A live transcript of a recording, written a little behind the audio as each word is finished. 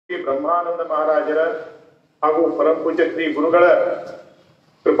ಬ್ರಹ್ಮಾನಂದ ಮಹಾರಾಜರ ಹಾಗೂ ಪರಮಪೂಜ್ಯ ಶ್ರೀ ಗುರುಗಳ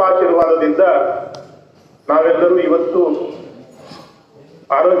ಕೃಪಾಶೀರ್ವಾದದಿಂದ ನಾವೆಲ್ಲರೂ ಇವತ್ತು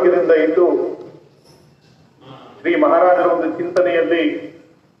ಆರೋಗ್ಯದಿಂದ ಇದ್ದು ಶ್ರೀ ಮಹಾರಾಜರ ಒಂದು ಚಿಂತನೆಯಲ್ಲಿ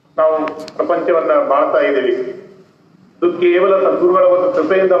ನಾವು ಪ್ರಪಂಚವನ್ನ ಬಾಳ್ತಾ ಇದ್ದೀವಿ. ಇದು ಕೇವಲ ಸದ್ಗುರುಗಳ ಒಂದು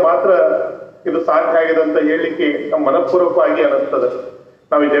ಕೃಪೆಯಿಂದ ಮಾತ್ರ ಇದು ಸಾಧ್ಯ ಆಗಿದೆ ಅಂತ ಹೇಳಲಿಕ್ಕೆ ನಮ್ಮ ಮನಪೂರ್ವಕವಾಗಿ ಅನಿಸ್ತದೆ.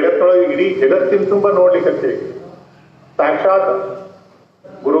 ನಾವು ಈ ಜಗತ್ತೊಳಗೆ ಇಡೀ ಜಗತ್ತಿನ ತುಂಬ ನೋಡ್ಲಿಕ್ಕೆ ಸಾಕ್ಷಾತ್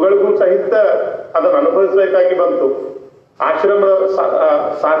ಗುರುಗಳಿಗೂ ಸಹಿತ ಅದನ್ನು ಅನುಭವಿಸಬೇಕಾಗಿ ಬಂತು. ಆಶ್ರಮದ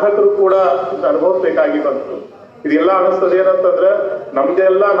ಸಾಧಕರು ಕೂಡ ಅನುಭವಿಸ್ಬೇಕಾಗಿ ಬಂತು. ಇದೆಲ್ಲ ಅನಿಸ್ತದೆ ಏನಂತಂದ್ರೆ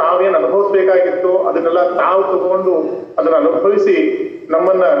ನಮ್ದೆಲ್ಲ ನಾವೇನು ಅನುಭವಿಸ್ಬೇಕಾಗಿತ್ತು ಅದನ್ನೆಲ್ಲ ತಾವು ತಗೊಂಡು ಅದನ್ನ ಅನುಭವಿಸಿ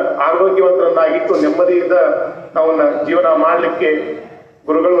ನಮ್ಮನ್ನ ಆರೋಗ್ಯವಂತರನ್ನಾಗಿಟ್ಟು ನೆಮ್ಮದಿಯಿಂದ ನಾವನ್ನ ಜೀವನ ಮಾಡ್ಲಿಕ್ಕೆ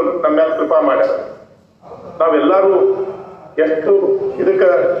ಗುರುಗಳು ನಮ್ಮ ಮೇಲೆ ಕೃಪಾ ಮಾಡ್ಯಾರ. ನಾವೆಲ್ಲರೂ ಎಷ್ಟು ಇದಕ್ಕೆ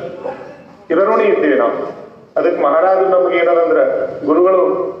ಚಿರಋಣಿ ಇದ್ದೀವಿ ನಾವು. ಅದಕ್ಕೆ ಮಹಾರಾಜರು ನಮ್ಗೆ ಏನದಂದ್ರೆ ಗುರುಗಳು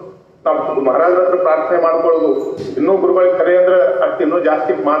ನಾವು ಮಹಾರಾಜರ ಹತ್ರ ಪ್ರಾರ್ಥನೆ ಮಾಡ್ಕೊಳ್ಳೋದು. ಇನ್ನೂ ಗುರುಗಳಿಗೆ ಕರೆ ಅಂದ್ರೆ ಅಷ್ಟು ಇನ್ನೂ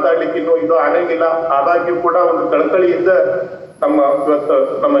ಜಾಸ್ತಿ ಮಾತಾಡ್ಲಿಕ್ಕೆ ಇನ್ನೂ ಆಗಂಗಿಲ್ಲ. ಆದಾಗ್ಯೂ ಕೂಡ ಒಂದು ಕಳಕಳಿಯಿಂದ ಇವತ್ತು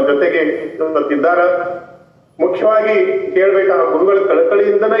ನಮ್ಮ ಜೊತೆಗೆ ಇವತ್ತಿದ್ದಾರೆ. ಮುಖ್ಯವಾಗಿ ಕೇಳ್ಬೇಕಾದ ಗುರುಗಳ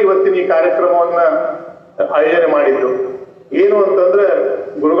ಕಳಕಳಿಯಿಂದನೇ ಇವತ್ತಿನ ಈ ಕಾರ್ಯಕ್ರಮವನ್ನ ಆಯೋಜನೆ ಮಾಡಿದ್ರು. ಏನು ಅಂತಂದ್ರೆ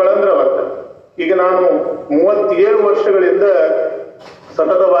ಗುರುಗಳಂದ್ರೆ ಅವತ್ತು ಈಗ ನಾನು 37 ವರ್ಷಗಳಿಂದ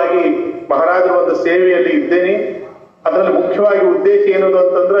ಸತತವಾಗಿ ಮಹಾರಾಜರ ಒಂದು ಸೇವೆಯಲ್ಲಿ ಇದ್ದೇನೆ. ಅದರಲ್ಲಿ ಮುಖ್ಯವಾಗಿ ಉದ್ದೇಶ ಏನದು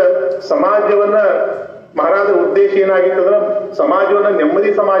ಅಂತಂದ್ರೆ ಸಮಾಜವನ್ನ ಮಹಾರಾಜರ ಉದ್ದೇಶ ಏನಾಗಿತ್ತಂದ್ರೆ ಸಮಾಜವನ್ನ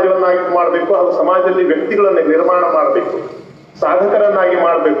ನೆಮ್ಮದಿ ಸಮಾಜವನ್ನಾಗಿ ಮಾಡಬೇಕು, ಹಾಗೂ ಸಮಾಜದಲ್ಲಿ ವ್ಯಕ್ತಿಗಳನ್ನ ನಿರ್ಮಾಣ ಮಾಡಬೇಕು, ಸಾಧಕರನ್ನಾಗಿ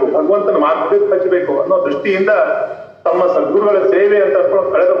ಮಾಡಬೇಕು, ಭಗವಂತನ ಮಾರ್ಗಕ್ಕೆ ಹಚ್ಚಬೇಕು ಅನ್ನೋ ದೃಷ್ಟಿಯಿಂದ ತಮ್ಮ ಸದ್ಗುರುಗಳ ಸೇವೆ ಅಂತ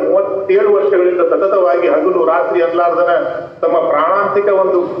ಕಳೆದ 37 ವರ್ಷಗಳಿಂದ ಸತತವಾಗಿ ಹಗಲು ರಾತ್ರಿ ಅನ್ಲಾರ್ದನ ತಮ್ಮ ಪ್ರಾಣಾಂತಿಕ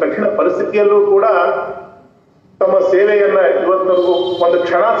ಒಂದು ಕಠಿಣ ಪರಿಸ್ಥಿತಿಯಲ್ಲೂ ಕೂಡ ತಮ್ಮ ಸೇವೆಯನ್ನ ಇವತ್ತವರೆಗೂ ಒಂದು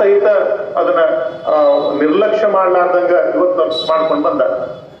ಕ್ಷಣ ಸಹಿತ ಅದನ್ನ ನಿರ್ಲಕ್ಷ್ಯ ಮಾಡ್ಲಾರ್ದಂಗ ಇವತ್ತು ಮಾಡ್ಕೊಂಡು ಬಂದ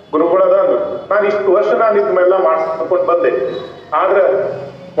ಗುರುಗಳದ. ನಾನು ಇಷ್ಟು ವರ್ಷ ನಾನು ಇದನ್ನೆಲ್ಲ ಮಾಡ್ಕೊಂಡು ಬಂದೆ. ಆದ್ರೆ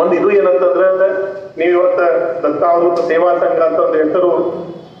ಒಂದು ಇದು ಏನಂತಂದ್ರೆ ನೀವು ಇವತ್ತ ದತ್ತಾವೃತ ಸೇವಾ ಸಂಘ ಅಂತ ಒಂದು ಹೆಸರು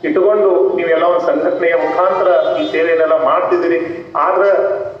ಇಟ್ಟುಕೊಂಡು ನೀವೆಲ್ಲ ಒಂದು ಸಂಘಟನೆಯ ಮುಖಾಂತರ ಈ ಸೇವೆಯನ್ನೆಲ್ಲ ಮಾಡ್ತಿದ್ದೀರಿ. ಆದ್ರೆ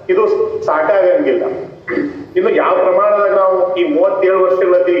ಇದು ಸಾಕಾಗಂಗಿಲ್ಲ. ಇನ್ನು ಯಾವ ಪ್ರಮಾಣದಾಗ ನಾವು ಈ 37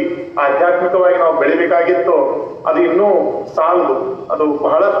 ವರ್ಷಗಳಲ್ಲಿ ಆಧ್ಯಾತ್ಮಿಕವಾಗಿ ನಾವು ಬೆಳಿಬೇಕಾಗಿತ್ತು ಅದು ಇನ್ನೂ ಸಾಲದು. ಅದು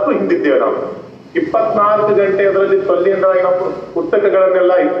ಬಹಳಷ್ಟು ಹಿಂದಿದ್ದೇವೆ ನಾವು. 24 ಗಂಟೆ ಅದರಲ್ಲಿ ತೊಲ್ಲಿಂದಾಗಿ ನಾವು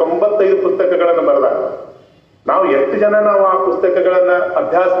ಪುಸ್ತಕಗಳನ್ನೆಲ್ಲ 95 ಪುಸ್ತಕಗಳನ್ನು ಬರೆದಾಗ ನಾವು ಎಷ್ಟು ಜನ ನಾವು ಆ ಪುಸ್ತಕಗಳನ್ನ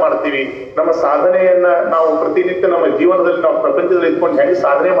ಅಭ್ಯಾಸ ಮಾಡ್ತೀವಿ, ನಮ್ಮ ಸಾಧನೆಯನ್ನ ನಾವು ಪ್ರತಿನಿತ್ಯ ನಮ್ಮ ಜೀವನದಲ್ಲಿ ನಾವು ಪ್ರಪಂಚದಲ್ಲಿ ಇಟ್ಕೊಂಡು ಹೆಂಗೆ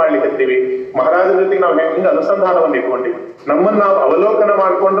ಸಾಧನೆ ಮಾಡ್ಲಿಕ್ಕೆ ಮಹಾರಾಜರ ಜೊತೆಗೆ ನಾವು ಹೆಂಗೆ ಅನುಸಂಧಾನವನ್ನು ಇಟ್ಕೊಂಡಿವಿ. ನಮ್ಮನ್ನ ನಾವು ಅವಲೋಕನ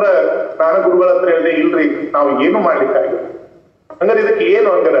ಮಾಡ್ಕೊಂಡ್ರೆ ನಾನು ಗುರುಗಳ ಹತ್ರ ಹೇಳಿದೆ ಇಲ್ರಿ ನಾವು ಏನು ಮಾಡ್ಲಿಕ್ಕಾಗಿಲ್ಲ. ಹಂಗಾರೆ ಇದಕ್ಕೆ ಏನು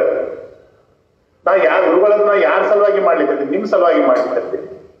ಹಂಗಾರ ಗುರುಗಳನ್ನ ಯಾರ ಸಲುವಾಗಿ ಮಾಡ್ಲಿಕ್ಕೆ ನಿಮ್ ಸಲುವಾಗಿ ಮಾಡ್ಲಿಕ್ಕೆ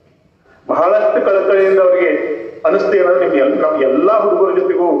ಬಹಳಷ್ಟು ಕಳಕಳಿಯಿಂದ ಅವ್ರಿಗೆ ಅನಿಸ್ತು ಏನಂದ್ರೆ ನಾವು ಎಲ್ಲಾ ಹುಡುಗರ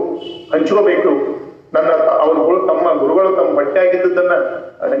ಜೊತೆಗೂ ಹಂಚ್ಕೋಬೇಕು. ಅವ್ರು ತಮ್ಮ ಗುರುಗಳು ತಮ್ಮ ಬಟ್ಟೆ ಆಗಿದ್ದನ್ನ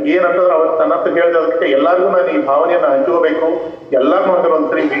ಏನಂತಂದ್ರೆ ಅವತ್ತು ನನ್ನ ಹತ್ರ ಹೇಳಿದ ಅದಕ್ಕೆ ಎಲ್ಲರಿಗೂ ನಾನು ಈ ಭಾವನೆಯನ್ನ ಹಂಚ್ಕೋಬೇಕು, ಎಲ್ಲಾರ್ಗೂ ಅಂದ್ರೆ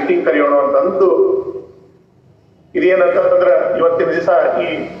ಒಂದ್ಸರಿ ಮೀಟಿಂಗ್ ಕರೆಯೋಣ ಅಂತಂದು ಇದೇನಂತಂದ್ರೆ ಇವತ್ತಿನ ದಿವಸ ಈ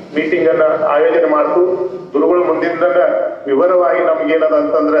ಮೀಟಿಂಗ್ ಅನ್ನ ಆಯೋಜನೆ ಮಾಡ್ತು. ಗುರುಗಳು ಮುಂದಿನ ವಿವರವಾಗಿ ನಮ್ಗೇನದ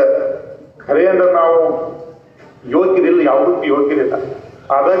ಅಂತಂದ್ರೆ ಖರೆ ಅಂದ್ರೆ ನಾವು ಯೋಗ್ಯರಿಲ್ಲ, ಯಾವುದಕ್ಕೂ ಯೋಗ್ಯರಿಲ್ಲ.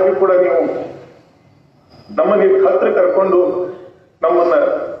 ಆದಾಗ್ಯೂ ಕೂಡ ನೀವು ನಮ್ಮನ್ನ ಹತ್ರ ಕರ್ಕೊಂಡು ನಮ್ಮನ್ನ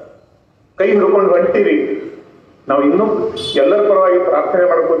ಕೈ ಹಿಡ್ಕೊಂಡು ಹೊಂಟಿರಿ. ನಾವು ಇನ್ನೂ ಎಲ್ಲರ ಪರವಾಗಿ ಪ್ರಾರ್ಥನೆ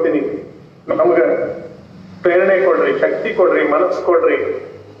ಮಾಡ್ಕೋತೀನಿ. ನಮ್ಗೆ ಪ್ರೇರಣೆ ಕೊಡ್ರಿ, ಶಕ್ತಿ ಕೊಡ್ರಿ, ಮನಸ್ಸು ಕೊಡ್ರಿ.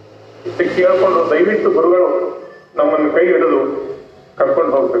 ಕೇಳ್ಕೊಂಡು ದಯವಿಟ್ಟು ಗುರುಗಳು ನಮ್ಮನ್ನು ಕೈ ಹಿಡಿದು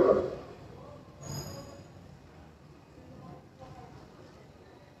ಕರ್ಕೊಂಡು ಹೋಗ್ಬೇಕು.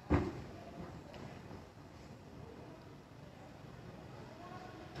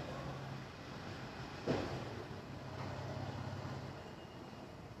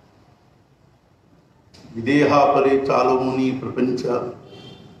 ವಿದೇಹಾಪರಿ ಚಾಲು ಮುನಿ ಪ್ರಪಂಚ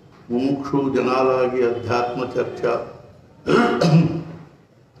ಮುಮುಕ್ಷು ಜನಾಲಾಗಿ ಅಧ್ಯಾತ್ಮ ಚರ್ಚಾ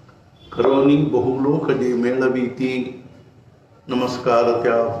ಕರೋನಿ ಬಹುಲೋಕ ಜೆ ಮೇಳವೀತಿ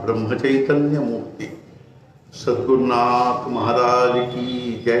ನಮಸ್ಕಾರತ್ಯ ಬ್ರಹ್ಮಚೈತನ್ಯ ಮೂರ್ತಿ ಸದ್ಗುರುನಾಥ ಮಹಾರಾಜ ಕಿ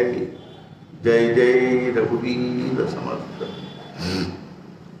ಜೈ. ಜೈ ಜೈ ರಘುವೀರ ಸಮರ್ಥ.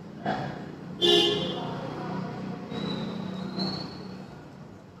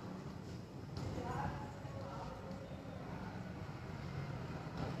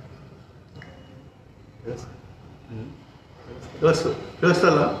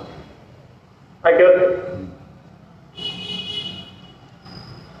 ಕೇಳಿಸ್ತಲ್ಲ?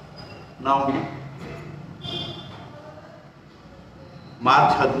 ನಾವು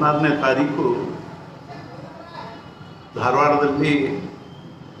ಮಾರ್ಚ್ 16ನೇ ತಾರೀಕು ಧಾರವಾಡದಲ್ಲಿ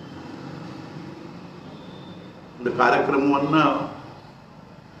ಒಂದು ಕಾರ್ಯಕ್ರಮವನ್ನು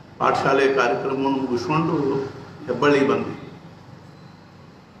ಪಾಠಶಾಲೆ ಕಾರ್ಯಕ್ರಮವನ್ನು ಮುಗಿಸ್ಕೊಂಡು ಹೆಬ್ಬಳ್ಳಿಗೆ ಬಂದ್ವಿ.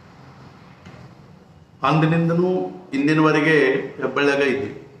 ಅಂದಿನಿಂದನೂ ಇಂದಿನವರೆಗೆ ಹೆಬ್ಬಳ್ಳಿಯಾಗ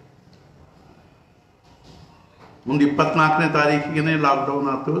ಇದ್ವಿ. ಮುಂದೆ 24ನೇ ತಾರೀಕಿಗೆ ಲಾಕ್ಡೌನ್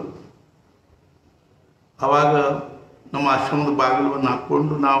ಆಯ್ತು. ಆವಾಗ ನಮ್ಮ ಆಶ್ರಮದ ಬಾಗಿಲನ್ನು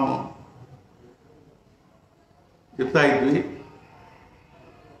ಹಾಕ್ಕೊಂಡು ನಾವು ಇರ್ತಾ ಇದ್ವಿ.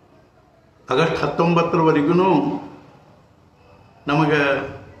 ಆಗಸ್ಟ್ 19ರವರೆಗೂ ನಮಗೆ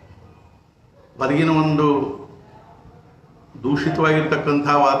ಹೊರಗಿನ ಒಂದು ದೂಷಿತವಾಗಿರ್ತಕ್ಕಂಥ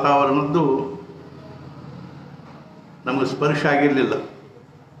ವಾತಾವರಣದ್ದು ನಮಗೆ ಸ್ಪರ್ಶ ಆಗಿರಲಿಲ್ಲ.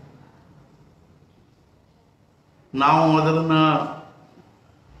 ನಾವು ಅದನ್ನು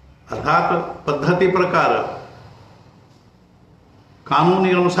ಅರ್ಥಾತ್ ಪದ್ಧತಿ ಪ್ರಕಾರ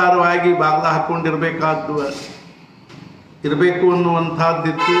ಕಾನೂನಿಗನುಸಾರವಾಗಿ ಬಾಗಿಲ ಹಾಕ್ಕೊಂಡಿರಬೇಕಾದ್ದು ಇರಬೇಕು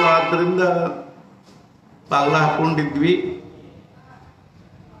ಅನ್ನುವಂಥದ್ದಿತ್ತು. ಆದ್ದರಿಂದ ಬಾಗಿಲ ಹಾಕ್ಕೊಂಡಿದ್ವಿ.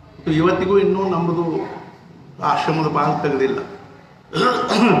 ಇವತ್ತಿಗೂ ಇನ್ನೂ ನಮ್ಮದು ಆಶ್ರಮದ ಬಾಗಿಲು ತೆಗೆದಿಲ್ಲ.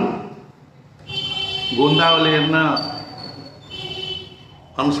 ಗೋಂದಾವಲಿಯನ್ನು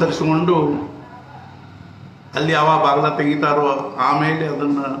ಅನುಸರಿಸಿಕೊಂಡು ಅಲ್ಲಿ ಯಾವ ಬಾಗಿಲ ತೆಗಿತಾರೋ ಆಮೇಲೆ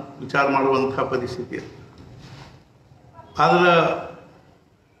ಅದನ್ನು ವಿಚಾರ ಮಾಡುವಂಥ ಪರಿಸ್ಥಿತಿ. ಆದರೆ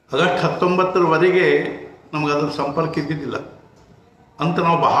ಆಗಸ್ಟ್ 19ರವರೆಗೆ ನಮಗೆ ಅದರ ಸಂಪರ್ಕ ಇದ್ದಿದ್ದಿಲ್ಲ ಅಂತ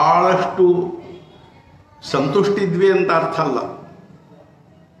ನಾವು ಬಹಳಷ್ಟು ಸಂತುಷ್ಟಿದ್ವಿ ಅಂತ ಅರ್ಥ ಅಲ್ಲ.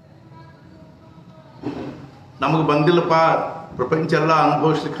 ನಮಗೆ ಬಂದಿಲ್ಲಪ್ಪ, ಪ್ರಪಂಚ ಎಲ್ಲ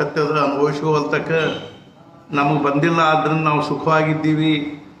ಅನುಭವಿಸ್ಲಿಕ್ಕೆ ಹತ್ತದ, ಅನುಭವಿಸ್ಕೋಲ್ತಕ್ಕ ನಮಗೆ ಬಂದಿಲ್ಲ, ಆದ್ರಿಂದ ನಾವು ಸುಖವಾಗಿದ್ದೀವಿ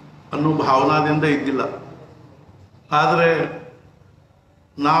ಅನ್ನೋ ಭಾವನಾದಿಂದ ಇದ್ದಿಲ್ಲ. ಆದರೆ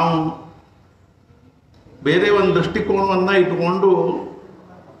ನಾವು ಬೇರೆ ಒಂದು ದೃಷ್ಟಿಕೋನವನ್ನು ಇಟ್ಕೊಂಡು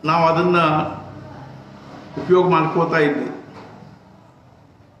ನಾವು ಅದನ್ನು ಉಪಯೋಗ ಮಾಡ್ಕೋತಾ ಇದ್ವಿ.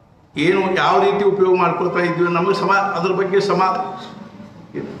 ಏನು ಯಾವ ರೀತಿ ಉಪಯೋಗ ಮಾಡ್ಕೋತಾ ಇದ್ವಿ ನಮಗೆ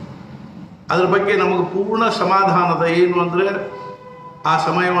ಅದ್ರ ಬಗ್ಗೆ ನಮಗೆ ಪೂರ್ಣ ಸಮಾಧಾನದ ಏನು ಅಂದರೆ ಆ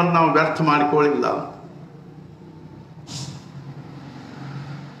ಸಮಯವನ್ನು ನಾವು ವ್ಯರ್ಥ ಮಾಡಿಕೊಳ್ಳಿಲ್ಲ.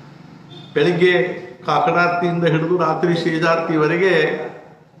 ಬೆಳಿಗ್ಗೆ ಕಾಕಡಾರ್ತಿಯಿಂದ ಹಿಡಿದು ರಾತ್ರಿ ಶೇಜಾರ್ತಿವರೆಗೆ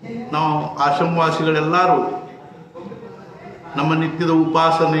ನಾವು ಆಶ್ರಮವಾಸಿಗಳೆಲ್ಲರೂ ನಮ್ಮ ನಿತ್ಯದ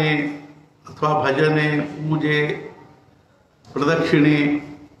ಉಪಾಸನೆ ಅಥವಾ ಭಜನೆ, ಪೂಜೆ, ಪ್ರದಕ್ಷಿಣೆ,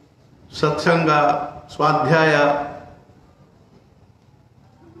 ಸತ್ಸಂಗ, ಸ್ವಾಧ್ಯಾಯ,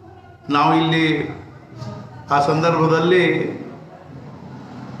 ನಾವು ಇಲ್ಲಿ ಆ ಸಂದರ್ಭದಲ್ಲಿ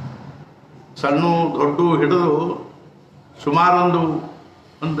ಸಣ್ಣ ದೊಡ್ಡ ಹಿಡಿದು ಸುಮಾರು ಒಂದು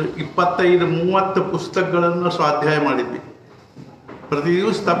 25-30 ಪುಸ್ತಕಗಳನ್ನು ಸ್ವಾಧ್ಯಾಯ ಮಾಡಿದ್ವಿ. ಪ್ರತಿ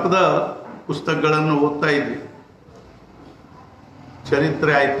ದಿವಸ ತಪ್ಪದ ಪುಸ್ತಕಗಳನ್ನು ಓದ್ತಾ ಇದ್ವಿ.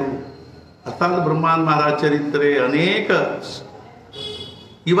 ಚರಿತ್ರೆ ಆಯಿತು, ಅರ್ಥಾತ್ ಬ್ರಹ್ಮಾನ್ ಮಹಾರಾಜ್ ಚರಿತ್ರೆ, ಅನೇಕ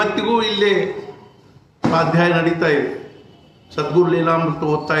ಇವತ್ತಿಗೂ ಇಲ್ಲಿ ಸ್ವಾಧ್ಯಾಯ ನಡೀತಾ ಇದೆ. ಸದ್ಗುರು ಲೀಲಾಮೃತ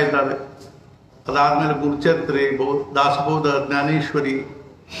ಓದ್ತಾ ಇದ್ದಾರೆ. ಅದಾದಮೇಲೆ ಗುರುಚರಿತ್ರೆ, ದಾಸಬೋಧ, ಜ್ಞಾನೇಶ್ವರಿ.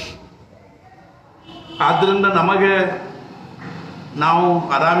 ಆದ್ದರಿಂದ ನಮಗೆ ನಾವು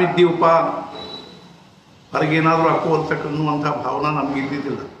ಆರಾಮಿದ್ದೀವಪ್ಪ, ಹೊರಗೇನಾದರೂ ಹಾಕೋಲ್ತಕ್ಕನ್ನುವಂಥ ಭಾವನೆ ನಮ್ಗೆ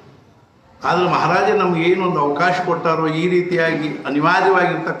ಇದ್ದಿದ್ದಿಲ್ಲ. ಆದರೆ ಮಹಾರಾಜ ನಮ್ಗೆ ಏನೊಂದು ಅವಕಾಶ ಕೊಟ್ಟಾರೋ, ಈ ರೀತಿಯಾಗಿ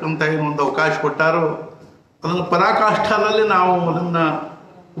ಅನಿವಾರ್ಯವಾಗಿರ್ತಕ್ಕಂಥ ಏನೊಂದು ಅವಕಾಶ ಕೊಟ್ಟಾರೋ ಅದನ್ನು ಪರಾಕಾಷ್ಠದಲ್ಲಿ ನಾವು ಅದನ್ನು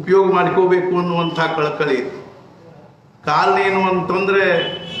ಉಪಯೋಗ ಮಾಡ್ಕೋಬೇಕು ಅನ್ನುವಂಥ ಕಳಕಳಿ. ಕಾರಣ ಏನು ಅಂತಂದರೆ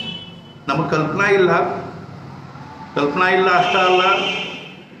ನಮಗೆ ಕಲ್ಪನಾ ಇಲ್ಲ ಅಷ್ಟೇ ಅಲ್ಲ,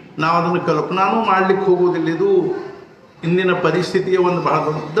 ನಾವು ಅದನ್ನು ಕಲ್ಪನಾನೂ ಮಾಡಲಿಕ್ಕೆ ಹೋಗೋದಿಲ್ಲ. ಇದು ಇಂದಿನ ಪರಿಸ್ಥಿತಿಯ ಒಂದು ಬಹಳ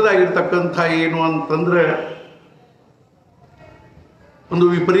ದೊಡ್ಡದಾಗಿರ್ತಕ್ಕಂಥ ಏನು ಅಂತಂದರೆ ಒಂದು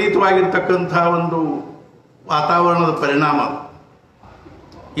ವಿಪರೀತವಾಗಿರ್ತಕ್ಕಂಥ ಒಂದು ವಾತಾವರಣದ ಪರಿಣಾಮ.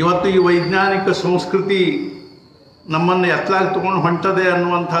 ಇವತ್ತು ಈ ವೈಜ್ಞಾನಿಕ ಸಂಸ್ಕೃತಿ ನಮ್ಮನ್ನು ಎತ್ತಲಾಗಿ ತೊಗೊಂಡು ಹೊಂಟದೆ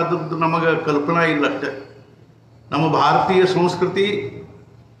ಅನ್ನುವಂಥದ್ದು ನಮಗೆ ಕಲ್ಪನಾ ಇಲ್ಲ ಅಷ್ಟೆ. ನಮ್ಮ ಭಾರತೀಯ ಸಂಸ್ಕೃತಿ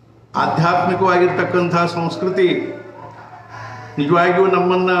ಆಧ್ಯಾತ್ಮಿಕವಾಗಿರ್ತಕ್ಕಂಥ ಸಂಸ್ಕೃತಿ ನಿಜವಾಗಿಯೂ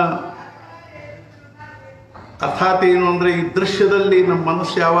ನಮ್ಮನ್ನು ಅರ್ಥಾತ್ ಏನು ಅಂದರೆ ಈ ದೃಶ್ಯದಲ್ಲಿ ನಮ್ಮ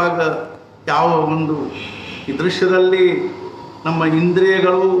ಮನಸ್ಸು ಈ ದೃಶ್ಯದಲ್ಲಿ ನಮ್ಮ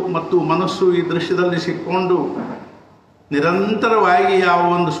ಇಂದ್ರಿಯಗಳು ಮತ್ತು ಮನಸ್ಸು ಈ ದೃಶ್ಯದಲ್ಲಿ ಸಿಕ್ಕೊಂಡು ನಿರಂತರವಾಗಿ ಯಾವ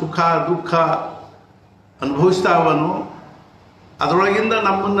ಒಂದು ಸುಖ ದುಃಖ ಅನುಭವಿಸ್ತಾವನು ಅದರೊಳಗಿಂದ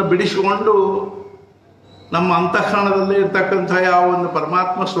ನಮ್ಮನ್ನು ಬಿಡಿಸಿಕೊಂಡು ನಮ್ಮ ಅಂತಃಕರಣದಲ್ಲಿ ಇರ್ತಕ್ಕಂಥ ಯಾವ ಒಂದು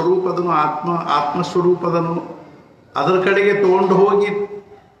ಪರಮಾತ್ಮ ಸ್ವರೂಪದನು ಆತ್ಮಸ್ವರೂಪದನು ಅದರ ಕಡೆಗೆ ತಗೊಂಡು ಹೋಗಿ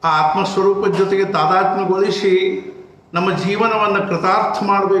ಆ ಆತ್ಮಸ್ವರೂಪದ ಜೊತೆಗೆ ತಾದಾತ್ಮ್ಯಗೊಳಿಸಿ ನಮ್ಮ ಜೀವನವನ್ನು ಕೃತಾರ್ಥ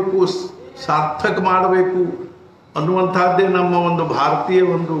ಮಾಡಬೇಕು, ಸಾರ್ಥಕ ಮಾಡಬೇಕು ಅನ್ನುವಂಥದ್ದೇ ನಮ್ಮ ಒಂದು ಭಾರತೀಯ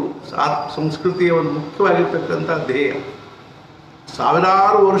ಒಂದು ಸಂಸ್ಕೃತಿಯ ಒಂದು ಮುಖ್ಯವಾಗಿರ್ತಕ್ಕಂಥ ಧ್ಯೇಯ.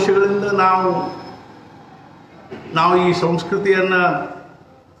 ಸಾವಿರಾರು ವರ್ಷಗಳಿಂದ ನಾವು ಈ ಸಂಸ್ಕೃತಿಯನ್ನು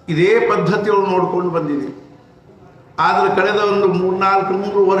ಇದೇ ಪದ್ಧತಿಯೊಳಗೆ ನೋಡ್ಕೊಂಡು ಬಂದಿದ್ದೀವಿ. ಆದರೆ ಕಳೆದ ಒಂದು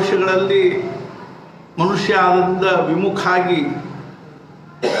 300-400 ವರ್ಷಗಳಲ್ಲಿ ಮನುಷ್ಯ ಅದರಿಂದ ವಿಮುಖಾಗಿ,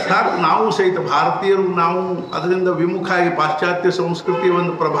 ನಾವು ಸಹಿತ ಭಾರತೀಯರು ನಾವು ಅದರಿಂದ ವಿಮುಖಾಗಿ ಪಾಶ್ಚಾತ್ಯ ಸಂಸ್ಕೃತಿಯ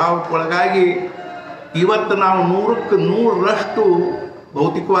ಒಂದು ಪ್ರಭಾವಕ್ಕೊಳಗಾಗಿ ಇವತ್ತು ನಾವು 100ಕ್ಕೆ 100ರಷ್ಟು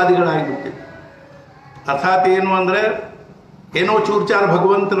ಭೌತಿಕವಾದಿಗಳಾಗಿಬಿಟ್ಟಿವಿ. ಅರ್ಥಾತ್ ಏನು ಅಂದರೆ, ಏನೋ ಚೂರ್ಚಾರ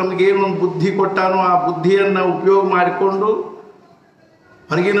ಭಗವಂತ ನಮಗೇನೊಂದು ಬುದ್ಧಿ ಕೊಟ್ಟಾನೋ ಆ ಬುದ್ಧಿಯನ್ನು ಉಪಯೋಗ ಮಾಡಿಕೊಂಡು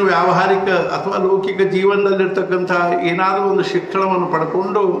ಹೊರಗಿನ ವ್ಯಾವಹಾರಿಕ ಅಥವಾ ಲೌಕಿಕ ಜೀವನದಲ್ಲಿರ್ತಕ್ಕಂಥ ಏನಾದರೂ ಒಂದು ಶಿಕ್ಷಣವನ್ನು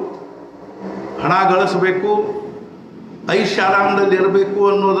ಪಡ್ಕೊಂಡು ಹಣ ಗಳಿಸಬೇಕು, ಐಷಾರಾಮದಲ್ಲಿ ಇರಬೇಕು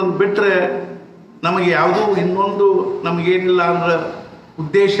ಅನ್ನೋದನ್ನು ಬಿಟ್ಟರೆ ನಮಗೆ ಯಾವುದೂ ಇನ್ನೊಂದು ನಮಗೇನಿಲ್ಲ ಅಂದ್ರೆ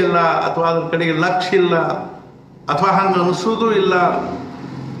ಉದ್ದೇಶ ಇಲ್ಲ, ಅಥವಾ ಅದ್ರ ಕಡೆಗೆ ಲಕ್ಷ್ಯ ಇಲ್ಲ, ಅಥವಾ ಹಂಗೆ ಅನಿಸೋದು ಇಲ್ಲ.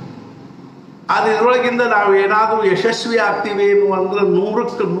 ಆದರೆ ಇದರೊಳಗಿಂದ ನಾವು ಏನಾದರೂ ಯಶಸ್ವಿ ಆಗ್ತೀವಿ ಏನು ಅಂದ್ರೆ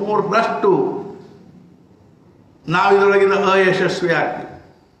 100ಕ್ಕೆ 100ರಷ್ಟು ನಾವು ಇದರೊಳಗಿಂದ ಅಯಶಸ್ವಿ ಆಗ್ತೀವಿ.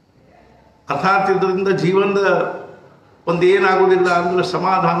 ಅರ್ಥಾತ್ ಇದರಿಂದ ಜೀವನದ ಒಂದು ಏನಾಗೋದಿಲ್ಲ ಅಂದರೆ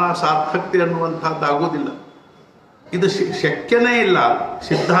ಸಮಾಧಾನ, ಸಾರ್ಥಕ್ತೆ ಅನ್ನುವಂಥದ್ದು ಆಗೋದಿಲ್ಲ. ಇದು ಶಕ್ಯನೇ ಇಲ್ಲ.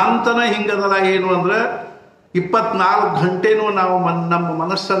 ಸಿದ್ಧಾಂತನೇ ಹಿಂಗದಲ್ಲ. ಏನು ಅಂದರೆ 24 ಗಂಟೆನೂ ನಾವು ನಮ್ಮ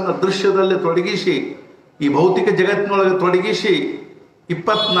ಮನಸ್ಸನ್ನು ದೃಶ್ಯದಲ್ಲಿ ತೊಡಗಿಸಿ, ಈ ಭೌತಿಕ ಜಗತ್ತಿನೊಳಗೆ ತೊಡಗಿಸಿ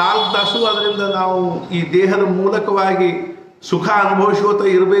 24 ತಾಸು ಅದರಿಂದ ನಾವು ಈ ದೇಹದ ಮೂಲಕವಾಗಿ ಸುಖ ಅನುಭವಿಸುತ್ತಾ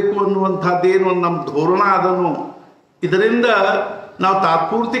ಇರಬೇಕು ಅನ್ನುವಂಥದ್ದೇನು ನಮ್ಮ ಧೋರಣ ಅದನ್ನು. ಇದರಿಂದ ನಾವು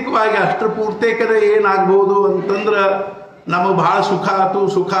ತಾತ್ಪೂರ್ತಿಕವಾಗಿ ಅಷ್ಟರ ಪೂರ್ತೇಕರೆ ಏನಾಗ್ಬೋದು ಅಂತಂದ್ರೆ ನಮಗೆ ಭಾಳ ಸುಖ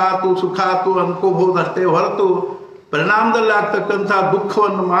ಆತು ಅನ್ಕೋಬಹುದು ಅಷ್ಟೇ ಹೊರತು ಪರಿಣಾಮದಲ್ಲಿ ಆಗ್ತಕ್ಕಂಥ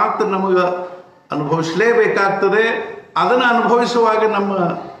ದುಃಖವನ್ನು ಮಾತ್ರ ನಮಗೆ ಅನುಭವಿಸಲೇಬೇಕಾಗ್ತದೆ. ಅದನ್ನು ಅನುಭವಿಸುವಾಗ ನಮ್ಮ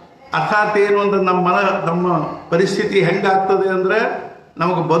ಅರ್ಥಾತ್ ಏನು ಅಂದ್ರೆ ನಮ್ಮ ಪರಿಸ್ಥಿತಿ ಹೆಂಗಾಗ್ತದೆ ಅಂದರೆ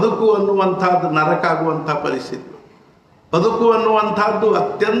ನಮಗೆ ಬದುಕು ಅನ್ನುವಂಥದ್ದು ನರಕಾಗುವಂಥ ಪರಿಸ್ಥಿತಿ. ಬದುಕು ಅನ್ನುವಂಥದ್ದು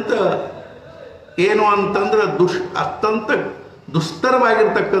ಅತ್ಯಂತ ಏನು ಅಂತಂದ್ರೆ ಅತ್ಯಂತ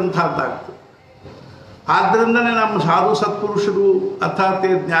ದುಸ್ತರವಾಗಿರ್ತಕ್ಕಂಥದ್ದಾಗ್ತದೆ. ಆದ್ದರಿಂದನೇ ನಮ್ಮ ಸಾಧು ಸತ್ಪುರುಷರು ಅರ್ಥಾತ್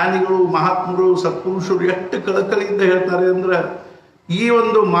ಜ್ಞಾನಿಗಳು, ಮಹಾತ್ಮರು, ಸತ್ಪುರುಷರು ಎಷ್ಟು ಕಳಕಳಿಯಿಂದ ಹೇಳ್ತಾರೆ ಅಂದರೆ, ಈ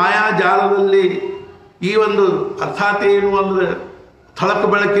ಒಂದು ಮಾಯಾಜಾಲದಲ್ಲಿ ಈ ಒಂದು ಅರ್ಥಾತ್ ಏನು ಅಂದರೆ ಥಳಕ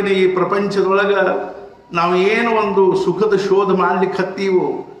ಬೆಳಕಿನ ಈ ಪ್ರಪಂಚದೊಳಗೆ ನಾವು ಏನು ಒಂದು ಸುಖದ ಶೋಧ ಮಾಡ್ಲಿಕ್ಕೆ ಹತ್ತೀವೋ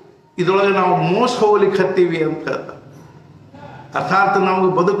ಇದರೊಳಗೆ ನಾವು ಮೋಸ ಹೋಗ್ಲಿಕ್ಕೆ ಹತ್ತೀವಿ ಅಂತ. ಅರ್ಥಾತ್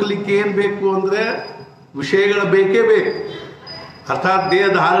ನಮಗೆ ಬದುಕಲಿಕ್ಕೆ ಏನು ಬೇಕು ಅಂದರೆ ವಿಷಯಗಳ ಬೇಕೇ ಬೇಕು. ಅರ್ಥಾತ್ ದೇಹ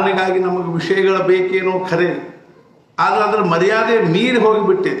ಧಾರಣೆಗಾಗಿ ನಮಗೆ ವಿಷಯಗಳ ಬೇಕೇನೋ ಖರೆ, ಆದರೆ ಅದರ ಮರ್ಯಾದೆ ಮೀರಿ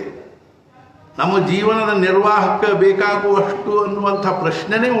ಹೋಗಿಬಿಟ್ಟಿದೆ. ನಮ್ಮ ಜೀವನದ ನಿರ್ವಾಹಕ್ಕೆ ಬೇಕಾಗುವಷ್ಟು ಅನ್ನುವಂಥ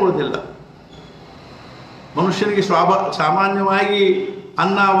ಪ್ರಶ್ನೆನೇ ಉಳಿದಿಲ್ಲ. ಮನುಷ್ಯನಿಗೆ ಸಾಮಾನ್ಯವಾಗಿ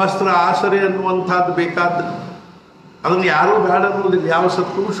ಅನ್ನ, ವಸ್ತ್ರ, ಆಸರೆ ಅನ್ನುವಂಥದ್ದು ಬೇಕಾದ್ರೆ ಅದನ್ನು ಯಾರೂ ಬೇಡ ಅನ್ನೋದಿಲ್ಲ, ಯಾವ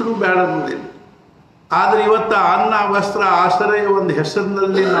ಸತ್ಪುರುಷರು ಬೇಡ ಅನ್ನೋದಿಲ್ಲ. ಆದರೆ ಇವತ್ತು ಅನ್ನ, ವಸ್ತ್ರ, ಆಸರೆ ಒಂದು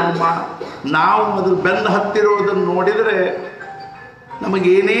ಹೆಸರಿನಲ್ಲಿ ನಾವು ಅದ್ರ ಬೆನ್ನು ಹತ್ತಿರೋದನ್ನು ನೋಡಿದರೆ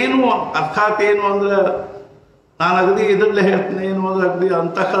ನಮಗೇನೇನು ಅರ್ಥಾತ್ ಏನು ಅಂದ್ರೆ, ನಾನು ಅಗದಿ ಇದರಲ್ಲೇ ಹೇಳ್ತೀನಿ ಏನು ಅಂದ್ರೆ ಅಗದಿ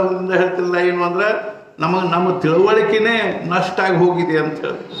ಅಂತಃಕರಣದಿಂದ ಹೇಳ್ತಿಲ್ಲ. ಏನು ಅಂದರೆ ನಮ್ಮ ತಿಳುವಳಿಕೆನೇ ನಷ್ಟ ಆಗಿ ಹೋಗಿದೆ ಅಂತ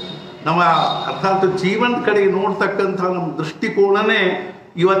ಹೇಳಿ, ನಮ್ಮ ಅರ್ಥಾತ್ ಜೀವನದ ಕಡೆಗೆ ನೋಡ್ತಕ್ಕಂಥ ನಮ್ಮ ದೃಷ್ಟಿಕೋನನೇ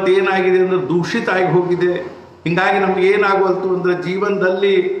ಇವತ್ತೇನಾಗಿದೆ ಅಂದರೆ ದೂಷಿತ ಆಗಿ ಹೋಗಿದೆ. ಹೀಗಾಗಿ ನಮಗೇನಾಗುವಲ್ತು ಅಂದರೆ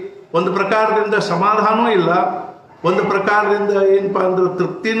ಜೀವನದಲ್ಲಿ ಒಂದು ಪ್ರಕಾರದಿಂದ ಸಮಾಧಾನವೂ ಇಲ್ಲ, ಒಂದು ಪ್ರಕಾರದಿಂದ ಏನಪ್ಪ ಅಂದ್ರೆ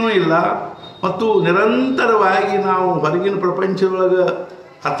ತೃಪ್ತಿನೂ ಇಲ್ಲ, ಮತ್ತು ನಿರಂತರವಾಗಿ ನಾವು ಹೊರಗಿನ ಪ್ರಪಂಚದೊಳಗೆ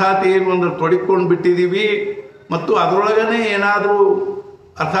ಅರ್ಥಾತ್ ಏನು ಅಂದ್ರೆ ತೊಡಕೊಂಡು ಬಿಟ್ಟಿದ್ದೀವಿ. ಮತ್ತು ಅದರೊಳಗನೆ ಏನಾದರೂ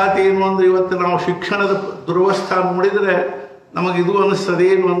ಅರ್ಥಾತ್ ಏನು ಅಂದರೆ ಇವತ್ತು ನಾವು ಶಿಕ್ಷಣದ ದುರವಸ್ಥಾ ನೋಡಿದರೆ ನಮಗಿದು ಅನ್ನಿಸ್ತದೆ.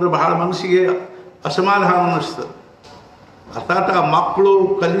 ಏನು ಅಂದರೆ ಬಹಳ ಮನಸ್ಸಿಗೆ ಅಸಮಾಧಾನ ಅನ್ನಿಸ್ತದೆ. ಅರ್ಥಾತ್ ಆ ಮಕ್ಕಳು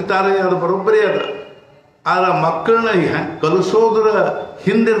ಕಲಿತಾರೆ, ಅದು ಬರೋಬ್ಬರಿ ಅದ. ಆದರೆ ಮಕ್ಕಳನ್ನ ಕಲಿಸೋದ್ರ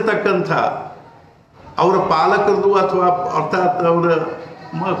ಹಿಂದಿರ್ತಕ್ಕಂಥ ಅವರ ಪಾಲಕರದು ಅಥವಾ ಅರ್ಥಾತ್ ಅವರ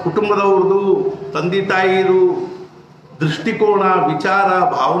ಕುಟುಂಬದವ್ರದ್ದು, ತಂದೆ ತಾಯಿರು ದೃಷ್ಟಿಕೋನ, ವಿಚಾರ,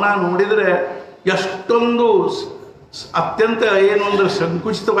 ಭಾವನಾ ನೋಡಿದರೆ ಎಷ್ಟೊಂದು ಅತ್ಯಂತ ಏನು ಅಂದರೆ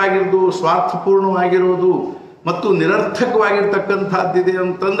ಸಂಕುಚಿತವಾಗಿರೋದು, ಸ್ವಾರ್ಥಪೂರ್ಣವಾಗಿರೋದು ಮತ್ತು ನಿರರ್ಥಕವಾಗಿರ್ತಕ್ಕಂಥದ್ದಿದೆ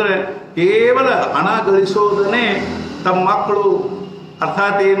ಅಂತಂದರೆ ಕೇವಲ ಹಣ ಗಳಿಸೋದನ್ನೇ ತಮ್ಮ ಮಕ್ಕಳು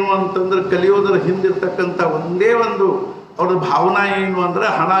ಅರ್ಥಾತ್ ಏನು ಅಂತಂದ್ರೆ ಕಲಿಯೋದರ ಹಿಂದಿರ್ತಕ್ಕಂಥ ಒಂದೇ ಒಂದು ಅವ್ರ ಭಾವನಾ ಏನು ಅಂದರೆ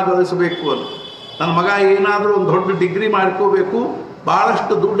ಹಣ ಗಳಿಸಬೇಕು ಅಂತ. ನನ್ನ ಮಗ ಏನಾದರೂ ಒಂದು ದೊಡ್ಡ ಡಿಗ್ರಿ ಮಾಡ್ಕೋಬೇಕು,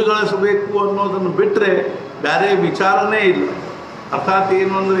 ಭಾಳಷ್ಟು ದುಡ್ಡು ಗಳಿಸಬೇಕು ಅನ್ನೋದನ್ನು ಬಿಟ್ಟರೆ ಬೇರೆ ವಿಚಾರನೇ ಇಲ್ಲ. ಅರ್ಥಾತ್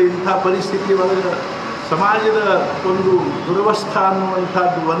ಏನು ಅಂದರೆ ಇಂಥ ಪರಿಸ್ಥಿತಿ ಒಳಗೆ ಸಮಾಜದ ಒಂದು ದುರವಸ್ಥಾ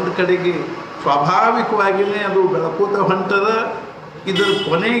ಅನ್ನುವಂಥದ್ದು ಒಂದು ಕಡೆಗೆ ಸ್ವಾಭಾವಿಕವಾಗಿಯೇ ಅದು ಬೆಳಕೋತ ಹೊಂಟದ. ಇದರ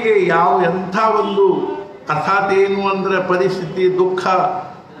ಕೊನೆಗೆ ಎಂಥ ಒಂದು ಅರ್ಥಾತ್ ಏನು ಅಂದರೆ ಪರಿಸ್ಥಿತಿ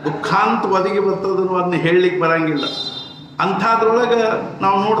ದುಃಖಾಂತ ಒದಗಿ ಬರ್ತದನ್ನು ಅದನ್ನ ಹೇಳಲಿಕ್ಕೆ ಬರಂಗಿಲ್ಲ. ಅಂಥದ್ರೊಳಗೆ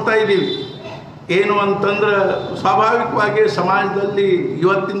ನಾವು ನೋಡ್ತಾ ಇದ್ದೀವಿ. ಏನು ಅಂತಂದ್ರೆ ಸ್ವಾಭಾವಿಕವಾಗಿ ಸಮಾಜದಲ್ಲಿ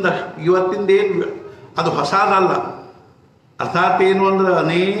ಇವತ್ತಿಂದೇನು ಅದು ಹೊಸದಲ್ಲ. ಅರ್ಥಾತ್ ಏನು ಅಂದ್ರೆ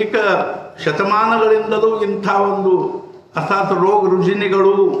ಅನೇಕ ಶತಮಾನಗಳಿಂದಲೂ ಇಂಥ ಒಂದು ಅರ್ಥಾತ್ ರೋಗ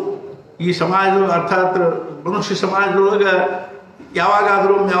ರುಜಿನಿಗಳು ಈ ಸಮಾಜ ಅರ್ಥಾತ್ ಮನುಷ್ಯ ಸಮಾಜದೊಳಗೆ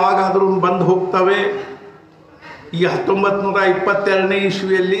ಯಾವಾಗಾದರೂ ಬಂದು ಹೋಗ್ತವೆ. ಈ 1922ನೇ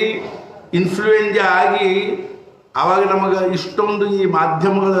ಇಸ್ವಿಯಲ್ಲಿ ಇನ್ಫ್ಲೂಯೆಂಜಾ ಆಗಿ ಆವಾಗ ನಮಗೆ ಇಷ್ಟೊಂದು ಈ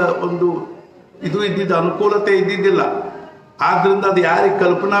ಮಾಧ್ಯಮಗಳ ಒಂದು ಇದ್ದಿದ್ದ ಅನುಕೂಲತೆ ಇದ್ದಿದ್ದಿಲ್ಲ. ಆದ್ದರಿಂದ ಅದು ಯಾರಿಗೆ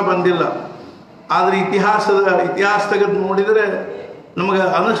ಕಲ್ಪನಾ ಬಂದಿಲ್ಲ. ಆದರೆ ಇತಿಹಾಸ ತೆಗೆದು ನೋಡಿದರೆ ನಮಗೆ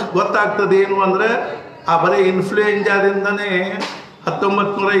ಗೊತ್ತಾಗ್ತದೆ ಏನು ಅಂದರೆ ಆ ಬರೀ ಇನ್ಫ್ಲೂಯೆಂಜಾದಿಂದನೇ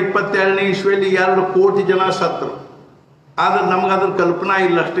 1922ನೇ ಇಸ್ವಿಯಲ್ಲಿ 2 ಕೋಟಿ ಜನ ಸತ್ತರು. ಆದರೆ ನಮ್ಗೆ ಅದ್ರ ಕಲ್ಪನಾ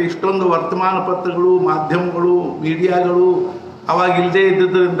ಇಲ್ಲ ಅಷ್ಟೇ. ಇಷ್ಟೊಂದು ವರ್ತಮಾನ ಪತ್ರಗಳು, ಮಾಧ್ಯಮಗಳು, ಮೀಡಿಯಾಗಳು ಅವಾಗ ಇಲ್ಲದೆ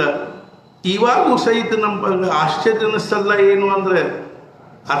ಇದ್ದಿದ್ದರಿಂದ ಇವಾಗೂ ಸಹಿತ ನಮ್ಮ ಆಶ್ಚರ್ಯ ಅನ್ನಿಸ್ತಲ್ಲ ಏನು ಅಂದರೆ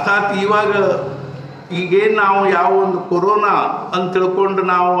ಅರ್ಥಾತ್ ಈಗೇನು ನಾವು ಯಾವ ಒಂದು ಕೊರೋನಾ ಅಂತ ತಿಳ್ಕೊಂಡು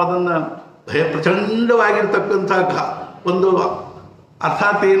ನಾವು ಅದನ್ನು ಪ್ರಚಂಡವಾಗಿರ್ತಕ್ಕಂಥ ಒಂದು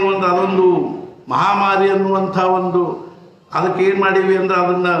ಅರ್ಥಾತ್ ಏನು ಅಂದ್ರೆ ಅದೊಂದು ಮಹಾಮಾರಿ ಅನ್ನುವಂಥ ಒಂದು ಅದಕ್ಕೆ ಏನು ಮಾಡೀವಿ ಅಂದ್ರೆ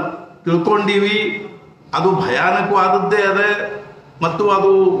ಅದನ್ನು ತಿಳ್ಕೊಂಡೀವಿ. ಅದು ಭಯಾನಕವಾದದ್ದೇ ಅದೇ ಮತ್ತು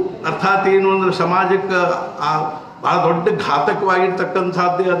ಅದು ಅರ್ಥಾತ್ ಏನು ಅಂದರೆ ಸಮಾಜಕ್ಕೆ ಭಾಳ ದೊಡ್ಡ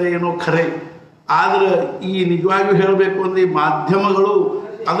ಘಾತಕವಾಗಿರ್ತಕ್ಕಂಥದ್ದೇ ಅದೇ ಏನೋ ಖರೆ. ಆದರೆ ಈ ನಿಜವಾಗಿಯೂ ಹೇಳಬೇಕು ಅಂದರೆ ಈ ಮಾಧ್ಯಮಗಳು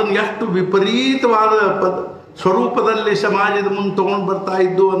ಅದನ್ನು ಎಷ್ಟು ವಿಪರೀತವಾದ ಸ್ವರೂಪದಲ್ಲಿ ಸಮಾಜದ ಮುಂದೆ ತೊಗೊಂಡು ಬರ್ತಾ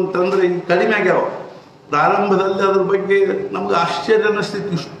ಇದ್ದು ಅಂತಂದರೆ ಈ ಕಡಿಮೆ ಆಗ್ಯಾವ. ಪ್ರಾರಂಭದಲ್ಲಿ ಅದ್ರ ಬಗ್ಗೆ ನಮ್ಗೆ ಆಶ್ಚರ್ಯ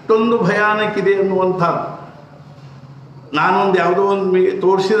ಅನ್ನಿಸ್ತಿತ್ತು, ಇಷ್ಟೊಂದು ಭಯಾನಕಿದೆ ಅನ್ನುವಂಥದ್ದು. ನಾನೊಂದು ಯಾವುದೋ ಒಂದು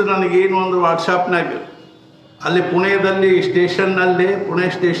ತೋರಿಸಿದ್ರೆ ನನಗೇನು ಅಂದ್ರೆ ವಾಟ್ಸಾಪ್ನಾಗ ಅಲ್ಲಿ ಪುಣೆ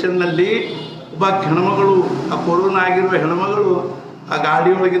ಸ್ಟೇಷನ್ನಲ್ಲಿ ಒಬ್ಬ ಹೆಣ್ಮಗಳು ಆ ಕೊರೋನಾ ಆಗಿರುವ ಹೆಣ್ಮಗಳು ಆ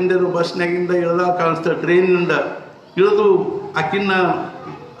ಗಾಡಿಯೊಳಗಿಂದ ಬಸ್ನಾಗಿಂದ ಇಳ್ದಾಗ ಕಾಣಿಸ್ತಾರೆ. ಟ್ರೈನಿಂದ ಇಳಿದು ಆಕಿನ್ನ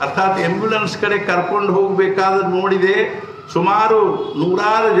ಅರ್ಥಾತ್ ಆ್ಯಂಬ್ಯುಲೆನ್ಸ್ ಕಡೆ ಕರ್ಕೊಂಡು ಹೋಗಬೇಕಾದ್ರೆ ನೋಡಿದೆ ಸುಮಾರು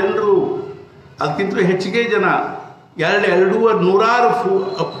 100 ಜನರು, ಅದಕ್ಕಿಂತ ಹೆಚ್ಚಿಗೆ ಜನ, 100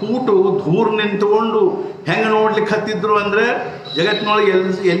 ಫೂಟು ದೂರ ನಿಂತ್ಕೊಂಡು ಹೆಂಗೆ ನೋಡ್ಲಿಕ್ಕೆ ಹತ್ತಿದ್ರು ಅಂದರೆ ಜಗತ್ತಿನೊಳಗೆ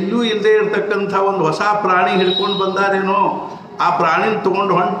ಎಲ್ಲೂ ಇಲ್ಲದೆ ಇರತಕ್ಕಂಥ ಒಂದು ಹೊಸ ಪ್ರಾಣಿ ಹಿಡ್ಕೊಂಡು ಬಂದಾರೇನೋ, ಆ ಪ್ರಾಣಿನ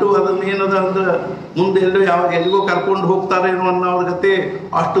ತೊಗೊಂಡು ಹೊಂಟು ಅದನ್ನು ಏನದ ಅಂದ್ರೆ ಮುಂದೆ ಎಲ್ಲಿಗೋ ಕರ್ಕೊಂಡು ಹೋಗ್ತಾರೇನೋ ಅನ್ನೋರ ಜೊತೆ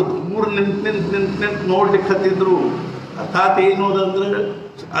ಅಷ್ಟು ದೂರ ನಿಂತು ನೋಡ್ಲಿಕ್ಕೆ ಹತ್ತಿದ್ರು. ಅರ್ಥಾತ್ ಏನು ಅದಂದ್ರೆ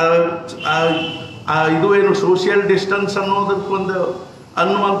ಇದು ಏನು ಸೋಷಿಯಲ್ ಡಿಸ್ಟೆನ್ಸ್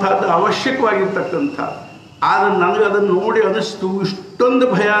ಅನ್ನುವಂಥದ್ದು ಅವಶ್ಯಕವಾಗಿರ್ತಕ್ಕಂಥ. ಆದರೆ ನನಗೆ ಅದನ್ನು ನೋಡಿ ಅನ್ನಿಸ್ತು ಇಷ್ಟೊಂದು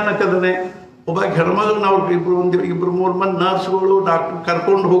ಭಯಾನಕದನೆ. ಒಬ್ಬ ಹೆಣ್ಮಗಳನ್ನ ಅವ್ರಿಗೆ ಇಬ್ಬರು 3 ಮಂದಿ ನರ್ಸ್ಗಳು ಡಾಕ್ಟರ್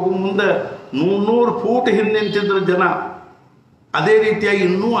ಕರ್ಕೊಂಡು ಹೋಗೋ ಮುಂದೆ 100 ಫೂಟ್ ಹಿಂದೆ ನಿಂತಿದ್ರು ಜನ. ಅದೇ ರೀತಿಯಾಗಿ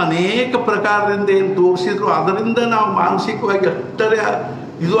ಇನ್ನೂ ಅನೇಕ ಪ್ರಕಾರದಿಂದ ಏನು ತೋರಿಸಿದ್ರು ಅದರಿಂದ ನಾವು ಮಾನಸಿಕವಾಗಿ ಅಷ್ಟರೇ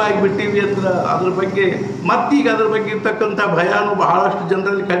ಇದು ಆಗಿಬಿಟ್ಟಿವಿ ಅಂದ್ರೆ ಅದ್ರ ಬಗ್ಗೆ ಮತ್ತೀಗ ಅದ್ರ ಬಗ್ಗೆ ಇರ್ತಕ್ಕಂಥ ಭಯನೂ ಬಹಳಷ್ಟು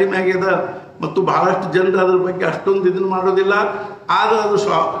ಜನರಲ್ಲಿ ಕಡಿಮೆ ಆಗ್ಯದ ಮತ್ತು ಬಹಳಷ್ಟು ಜನರು ಅದ್ರ ಬಗ್ಗೆ ಅಷ್ಟೊಂದು ಇದನ್ನು ಮಾಡೋದಿಲ್ಲ. ಆದರೆ ಅದು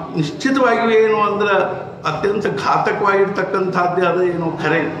ನಿಶ್ಚಿತವಾಗಿಯೂ ಏನು ಅಂದ್ರೆ ಅತ್ಯಂತ ಘಾತಕವಾಗಿರ್ತಕ್ಕಂಥದ್ದೇ ಅದು ಏನೋ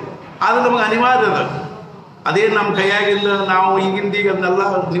ಖರೆ. ಆದರೆ ನಮಗೆ ಅನಿವಾರ್ಯ ಅದ, ಅದೇ ನಮ್ಮ ಕೈಯಾಗಿಲ್ಲ. ನಾವು ಈಗಿಂದೀಗ ಅದನ್ನೆಲ್ಲ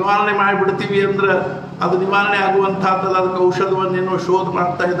ನಿವಾರಣೆ ಮಾಡಿಬಿಡ್ತೀವಿ ಅಂದ್ರೆ ಅದು ನಿವಾರಣೆ ಆಗುವಂಥದ್ದಲ್ಲ. ಅದಕ್ಕೆ ಔಷಧವನ್ನೇನೋ ಶೋಧ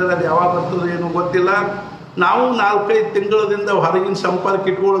ಮಾಡ್ತಾ ಇದ್ದಾರೆ, ಅದು ಯಾವಾಗ ಬರ್ತದೆ ಏನೋ ಗೊತ್ತಿಲ್ಲ. ನಾವು 4-5 ತಿಂಗಳದಿಂದ ಹೊರಗಿನ ಸಂಪರ್ಕ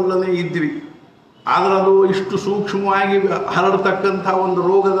ಇಟ್ಕೊಳ್ಳೋದಲ್ಲೇ ಇದ್ವಿ. ಆದರೆ ಅದು ಇಷ್ಟು ಸೂಕ್ಷ್ಮವಾಗಿ ಹರಡ್ತಕ್ಕಂಥ ಒಂದು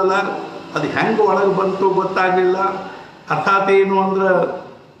ರೋಗದಲ್ಲ, ಅದು ಹೆಂಗೆ ಒಳಗೆ ಬಂತು ಗೊತ್ತಾಗಲಿಲ್ಲ. ಅರ್ಥಾತ್ ಏನು ಅಂದ್ರೆ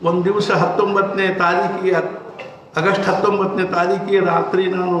ಒಂದು ದಿವಸ 19ನೇ ತಾರೀಕಿಗೆ ಆಗಸ್ಟ್ 19ನೇ ತಾರೀಕಿಗೆ ರಾತ್ರಿ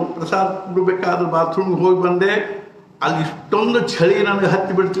ನಾನು ಪ್ರಸಾದ ಬಿಡಬೇಕಾದ್ರೆ ಬಾತ್ರೂಮ್ಗೆ ಹೋಗಿ ಬಂದೆ. ಅಲ್ಲಿ ಇಷ್ಟೊಂದು ಚಳಿ ನನಗೆ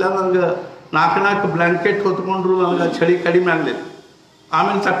ಹತ್ತಿ ಬಿಡ್ತಿಲ್ಲ. ನನಗೆ 4 ಬ್ಲ್ಯಾಂಕೆಟ್ ಹೊತ್ಕೊಂಡ್ರು ನನಗೆ ಚಳಿ ಕಡಿಮೆ ಆಗಲಿಲ್ಲ.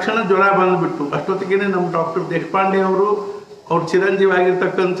 ಆಮೇಲೆ ತಕ್ಷಣ ಜ್ವರ ಬಂದುಬಿಟ್ಟು ಅಷ್ಟೊತ್ತಿಗೆ ನಮ್ಮ ಡಾಕ್ಟರ್ ದೇಶಪಾಂಡೆ ಅವ್ರು ಚಿರಂಜೀವಿ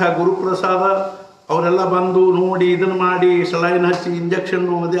ಆಗಿರ್ತಕ್ಕಂಥ ಗುರುಪ್ರಸಾದ ಅವರೆಲ್ಲ ಬಂದು ನೋಡಿ ಇದನ್ನು ಮಾಡಿ ಸಲೈನ್ ಹಚ್ಚಿ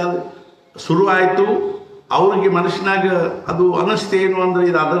ಇಂಜೆಕ್ಷನ್ನು ಅದೇ ಶುರು ಆಯಿತು. ಅವ್ರಿಗೆ ಮನುಷ್ಯನಾಗ ಅದು ಅನ್ನಿಸ್ತೇನು ಅಂದರೆ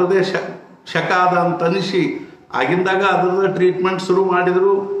ಇದು ಅದರದೇ ಶಕ ಅದ ಅಂತ ಅನಿಸಿ ಆಗಿಂದಾಗ ಅದರದ ಟ್ರೀಟ್ಮೆಂಟ್ ಶುರು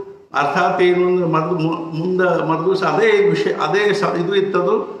ಮಾಡಿದರು. ಅರ್ಥಾತ್ ಏನು ಅಂದರೆ ಮರುದಿವಸ ಅದೇ ಇದು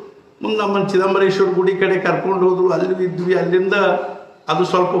ಇತ್ತದು. ಮುಂದೆ ನಮ್ಮನ್ನು ಚಿದಂಬರೇಶ್ವರ ಗುಡಿ ಕಡೆ ಕರ್ಕೊಂಡು ಹೋದರು. ಅಲ್ಲಿ ಇದ್ವಿ. ಅಲ್ಲಿಂದ ಅದು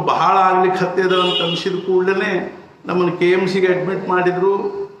ಸ್ವಲ್ಪ ಬಹಳ ಆಗ್ಲಿಕ್ಕೆ ಹತ್ತಿದ ಅಂತ ಅನಿಸಿದ ಕೂಡಲೇ ನಮ್ಮನ್ನು KMCಗೆ ಅಡ್ಮಿಟ್ ಮಾಡಿದರು.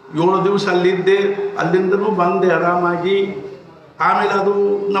 7 ದಿವಸ ಅಲ್ಲಿದ್ದೆ. ಅಲ್ಲಿಂದನೂ ಬಂದೆ ಆರಾಮಾಗಿ. ಆಮೇಲೆ ಅದು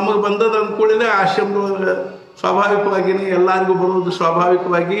ನಮಗೆ ಬಂದದ್ದು ಅಂದ್ಕೊಳ್ಳಿದ್ರೆ ಆಶ್ರಮದೊಳಗೆ ಸ್ವಾಭಾವಿಕವಾಗಿಯೇ ಎಲ್ಲರಿಗೂ ಬರೋದು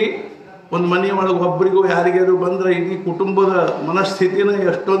ಸ್ವಾಭಾವಿಕವಾಗಿ. ಒಂದು ಮನೆಯೊಳಗೆ ಒಬ್ಬರಿಗೂ ಯಾರಿಗಾರು ಬಂದರೆ ಇಡೀ ಕುಟುಂಬದ ಮನಸ್ಥಿತಿನ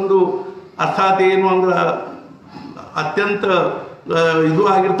ಎಷ್ಟೊಂದು ಅರ್ಥಾತ್ ಏನು ಅಂದ್ರೆ ಅತ್ಯಂತ ಇದು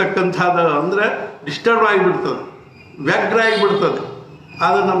ಆಗಿರ್ತಕ್ಕಂಥದ್ದು ಅಂದರೆ ಡಿಸ್ಟರ್ಬ್ ಆಗಿಬಿಡ್ತದೆ, ವ್ಯಗ್ರ ಆಗಿಬಿಡ್ತದೆ.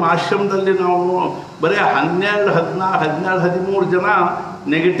 ಆದರೆ ನಮ್ಮ ಆಶ್ರಮದಲ್ಲಿ ನಾವು ಬರೀ 12, 13 ಜನ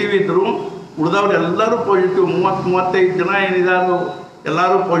ನೆಗೆಟಿವ್ ಇದ್ದರು. ಉಳಿದವ್ರು ಎಲ್ಲರೂ ಪಾಸಿಟಿವ್. 30-35 ಜನ ಏನಿದಾರು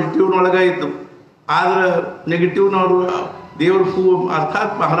ಎಲ್ಲರೂ ಪಾಸಿಟಿವ್ನೊಳಗೆ ಇದ್ದರು. ಆದರೆ ನೆಗೆಟಿವ್ನವರು ದೇವ್ರ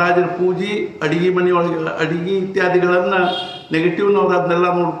ಅರ್ಥಾತ್ ಮಹಾರಾಜರ ಪೂಜೆ, ಅಡಿಗೆ ಮನೆಯೊಳಗೆ ಅಡಿಗೆ ಇತ್ಯಾದಿಗಳನ್ನು ನೆಗೆಟಿವ್ನವ್ರು ಅದನ್ನೆಲ್ಲ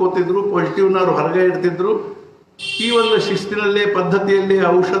ನೋಡ್ಕೋತಿದ್ರು, ಪಾಸಿಟಿವ್ನವ್ರು ಹೊರಗೆ ಇಡ್ತಿದ್ರು. ಈ ಒಂದು ಶಿಸ್ತಿನಲ್ಲೇ ಪದ್ಧತಿಯಲ್ಲಿ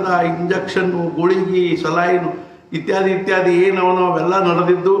ಔಷಧ, ಇಂಜೆಕ್ಷನ್ನು, ಗುಳಿಗೆ, ಸಲಾಯಿನು ಇತ್ಯಾದಿ ಏನವನೋ ಅವೆಲ್ಲ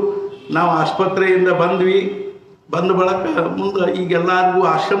ನಡೆದಿದ್ದು. ನಾವು ಆಸ್ಪತ್ರೆಯಿಂದ ಬಂದ ಬಳಕ ಮುಂದೆ ಈಗ ಎಲ್ಲರಿಗೂ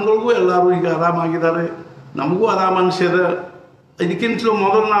ಆಶ್ರಮದೊಳಗೂ ಎಲ್ಲರೂ ಈಗ ಆರಾಮಾಗಿದ್ದಾರೆ, ನಮಗೂ ಆರಾಮ ಅನಿಸ್ಯದ. ಇದಕ್ಕಿಂತಲೂ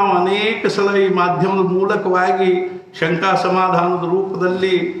ಮೊದಲು ನಾವು ಅನೇಕ ಸಲ ಈ ಮಾಧ್ಯಮದ ಮೂಲಕವಾಗಿ ಶಂಕಾ ಸಮಾಧಾನದ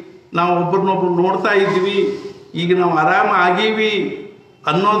ರೂಪದಲ್ಲಿ ನಾವು ಒಬ್ಬರನ್ನೊಬ್ಬರು ನೋಡ್ತಾ ಇದ್ವಿ. ಈಗ ನಾವು ಆರಾಮ ಆಗೀವಿ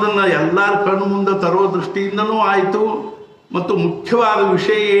ಅನ್ನೋದನ್ನು ಎಲ್ಲರ ಕಣ್ಣು ಮುಂದೆ ತರೋ ದೃಷ್ಟಿಯಿಂದನೂ ಆಯಿತು. ಮತ್ತು ಮುಖ್ಯವಾದ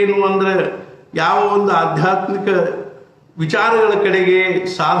ವಿಷಯ ಏನು ಅಂದರೆ, ಯಾವ ಒಂದು ಆಧ್ಯಾತ್ಮಿಕ ವಿಚಾರಗಳ ಕಡೆಗೆ,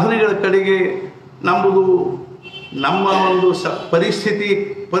 ಸಾಧನೆಗಳ ಕಡೆಗೆ ನಮ್ಮ ಒಂದು ಪರಿಸ್ಥಿತಿಗೆ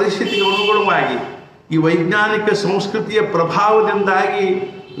ಅನುಗುಣವಾಗಿ ಈ ವೈಜ್ಞಾನಿಕ ಸಂಸ್ಕೃತಿಯ ಪ್ರಭಾವದಿಂದಾಗಿ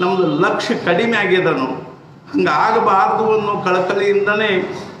ನಮ್ಮದು ಲಕ್ಷ್ಯ ಕಡಿಮೆ ಆಗ್ಯದನು. ಹಂಗಾಗಬಾರ್ದು ಅನ್ನೋ ಕಳಕಳಿಯಿಂದನೇ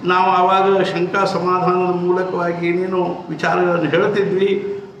ನಾವು ಆವಾಗ ಶಂಕಾ ಸಮಾಧಾನದ ಮೂಲಕವಾಗಿ ಏನೇನೋ ವಿಚಾರಗಳನ್ನು ಹೇಳ್ತಿದ್ವಿ.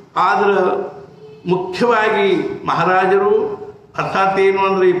 ಆದ್ರೆ ಮುಖ್ಯವಾಗಿ ಮಹಾರಾಜರು ಅರ್ಥಾತ್ ಏನು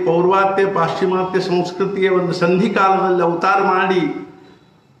ಅಂದರೆ, ಈ ಪೌರ್ವಾತ್ಯ ಪಾಶ್ಚಿಮಾತ್ಯ ಸಂಸ್ಕೃತಿಯ ಒಂದು ಸಂಧಿಕಾಲದಲ್ಲಿ ಅವತಾರ ಮಾಡಿ,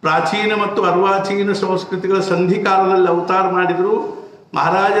 ಪ್ರಾಚೀನ ಮತ್ತು ಅರ್ವಾಚೀನ ಸಂಸ್ಕೃತಿಗಳ ಸಂಧಿಕಾಲದಲ್ಲಿ ಅವತಾರ ಮಾಡಿದರು.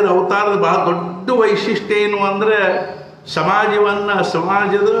 ಮಹಾರಾಜರ ಅವತಾರದ ಬಹಳ ದೊಡ್ಡ ವೈಶಿಷ್ಟ್ಯ ಏನು ಅಂದರೆ,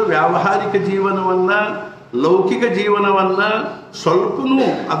 ಸಮಾಜದ ವ್ಯಾವಹಾರಿಕ ಜೀವನವನ್ನು, ಲೌಕಿಕ ಜೀವನವನ್ನು ಸ್ವಲ್ಪನೂ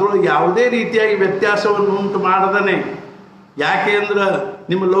ಅದರೊಳಗೆ ಯಾವುದೇ ರೀತಿಯಾಗಿ ವ್ಯತ್ಯಾಸವನ್ನು ಉಂಟು ಮಾಡದೇ, ಯಾಕೆ ಅಂದ್ರೆ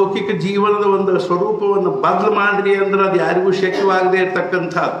ನಿಮ್ಮ ಲೌಕಿಕ ಜೀವನದ ಒಂದು ಸ್ವರೂಪವನ್ನು ಬದಲು ಮಾಡಿರಿ ಅಂದ್ರೆ ಅದು ಯಾರಿಗೂ ಶಕ್ಯವಾಗದೇ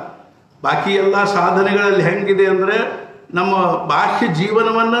ಇರ್ತಕ್ಕಂಥದ್ದು. ಬಾಕಿ ಎಲ್ಲ ಸಾಧನೆಗಳಲ್ಲಿ ಹೆಂಗಿದೆ ಅಂದರೆ, ನಮ್ಮ ಬಾಹ್ಯ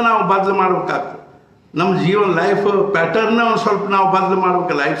ಜೀವನವನ್ನು ನಾವು ಬದಲು ಮಾಡಬೇಕಾಗ್ತದೆ. ನಮ್ಮ ಲೈಫ್ ಪ್ಯಾಟರ್ನ ಒಂದು ಸ್ವಲ್ಪ ನಾವು ಬದಲು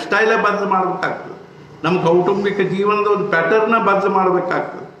ಮಾಡ್ಬೇಕು, ಲೈಫ್ ಸ್ಟೈಲೇ ಬದಲು ಮಾಡಬೇಕಾಗ್ತದೆ. ನಮ್ಮ ಕೌಟುಂಬಿಕ ಜೀವನದ ಒಂದು ಪ್ಯಾಟರ್ನ ಬದಲು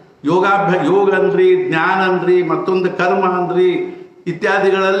ಮಾಡಬೇಕಾಗ್ತದೆ. ಯೋಗ ಅಂದ್ರಿ, ಜ್ಞಾನ ಅಂದ್ರಿ, ಮತ್ತೊಂದು ಕರ್ಮ ಅಂದ್ರಿ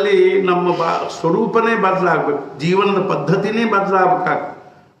ಇತ್ಯಾದಿಗಳಲ್ಲಿ ನಮ್ಮ ಸ್ವರೂಪನೇ ಬದಲಾಗಬೇಕು, ಜೀವನದ ಪದ್ಧತಿನೇ ಬದಲಾಗಬೇಕಾಗ್ತದೆ.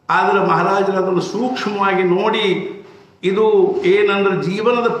 ಆದರೆ ಮಹಾರಾಜರು ಅದನ್ನು ಸೂಕ್ಷ್ಮವಾಗಿ ನೋಡಿ, ಇದು ಏನಂದ್ರೆ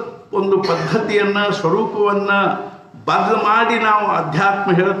ಜೀವನದ ಒಂದು ಪದ್ಧತಿಯನ್ನು, ಸ್ವರೂಪವನ್ನು ಬದಲು ಮಾಡಿ ನಾವು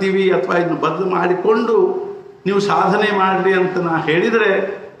ಅಧ್ಯಾತ್ಮ ಹೇಳ್ತೀವಿ, ಅಥವಾ ಇದನ್ನು ಬದಲು ಮಾಡಿಕೊಂಡು ನೀವು ಸಾಧನೆ ಮಾಡಿರಿ ಅಂತ ನಾ ಹೇಳಿದರೆ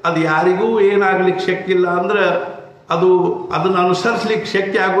ಅದು ಯಾರಿಗೂ ಏನಾಗಲಿಕ್ಕೆ ಶಕ್ಯ ಇಲ್ಲ. ಅಂದ್ರೆ ಅದನ್ನು ಅನುಸರಿಸ್ಲಿಕ್ಕೆ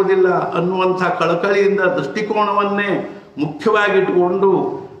ಶಕ್ಯ ಆಗೋದಿಲ್ಲ ಅನ್ನುವಂಥ ಕಳಕಳಿಯಿಂದ ದೃಷ್ಟಿಕೋನವನ್ನೇ ಮುಖ್ಯವಾಗಿಟ್ಟುಕೊಂಡು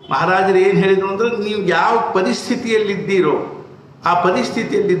ಮಹಾರಾಜರು ಏನು ಹೇಳಿದರು ಅಂದರೆ, ನೀವು ಯಾವ ಪರಿಸ್ಥಿತಿಯಲ್ಲಿದ್ದೀರೋ ಆ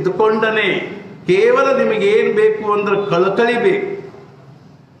ಪರಿಸ್ಥಿತಿಯಲ್ಲಿ ಇದ್ದುಕೊಂಡನೇ ಕೇವಲ ನಿಮಗೇನು ಬೇಕು ಅಂದ್ರೆ ಕಳಕಳಿ ಬೇಕು.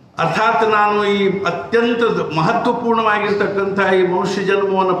 ಅರ್ಥಾತ್ ನಾನು ಈ ಅತ್ಯಂತ ಮಹತ್ವಪೂರ್ಣವಾಗಿರ್ತಕ್ಕಂಥ ಈ ಮನುಷ್ಯ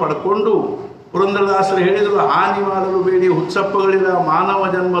ಜನ್ಮವನ್ನು ಪಡ್ಕೊಂಡು, ಪುರಂದರದಾಸರು ಹೇಳಿದರು, ಹಾನಿ ಮಾಡಲು ಬೇಡಿ ಹುಚ್ಚಪ್ಪಗಳಿಲ್ಲ,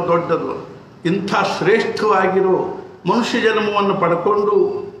 ಮಾನವ ಜನ್ಮ ದೊಡ್ಡದು. ಇಂಥ ಶ್ರೇಷ್ಠವಾಗಿರೋ ಮನುಷ್ಯ ಜನ್ಮವನ್ನು ಪಡ್ಕೊಂಡು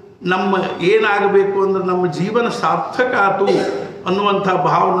ನಮ್ಮ ಏನಾಗಬೇಕು ಅಂದ್ರೆ ನಮ್ಮ ಜೀವನ ಸಾರ್ಥಕ ಆತು ಅನ್ನುವಂಥ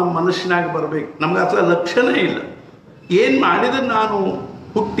ಭಾವ ನಮ್ಮ ಮನಸ್ಸಿನಾಗ ಬರಬೇಕು. ನಮ್ಗೆ ಅಸಲ ಲಕ್ಷ್ಯನೇ ಇಲ್ಲ. ಏನು ಮಾಡಿದ್ರೆ ನಾನು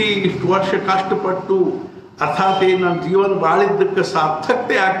ಹುಟ್ಟಿ ಇಷ್ಟು ವರ್ಷ ಕಷ್ಟಪಟ್ಟು ಅರ್ಥಾತ್ ನನ್ನ ಜೀವನ ಬಾಳಿದ್ದಕ್ಕೆ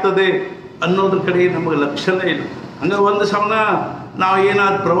ಸಾರ್ಥಕತೆ ಆಗ್ತದೆ ಅನ್ನೋದ್ರ ಕಡೆ ನಮಗೆ ಲಕ್ಷ್ಯನೇ ಇಲ್ಲ. ಹಂಗೆ ಒಂದು ಸಮನ ನಾವು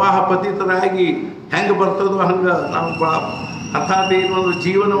ಏನಾದ್ರು ಪ್ರವಾಹ ಪತಿತರಾಗಿ ಹೆಂಗೆ ಬರ್ತದೋ ಹಂಗೆ ನಾವು ಅರ್ಥಾತ್ ಏನೊಂದು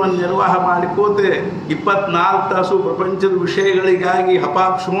ಜೀವನವನ್ನು ನಿರ್ವಾಹ ಮಾಡಿಕೋತೆ 24 ತಾಸು ಪ್ರಪಂಚದ ವಿಷಯಗಳಿಗಾಗಿ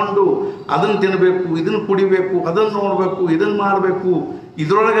ಹಪಾಪ್ಸ್ಕೊಂಡು ಅದನ್ನು ತಿನ್ನಬೇಕು, ಇದನ್ನು ಕುಡಿಬೇಕು, ಅದನ್ನು ನೋಡಬೇಕು, ಇದನ್ನು ಮಾಡಬೇಕು,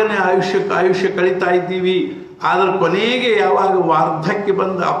 ಇದರೊಳಗನೆ ಆಯುಷ್ಯ ಕಳೀತಾ ಇದ್ದೀವಿ. ಆದರೆ ಕೊನೆಗೆ ಯಾವಾಗ ವಾರ್ಧಕ್ಯ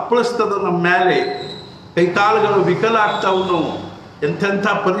ಬಂದು ಅಪ್ಪಳಿಸ್ತದ ನಮ್ಮ ಮೇಲೆ, ಕೈಕಾಲುಗಳು ವಿಕಲ ಆಗ್ತಾವು. ನಾವು ಎಂಥೆಂಥ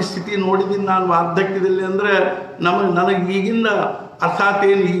ಪರಿಸ್ಥಿತಿ ನೋಡಿದ್ದೀನಿ ನಾನು ವಾರ್ಧಕ್ಯದಲ್ಲಿ. ಅಂದರೆ ನನಗೆ ಈಗಿಂದ ಅರ್ಥಾತ್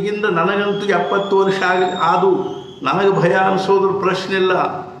ಏನು ಈಗಿಂದ ನನಗಂತೂ 70 ವರ್ಷ ಆದು ನನಗೆ ಭಯ ಅನಿಸೋದ್ರ ಪ್ರಶ್ನೆ ಇಲ್ಲ.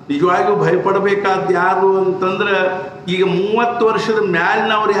 ನಿಜವಾಗಿಯೂ ಭಯಪಡಬೇಕಾದ ಯಾರು ಅಂತಂದ್ರೆ, ಈಗ 30 ವರ್ಷದ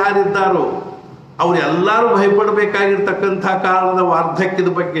ಮ್ಯಾಲಿನವ್ರು ಯಾರಿದ್ದಾರೋ ಅವರೆಲ್ಲರೂ ಭಯಪಡಬೇಕಾಗಿರ್ತಕ್ಕಂಥ ಕಾರಣದ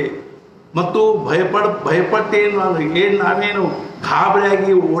ವಾರ್ಧಕ್ಯದ ಬಗ್ಗೆ. ಮತ್ತು ಭಯಪಟ್ಟೇನು ನಾವೇನು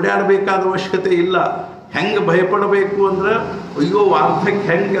ಗಾಬರಿಯಾಗಿ ಓಡಾಡಬೇಕಾದ ಅವಶ್ಯಕತೆ ಇಲ್ಲ. ಹೆಂಗೆ ಭಯಪಡಬೇಕು ಅಂದ್ರೆ, ಅಯ್ಯೋ ವಾರ್ಧಕ್ಯ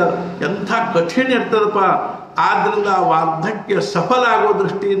ಹೆಂಗೆ ಎಂಥ ಕಠಿಣ ಇರ್ತದಪ್ಪ. ಆದ್ದರಿಂದ ಆ ವಾರ್ಧಕ್ಯ ಸಫಲ ಆಗೋ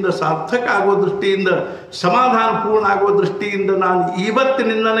ದೃಷ್ಟಿಯಿಂದ, ಸಾರ್ಥಕ ಆಗೋ ದೃಷ್ಟಿಯಿಂದ, ಸಮಾಧಾನ ಪೂರ್ಣ ಆಗೋ ದೃಷ್ಟಿಯಿಂದ ನಾನು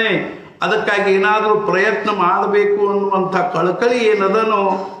ಇವತ್ತಿನಿಂದನೇ ಅದಕ್ಕಾಗಿ ಏನಾದರೂ ಪ್ರಯತ್ನ ಮಾಡಬೇಕು ಅನ್ನುವಂಥ ಕಳಕಳಿ ಏನದನೋ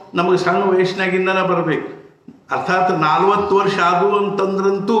ನಮಗೆ ಸಣ್ಣ ವಯಸ್ಸಿನಾಗಿಂದನೇ ಬರಬೇಕು. ಅರ್ಥಾತ್ 40 ವರ್ಷ ಆದು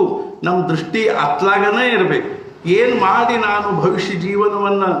ಅಂತಂದ್ರಂತೂ ನಮ್ಮ ದೃಷ್ಟಿ ಅತ್ಲಾಗನೇ ಇರಬೇಕು. ಏನು ಮಾಡಿ ನಾನು ಭವಿಷ್ಯ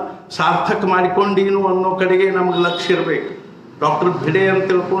ಜೀವನವನ್ನು ಸಾರ್ಥಕ ಮಾಡಿಕೊಂಡೀನು ಅನ್ನೋ ಕಡೆಗೆ ನಮಗೆ ಲಕ್ಷ್ಯ ಇರಬೇಕು. ಡಾಕ್ಟರ್ ಭಿಡೆ ಅಂತ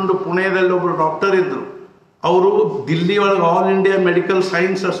ತಿಳ್ಕೊಂಡು ಪುಣೆಯಲ್ಲಿ ಒಬ್ಬರು ಡಾಕ್ಟರ್ ಇದ್ದರು. ಅವರು ದಿಲ್ಲಿ ಒಳಗೆ all India medical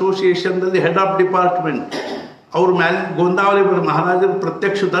science ಅಸೋಸಿಯೇಷನ್ದಲ್ಲಿ head of department. ಅವ್ರ ಮೇಲೆ ಗೋಂದಾವಲಿ ಬರೋ ಮಹಾರಾಜರ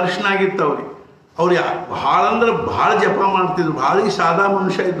ಪ್ರತ್ಯಕ್ಷ ದರ್ಶನ ಆಗಿತ್ತು ಅವ್ರಿಗೆ. ಭಾಳ ಅಂದ್ರೆ ಭಾಳ ಜಪ ಮಾಡ್ತಿದ್ರು, ಭಾಳ ಸಾದಾ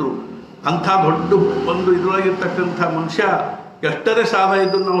ಮನುಷ್ಯ ಇದ್ದರು. ಅಂಥ ದೊಡ್ಡ ಒಂದು ಇದರೊಳಗಿರ್ತಕ್ಕಂಥ ಮನುಷ್ಯ ಎಷ್ಟರೇ ಸಾಧ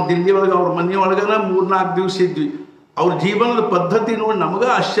ಇದ್ದು ನಾವು ದಿಲ್ಲಿ ಒಳಗೆ ಅವ್ರ ಮನೆಯೊಳಗನ 3-4 ದಿವಸ ಇದ್ವಿ. ಅವ್ರ ಜೀವನದ ಪದ್ಧತಿ ನೋಡಿ ನಮಗೆ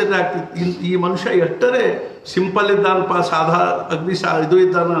ಆಶ್ಚರ್ಯ ಆಗ್ತಿತ್ತು. ಈ ಮನುಷ್ಯ ಎಷ್ಟರೇ ಸಿಂಪಲ್ ಇದ್ದಾನಪ್ಪ, ಅಗ್ನಿ ಇದು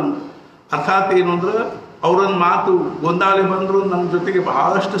ಇದ್ದಾನ. ಅರ್ಥಾತ್ ಏನು ಅಂದ್ರೆ ಅವರೊಂದು ಮಾತು ಗೊಂದಾಳಿ ಬಂದರು ನಮ್ಮ ಜೊತೆಗೆ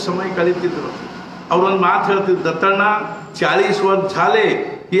ಬಹಳಷ್ಟು ಸಮಯ ಕಳೀತಿದ್ರು. ಅವರೊಂದು मात ಹೇಳ್ತಿದ್ರು, दत्तांना 40 वर्ष झाले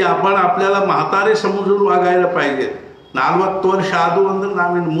की आपण आपल्याला म्हातारे समजून वागायला पाहिजे. 40 ವರ್ಷ ಆದು ಅಂದ್ರೆ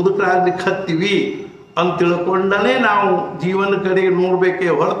ನಾವಿನ್ನು ಮುದುಕರಾಗ್ಲಿಕ್ಕೆ ಹತ್ತೀವಿ ಅಂತ ತಿಳ್ಕೊಂಡೇ ನಾವು ಜೀವನ ಕಡೆಗೆ ನೋಡಬೇಕೇ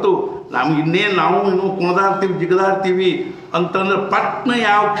ಹೊರತು ನಮ್ಗೆ ಇನ್ನೂ ಕುಣದಾಡ್ತೀವಿ ಜಿಗದಾಡ್ತೀವಿ ಅಂತಂದ್ರೆ ಪಟ್ನ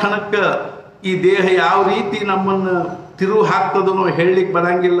ಯಾವ ಕ್ಷಣಕ್ಕೆ ಈ ದೇಹ ಯಾವ ರೀತಿ ನಮ್ಮನ್ನು ತಿರುವು ಹಾಕ್ತದನೋ ಹೇಳಲಿಕ್ಕೆ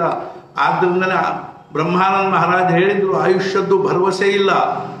ಬರಂಗಿಲ್ಲ. ಆದ್ರಿಂದಲೇ ಬ್ರಹ್ಮಾನಂದ ಮಹಾರಾಜ್ ಹೇಳಿದ್ರು, ಆಯುಷ್ಯದ್ದು ಭರವಸೆ ಇಲ್ಲ,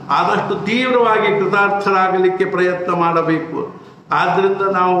 ಆದಷ್ಟು ತೀವ್ರವಾಗಿ ಕೃತಾರ್ಥರಾಗಲಿಕ್ಕೆ ಪ್ರಯತ್ನ ಮಾಡಬೇಕು. ಆದ್ದರಿಂದ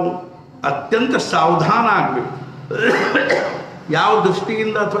ನಾವು ಅತ್ಯಂತ ಸಾವಧಾನ ಆಗಬೇಕು. ಯಾವ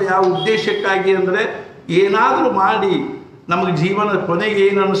ದೃಷ್ಟಿಯಿಂದ ಅಥವಾ ಯಾವ ಉದ್ದೇಶಕ್ಕಾಗಿ ಅಂದರೆ ಏನಾದರೂ ಮಾಡಿ ನಮಗೆ ಜೀವನದ ಕೊನೆಗೆ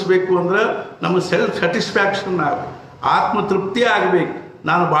ಏನು ಅನ್ನಿಸ್ಬೇಕು ಅಂದ್ರೆ ನಮಗೆ ಸೆಲ್ಫ್ ಸ್ಯಾಟಿಸ್ಫ್ಯಾಕ್ಷನ್ ಆಗಬೇಕು, ಆತ್ಮತೃಪ್ತಿ ಆಗಬೇಕು,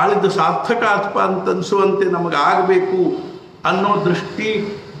 ನಾನು ಬಾಳಿದ್ದು ಸಾರ್ಥಕ ಆತ್ಮ ಅಂತ ಅನಿಸುವಂತೆ ನಮಗೆ ಆಗಬೇಕು ಅನ್ನೋ ದೃಷ್ಟಿ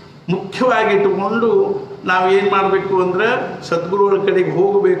ಮುಖ್ಯವಾಗಿ ಇಟ್ಟುಕೊಂಡು ನಾವೇನು ಮಾಡಬೇಕು ಅಂದರೆ ಸದ್ಗುರುಗಳ ಕಡೆಗೆ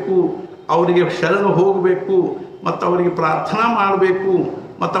ಹೋಗಬೇಕು, ಅವರಿಗೆ ಶರಣು ಹೋಗಬೇಕು, ಮತ್ತು ಅವರಿಗೆ ಪ್ರಾರ್ಥನಾ ಮಾಡಬೇಕು.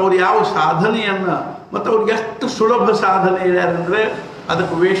 ಮತ್ತು ಅವ್ರು ಯಾವ ಸಾಧನೆಯನ್ನು ಮತ್ತು ಅವ್ರಿಗೆ ಎಷ್ಟು ಸುಲಭ ಸಾಧನೆ ಇದೆ ಅಂದರೆ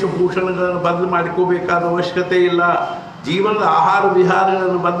ಅದಕ್ಕೆ ವೇಷಭೂಷಣಗಳನ್ನು ಬದಲು ಮಾಡಿಕೋಬೇಕಾದ ಅವಶ್ಯಕತೆ ಇಲ್ಲ, ಜೀವನದ ಆಹಾರ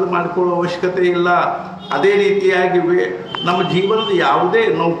ವಿಹಾರಗಳನ್ನು ಬದಲು ಮಾಡಿಕೊಳ್ಳೋ ಅವಶ್ಯಕತೆ ಇಲ್ಲ. ಅದೇ ರೀತಿಯಾಗಿ ನಮ್ಮ ಜೀವನದ ಯಾವುದೇ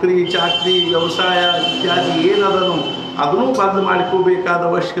ನೌಕರಿ ಚಾಕರಿ ವ್ಯವಸಾಯ ಇತ್ಯಾದಿ ಏನದನ್ನು ಅದನ್ನು ಬದಲು ಮಾಡಿಕೋಬೇಕಾದ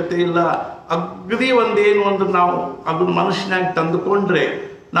ಅವಶ್ಯಕತೆ ಇಲ್ಲ. ಅಗದಿ ಒಂದೇನು ಅಂದ್ರೆ ನಾವು ಅದನ್ನು ಮನುಷ್ಯನಾಗಿ ತಂದುಕೊಂಡ್ರೆ,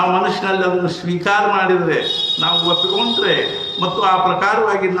 ನಾವು ಮನುಷ್ಯನಲ್ಲಿ ಅದನ್ನು ಸ್ವೀಕಾರ ಮಾಡಿದರೆ, ನಾವು ಒಪ್ಪಿಕೊಂಡ್ರೆ ಮತ್ತು ಆ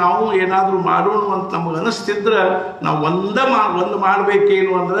ಪ್ರಕಾರವಾಗಿ ನಾವು ಏನಾದರೂ ಮಾಡೋಣ ಅಂತ ನಮಗೆ ಅನಿಸ್ತಿದ್ರೆ ನಾವು ಒಂದು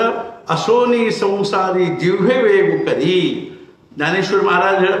ಮಾಡಬೇಕೇನು ಅಂದ್ರೆ ಅಸೋನಿ ಸಂಸಾರಿ ಜಿಹ್ವೆ ವೇಗು ಕರಿ. ಜ್ಞಾನೇಶ್ವರ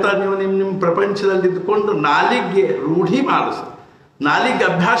ಮಹಾರಾಜ್ ಹೇಳ್ತಾರೆ, ನೀವು ನಿಮ್ಮ ಪ್ರಪಂಚದಲ್ಲಿ ಇದ್ದುಕೊಂಡು ನಾಲಿಗೆ ರೂಢಿ ಮಾಡಿಸ್ರಿ, ನಾಲಿಗೆ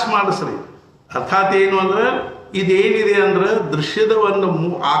ಅಭ್ಯಾಸ ಮಾಡಿಸ್ರಿ. ಅರ್ಥಾತ್ ಏನು ಅಂದ್ರೆ ಇದೇನಿದೆ ಅಂದ್ರೆ ದೃಶ್ಯದ ಒಂದು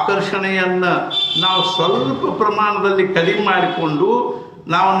ಆಕರ್ಷಣೆಯನ್ನು ನಾವು ಸ್ವಲ್ಪ ಪ್ರಮಾಣದಲ್ಲಿ ಕಡಿಮೆ ಮಾಡಿಕೊಂಡು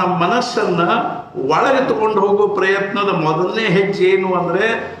ನಾವು ನಮ್ಮ ಮನಸ್ಸನ್ನು ಒಳಗೆ ತಗೊಂಡು ಹೋಗೋ ಪ್ರಯತ್ನದ ಮೊದಲನೇ ಹೆಜ್ಜೆ ಏನು ಅಂದರೆ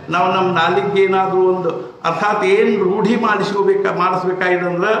ನಾವು ನಮ್ಮ ನಾಲಿಗೆ ಏನಾದರೂ ಒಂದು ಅರ್ಥಾತ್ ಏನು ರೂಢಿ ಮಾಡಿಸ್ಬೇಕಾಗಿದೆ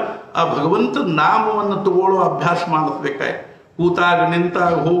ಅಂದ್ರೆ ಆ ಭಗವಂತನ ನಾಮವನ್ನು ತಗೊಳ್ಳೋ ಅಭ್ಯಾಸ ಮಾಡಿಸ್ಬೇಕಾಯ್ತು. ಕೂತಾಗ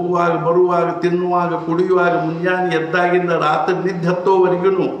ನಿಂತಾಗ ಹೋಗುವಾಗ ಬರುವಾಗ ತಿನ್ನುವಾಗ ಕುಡಿಯುವಾಗ ಮುಂಜಾನೆ ಎದ್ದಾಗಿಂದ ರಾತ್ರಿ ನಿದ್ದೆ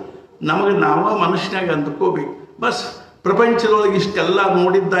ಹತ್ತೋವರೆಗೂ ನಮಗೆ ನಾವು ಮನುಷ್ಯನಾಗ ಅಂದ್ಕೋಬೇಕು. ಬಸ್ ಪ್ರಪಂಚದೊಳಗೆ ಇಷ್ಟೆಲ್ಲ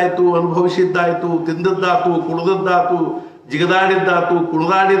ನೋಡಿದ್ದಾಯ್ತು, ಅನುಭವಿಸಿದ್ದಾಯ್ತು, ತಿಂದದ್ದಾತು, ಕುಡಿದದ್ದಾತು, ಜಿಗದಾಡಿದ್ದಾತು,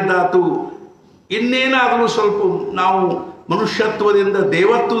 ಕುಣಿದಾಡಿದ್ದಾತು, ಇನ್ನೇನಾದರೂ ಸ್ವಲ್ಪ ನಾವು ಮನುಷ್ಯತ್ವದಿಂದ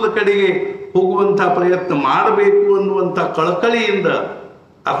ದೇವತ್ವದ ಕಡೆಗೆ ಹೋಗುವಂಥ ಪ್ರಯತ್ನ ಮಾಡಬೇಕು ಅನ್ನುವಂಥ ಕಳಕಳಿಯಿಂದ,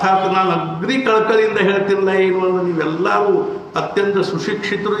 ಅರ್ಥಾತ್ ನಾನು ಅಗ್ರಿ ಕಳಕಳಿಯಿಂದ ಹೇಳ್ತಿಲ್ಲ ಏನು ಅಂದ್ರೆ ನೀವೆಲ್ಲರೂ ಅತ್ಯಂತ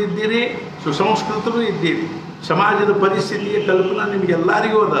ಸುಶಿಕ್ಷಿತರು ಇದ್ದೀರಿ, ಸುಸಂಸ್ಕೃತರು ಇದ್ದೀರಿ. ಸಮಾಜದ ಪರಿಸ್ಥಿತಿಯ ಕಲ್ಪನಾ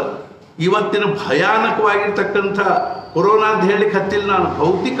ನಿಮಗೆಲ್ಲರಿಗೂ ಅದ. ಇವತ್ತಿನ ಭಯಾನಕವಾಗಿರ್ತಕ್ಕಂಥ ಕೊರೋನಾ ಅಂತ ಹೇಳಿಕ್ಕೆ ಹತ್ತಿಲ್ಲ ನಾನು,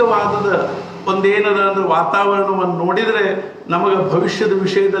 ಭೌತಿಕವಾದದ ಒಂದೇನದ ಅಂದ್ರೆ ವಾತಾವರಣವನ್ನು ನೋಡಿದರೆ ನಮಗೆ ಭವಿಷ್ಯದ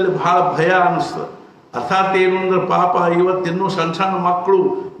ವಿಷಯದಲ್ಲಿ ಬಹಳ ಭಯ ಅನ್ನಿಸ್ತದೆ. ಅರ್ಥಾತ್ ಏನು ಅಂದ್ರೆ ಪಾಪ ಇವತ್ತಿನ್ನೂ ಸಣ್ಣ ಸಣ್ಣ ಮಕ್ಕಳು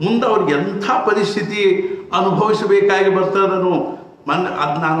ಮುಂದೆ ಅವ್ರಿಗೆ ಎಂಥ ಪರಿಸ್ಥಿತಿ ಅನುಭವಿಸಬೇಕಾಗಿ ಬರ್ತದನು.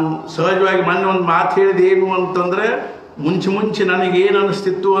 ಅದು ನಾನು ಸಹಜವಾಗಿ ಮೊನ್ನೆ ಒಂದು ಮಾತು ಹೇಳಿದೆ ಏನು ಅಂತಂದರೆ, ಮುಂಚೆ ನನಗೇನು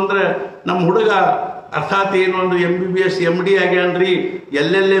ಅನ್ನಿಸ್ತಿತ್ತು ಅಂದರೆ ನಮ್ಮ ಹುಡುಗ ಅರ್ಥಾತ್ ಏನು ಅಂದ್ರೆ MBBS MD ಆಗ್ಯಾನ್ರಿ,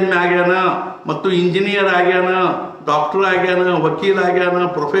 LLM ಆಗ್ಯಾನ, ಮತ್ತು ಇಂಜಿನಿಯರ್ ಆಗ್ಯಾನ, ಡಾಕ್ಟರ್ ಆಗ್ಯಾನ, ವಕೀಲ ಆಗ್ಯಾನ,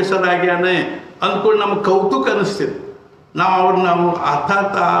 ಪ್ರೊಫೆಸರ್ ಆಗ್ಯಾನ ಅಂದ್ಕೊಂಡು ನಮ್ಗೆ ಕೌತುಕ ಅನ್ನಿಸ್ತಿತ್ತು. ನಾವು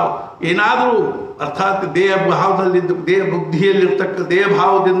ಅರ್ಥಾತ್ ಏನಾದರೂ ಅರ್ಥಾತ್ ದೇಹ ಭಾವದಲ್ಲಿದ್ದು ದೇಹ ದೇಹ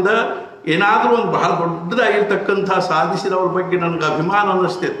ಭಾವದಿಂದ ಏನಾದರೂ ಒಂದು ಬಹಳ ದೊಡ್ಡದಾಗಿರ್ತಕ್ಕಂಥ ಸಾಧಿಸಿದವ್ರ ಬಗ್ಗೆ ನನಗೆ ಅಭಿಮಾನ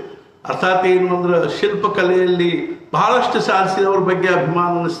ಅನ್ನಿಸ್ತಿತ್ತು. ಅರ್ಥಾತ್ ಏನು ಅಂದ್ರೆ ಶಿಲ್ಪಕಲೆಯಲ್ಲಿ ಬಹಳಷ್ಟು ಸಾಧಿಸಿದವ್ರ ಬಗ್ಗೆ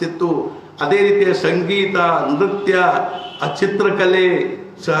ಅಭಿಮಾನ ಅನ್ನಿಸ್ತಿತ್ತು. ಅದೇ ರೀತಿಯ ಸಂಗೀತ, ನೃತ್ಯ, ಚಿತ್ರಕಲೆ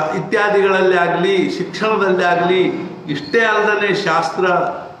ಇತ್ಯಾದಿಗಳಲ್ಲಿ ಆಗಲಿ, ಶಿಕ್ಷಣದಲ್ಲಿ ಆಗಲಿ, ಇಷ್ಟೇ ಅಲ್ಲದೆ ಶಾಸ್ತ್ರ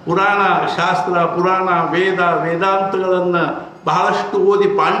ಪುರಾಣ ವೇದಾಂತಗಳನ್ನು ಬಹಳಷ್ಟು ಓದಿ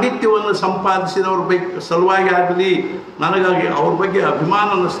ಪಾಂಡಿತ್ಯವನ್ನು ಸಂಪಾದಿಸಿದವ್ರ ಬಗ್ಗೆ ಸಲುವಾಗಿ ಆಗಲಿ ನನಗಾಗಿ ಅವ್ರ ಬಗ್ಗೆ ಅಭಿಮಾನ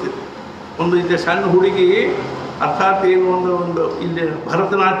ಅನ್ನಿಸ್ತಿತ್ತು. ಒಂದು ಇಲ್ಲಿ ಸಣ್ಣ ಹುಡುಗಿ ಅರ್ಥಾತ್ ಏನು ಒಂದು ಇಲ್ಲಿ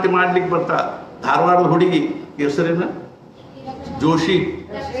ಭರತನಾಟ್ಯ ಮಾಡ್ಲಿಕ್ಕೆ ಬರ್ತಾ, ಧಾರವಾಡದ ಹುಡುಗಿ, ಹೆಸರೇನು ಜೋಶಿ,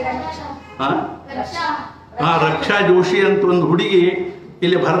 ರಕ್ಷಾ ಜೋಶಿ ಅಂತ ಒಂದು ಹುಡುಗಿ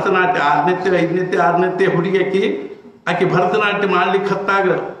ಇಲ್ಲಿ ಭರತನಾಟ್ಯ 6ನೇ ಹುಡುಗಿ ಆಕೆ ಭರತನಾಟ್ಯ ಮಾಡ್ಲಿಕ್ಕೆ ಹತ್ತಾಗ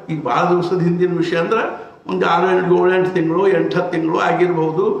ಈಗ ಭಾಳ ದಿವಸದ ಹಿಂದಿನ ವಿಷಯ ಅಂದ್ರೆ ಒಂದು 6-7 ತಿಂಗಳು 8-10 ತಿಂಗಳು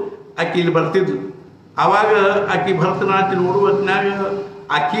ಆಗಿರ್ಬೋದು. ಆಕೆ ಇಲ್ಲಿ ಬರ್ತಿದ್ಲು. ಆವಾಗ ಆಕೆ ಭರತನಾಟ್ಯ ನೋಡುವ ಹೊತ್ತಿನಾಗ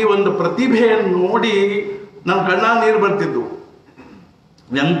ಆಕೆ ಒಂದು ಪ್ರತಿಭೆಯನ್ನು ನೋಡಿ ನನ್ನ ಕಣ್ಣಾಗ ನೀರು ಬರ್ತಿದ್ವು.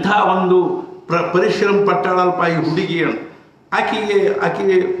 ಎಂಥ ಒಂದು ಪರಿಶ್ರಮ ಪಟ್ಟಾಳಲ್ಪ ಈ ಹುಡುಗಿಯನ್ನು.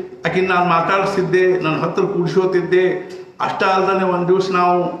 ಆಕೆ ನಾನು ಮಾತಾಡಿಸ್ತಿದ್ದೆ, ನನ್ನ ಹತ್ರ ಕೂಡಿಸೋತಿದ್ದೆ. ಅಷ್ಟ ಅಲ್ಲದೆ ಒಂದು ದಿವಸ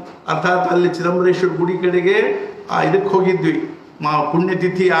ನಾವು ಅರ್ಥಾತ್ ಅಲ್ಲಿ ಚಿದಂಬರೇಶ್ವರ ಗುಡಿ ಕಡೆಗೆ ಇದಕ್ಕೆ ಹೋಗಿದ್ವಿ,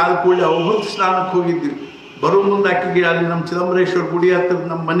 ಪುಣ್ಯತಿಥಿ ಆದ ಕೂಡಲೇ ಅವಭೃತ ಸ್ನಾನಕ್ಕೆ ಹೋಗಿದ್ವಿ. ಬರೋ ಮುಂದೆ ಆಕೆಗೆ ಅಲ್ಲಿ ನಮ್ಮ ಚಿದಂಬರೇಶ್ವರ ಗುಡಿ ಹತ್ರ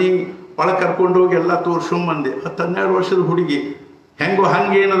ನಮ್ಮ ಮನೆ ಒಳಗೆ ಕರ್ಕೊಂಡೋಗಿ ಎಲ್ಲ ತೋರ್ಸ್ಕೊಂಬಂದೆ. 10-12 ವರ್ಷದ ಹುಡುಗಿ.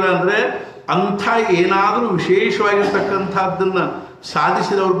 ಹಂಗೇನದ ಅಂದರೆ ಅಂಥ ಏನಾದರೂ ವಿಶೇಷವಾಗಿರ್ತಕ್ಕಂಥದ್ದನ್ನು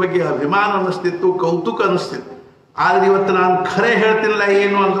ಸಾಧಿಸಿದವ್ರ ಬಗ್ಗೆ ಅಭಿಮಾನ ಅನ್ನಿಸ್ತಿತ್ತು, ಕೌತುಕ ಅನ್ನಿಸ್ತಿತ್ತು. ಆದರೆ ಇವತ್ತು ನಾನು ಖರೆ ಹೇಳ್ತಿಲ್ಲ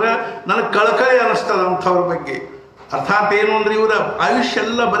ಏನು ಅಂದ್ರೆ ನನಗೆ ಕಳಕಳಿ ಅನ್ನಿಸ್ತದೆ ಅಂಥವ್ರ ಬಗ್ಗೆ. ಅರ್ಥಾತ್ ಏನು ಅಂದ್ರೆ ಇವರ ಆಯುಷ್ಯ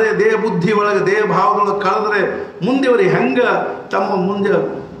ಎಲ್ಲ ಬರೀ ದೇಹ ಬುದ್ಧಿ ಒಳಗೆ ದೇಹ ಭಾವದೊಳಗೆ ಕಳೆದ್ರೆ ಮುಂದೆ ಇವ್ರಿಗೆ ಹೆಂಗೆ ತಮ್ಮ ಮುಂದೆ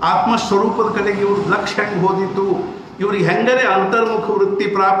ಆತ್ಮಸ್ವರೂಪದ ಕಡೆಗೆ ಇವ್ರ ಲಕ್ಷ್ಯ ಹೆಂಗೆ ಹೋದಿತ್ತು, ಇವ್ರಿಗೆ ಹೆಂಗರೆ ಅಂತರ್ಮುಖ ವೃತ್ತಿ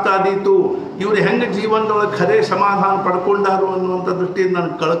ಪ್ರಾಪ್ತ ಆದೀತು, ಇವ್ರು ಹೆಂಗೆ ಜೀವನದೊಳಗೆ ಖರೆ ಸಮಾಧಾನ ಪಡ್ಕೊಂಡಾರು ಅನ್ನುವಂಥ ದೃಷ್ಟಿಯಿಂದ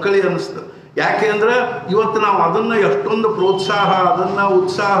ನನಗೆ ಕಳಕಳಿ ಅನ್ನಿಸ್ತದೆ. ಯಾಕೆ ಅಂದ್ರೆ ಇವತ್ತು ನಾವು ಅದನ್ನು ಎಷ್ಟೊಂದು ಪ್ರೋತ್ಸಾಹ, ಅದನ್ನು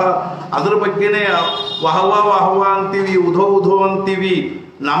ಉತ್ಸಾಹ, ಅದ್ರ ಬಗ್ಗೆನೇ ವಾಹವಾ ಅಂತೀವಿ, ಉಧೋ ಅಂತೀವಿ.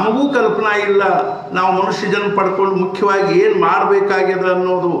 ನಮಗೂ ಕಲ್ಪನಾ ಇಲ್ಲ ನಾವು ಮನುಷ್ಯ ಜನ್ಮ ಪಡ್ಕೊಂಡು ಮುಖ್ಯವಾಗಿ ಏನು ಮಾಡಬೇಕಾಗ್ಯದ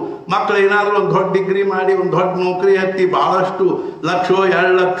ಅನ್ನೋದು. ಮಕ್ಕಳು ಏನಾದರೂ ಒಂದು ದೊಡ್ಡ ಡಿಗ್ರಿ ಮಾಡಿ ಒಂದು ದೊಡ್ಡ ನೌಕರಿ ಹತ್ತಿ ಭಾಳಷ್ಟು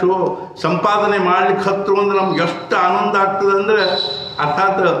 1-2 ಲಕ್ಷ ಸಂಪಾದನೆ ಮಾಡ್ಲಿಕ್ಕೆ ಹತ್ತು ಅಂದ್ರೆ ನಮ್ಗೆ ಎಷ್ಟು ಆನಂದ ಆಗ್ತದೆ ಅಂದರೆ,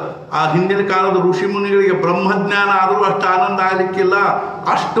 ಅರ್ಥಾತ್ ಆ ಹಿಂದಿನ ಕಾಲದ ಋಷಿ ಮುನಿಗಳಿಗೆ ಬ್ರಹ್ಮಜ್ಞಾನ ಆದರೂ ಅಷ್ಟು ಆನಂದ ಆಗಲಿಕ್ಕಿಲ್ಲ.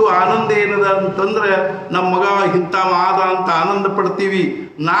 ಅಷ್ಟು ಆನಂದ ಏನದ ಅಂತಂದ್ರೆ ನಮ್ಮ ಮಗ ಇಂಥ ಆದ ಅಂತ ಆನಂದ ಪಡ್ತೀವಿ.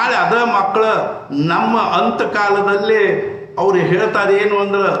 ನಾಳೆ ಅದ ಮಕ್ಕಳ ನಮ್ಮ ಅಂತಕಾಲದಲ್ಲೇ ಅವ್ರು ಹೇಳ್ತಾರೆ ಏನು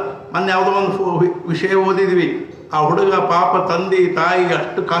ಅಂದ್ರೆ, ಮೊನ್ನೆ ಯಾವುದೋ ಒಂದು ವಿಷಯ ಓದಿದ್ವಿ. ಆ ಹುಡುಗ ಪಾಪ ತಂದೆ ತಾಯಿ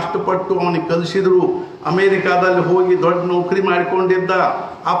ಅಷ್ಟು ಕಷ್ಟಪಟ್ಟು ಅವನಿಗೆ ಕಲಿಸಿದ್ರು. ಅಮೇರಿಕಾದಲ್ಲಿ ಹೋಗಿ ದೊಡ್ಡ ನೌಕರಿ ಮಾಡಿಕೊಂಡಿದ್ದ.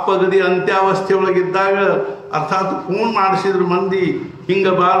 ಅಪ್ಪಗದಿ ಅಂತ್ಯಾವಸ್ಥೆ ಒಳಗಿದ್ದಾಗ ಅರ್ಥಾತ್ ಫೋನ್ ಮಾಡಿಸಿದ್ರು ಮಂದಿ,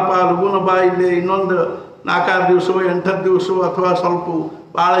 ಹಿಂಗೆ ಬಾರಪ್ಪ ಲಗುನ ಬಾ, ಇಲ್ಲೇ ಇನ್ನೊಂದು 4-6 ದಿವಸ 8 ದಿವಸ ಅಥವಾ ಸ್ವಲ್ಪ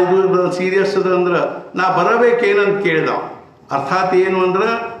ಭಾಳ ಇದು ಸೀರಿಯಸ್ ಅದ ಅಂದ್ರೆ ನಾ ಬರಬೇಕೇನಂತ ಕೇಳಿದ. ಅರ್ಥಾತ್ ಏನು ಅಂದ್ರೆ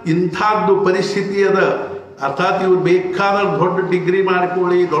ಇಂಥದ್ದು ಪರಿಸ್ಥಿತಿ ಅದ. ಅರ್ಥಾತ್ ಇವ್ರು ಬೇಕಾದ ದೊಡ್ಡ ಡಿಗ್ರಿ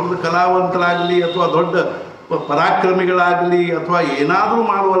ಮಾಡಿಕೊಳ್ಳಿ, ದೊಡ್ಡ ಕಲಾವಂತರಾಗಲಿ ಅಥವಾ ದೊಡ್ಡ ಪರಾಕ್ರಮಿಗಳಾಗಲಿ ಅಥವಾ ಏನಾದರೂ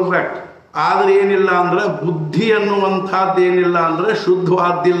ಮಾಡುವಲ್ರ. ಆದರೆ ಏನಿಲ್ಲ ಅಂದ್ರೆ ಬುದ್ಧಿ ಅನ್ನುವಂಥದ್ದು ಏನಿಲ್ಲ ಅಂದರೆ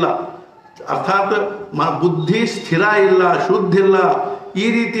ಶುದ್ಧವಾದ್ದಿಲ್ಲ. ಅರ್ಥಾತ್ ಬುದ್ಧಿ ಸ್ಥಿರ ಇಲ್ಲ, ಶುದ್ಧ ಇಲ್ಲ. ಈ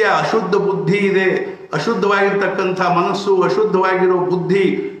ರೀತಿಯ ಅಶುದ್ಧ ಬುದ್ಧಿ ಇದೆ. ಅಶುದ್ಧವಾಗಿರ್ತಕ್ಕಂಥ ಮನಸ್ಸು, ಅಶುದ್ಧವಾಗಿರೋ ಬುದ್ಧಿ,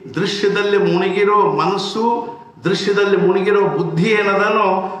 ದೃಶ್ಯದಲ್ಲಿ ಮುಳುಗಿರೋ ಮನಸ್ಸು, ದೃಶ್ಯದಲ್ಲಿ ಮುಳುಗಿರೋ ಬುದ್ಧಿ ಏನದನೋ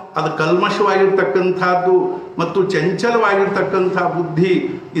ಅದು ಕಲ್ಮಶವಾಗಿರ್ತಕ್ಕಂಥದ್ದು ಮತ್ತು ಚಂಚಲವಾಗಿರ್ತಕ್ಕಂಥ ಬುದ್ಧಿ.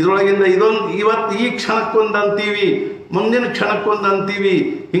 ಇದರೊಳಗಿಂದ ಇವತ್ತು ಈ ಕ್ಷಣಕ್ಕೊಂದು ಅಂತೀವಿ, ಮುಂದಿನ ಕ್ಷಣಕ್ಕೊಂದು ಅಂತೀವಿ.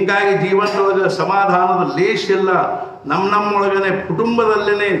 ಹೀಗಾಗಿ ಜೀವನದೊಳಗೆ ಸಮಾಧಾನದ ಲೇಷ ಇಲ್ಲ. ನಮ್ಮೊಳಗನೆ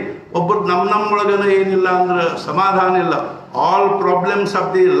ಕುಟುಂಬದಲ್ಲೇ ಒಬ್ಬರು ನಮ್ಮೊಳಗನೆ ಏನಿಲ್ಲ ಅಂದ್ರೆ ಸಮಾಧಾನ ಇಲ್ಲ. All problems of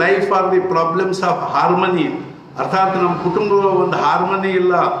the life or the problems of harmony. ಅರ್ಥಾತ್ ನಮ್ಮ ಕುಟುಂಬದ ಒಂದು ಹಾರ್ಮನಿ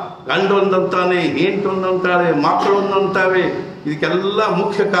ಇಲ್ಲ. ಗಂಡು ಒಂದಂತಾನೆ, ಹೆಂಡತಿ ಒಂದಂತಾಳೆ, ಮಕ್ಕಳು ಒಂದಂತಾವೆ. ಇದಕ್ಕೆಲ್ಲ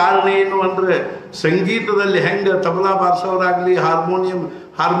ಮುಖ್ಯ ಕಾರಣ ಏನು ಅಂದರೆ ಸಂಗೀತದಲ್ಲಿ ಹೆಂಗೆ ತಬಲಾ ಬಾರಿಸೋರಾಗಲಿ,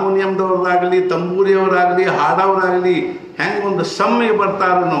 ಹಾರ್ಮೋನಿಯಂದವ್ರಾಗಲಿ, ತಂಬೂರಿಯವರಾಗಲಿ, ಹಾಡೋರಾಗಲಿ ಹೆಂಗೆ ಒಂದು ಸಮ್ಮಿಗೆ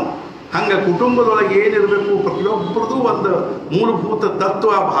ಬರ್ತಾರೆ ನಾವು, ಹಂಗೆ ಕುಟುಂಬದೊಳಗೆ ಏನಿರಬೇಕು ಪ್ರತಿಯೊಬ್ಬರದು ಒಂದು ಮೂಲಭೂತ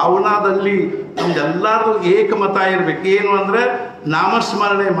ತತ್ವ ಭಾವನಾದಲ್ಲಿ ನಮ್ದೆಲ್ಲರದು ಏಕಮತ ಇರಬೇಕು. ಏನು ಅಂದರೆ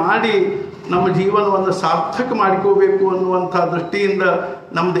ನಾಮಸ್ಮರಣೆ ಮಾಡಿ ನಮ್ಮ ಜೀವನವನ್ನು ಸಾರ್ಥಕ ಮಾಡಿಕೋಬೇಕು ಅನ್ನುವಂಥ ದೃಷ್ಟಿಯಿಂದ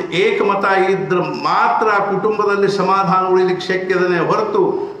ನಮ್ಮದು ಏಕಮತ ಇದ್ರೆ ಮಾತ್ರ ಕುಟುಂಬದಲ್ಲಿ ಸಮಾಧಾನ ಉಳಿಲಿಕ್ಕೆ ಶಕ್ಯದನೆ ಹೊರತು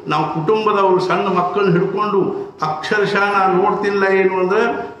ನಾವು ಕುಟುಂಬದವರು ಸಣ್ಣ ಮಕ್ಕಳನ್ನ ಹಿಡ್ಕೊಂಡು ಅಕ್ಷರಶಃ ನಾನು ನೋಡ್ತಿಲ್ಲ ಏನು ಅಂದರೆ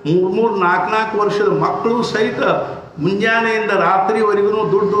 3-4 ವರ್ಷದ ಮಕ್ಕಳು ಸಹಿತ ಮುಂಜಾನೆಯಿಂದ ರಾತ್ರಿವರೆಗೂ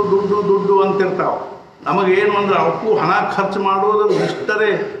ದುಡ್ಡು ಅಂತಿರ್ತಾವೆ. ನಮಗೇನು ಅಂದ್ರೆ ಅವಕ್ಕೂ ಹಣ ಖರ್ಚು ಮಾಡೋದು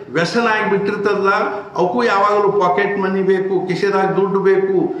ಇಷ್ಟರೇ ವ್ಯಸನ ಆಗಿಬಿಟ್ಟಿರ್ತದಲ್ಲ. ಅವಕ್ಕೂ ಯಾವಾಗಲೂ ಪಾಕೆಟ್ ಮನಿ ಬೇಕು, ಕಿಶೆದಾಗ ದುಡ್ಡು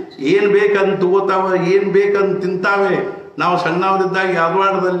ಬೇಕು, ಏನು ಬೇಕಂತ ತಗೋತಾವೆ, ಏನು ಬೇಕಂತ ತಿಂತಾವೆ. ನಾವು ಸಣ್ಣವರಿದ್ದಾಗ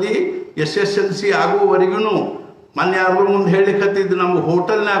ಯಾದವಾಡದಲ್ಲಿ SSLC ಆಗುವವರೆಗೂ ಮೊನ್ನೆ ಯಾರಿಗೂ ಮುಂದೆ ಹೇಳಿಕತ್ತಿದ್ದು, ನಮ್ಗೆ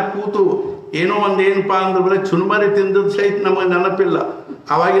ಹೋಟೆಲ್ನಾಗ ಕೂತು ಏನೋ ಒಂದು ಏನಪ್ಪ ಅಂದ್ರೆ ಬರೀ ಚುನ್ಮರಿ ತಿಂದದ್ದು ಸಹಿತ ನಮಗೆ ನೆನಪಿಲ್ಲ.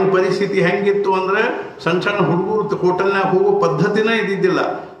 ಆವಾಗಿನ ಪರಿಸ್ಥಿತಿ ಹೆಂಗಿತ್ತು ಅಂದರೆ ಸಣ್ಣ ಹುಡುಗರು ಹೋಟೆಲ್ನಾಗ ಹೋಗೋ ಪದ್ಧತಿನೇ ಇದ್ದಿದ್ದಿಲ್ಲ.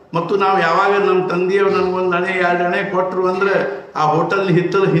 ಮತ್ತು ನಾವು ಯಾವಾಗ ನಮ್ಮ ತಂದೆಯವರು ನಮಗೊಂದು 1-2 ಅಣೆ ಕೊಟ್ಟರು ಅಂದರೆ ಆ ಹೋಟೆಲ್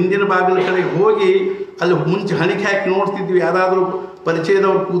ಹಿತ್ತಲು ಹಿಂದಿನ ಬಾಗಿಲ ಕಡೆಗೆ ಹೋಗಿ ಅಲ್ಲಿ ಮುಂಚೆ ಹಣಿಕೆ ಹಾಕಿ ನೋಡ್ತಿದ್ವಿ ಯಾರಾದರೂ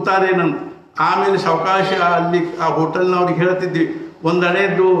ಪರಿಚಯದವ್ರು ಕೂತಾರೇನಂತ. ಆಮೇಲೆ ಸಾವಕಾಶ ಅಲ್ಲಿ ಆ ಹೋಟೆಲ್ನವ್ರಿಗೆ ಹೇಳ್ತಿದ್ವಿ, 1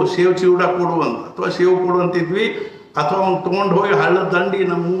 ಅಣೆದು ಸೇವ್ ಚಿವಡ ಕೊಡುವಂತ ಅಥವಾ ಸೇವ್ ಕೊಡುವಂತಿದ್ವಿ. ಅಥವಾ ಅವ್ನು ತೊಗೊಂಡು ಹೋಗಿ ಹಳ್ಳದ ದಂಡಿಗೆ,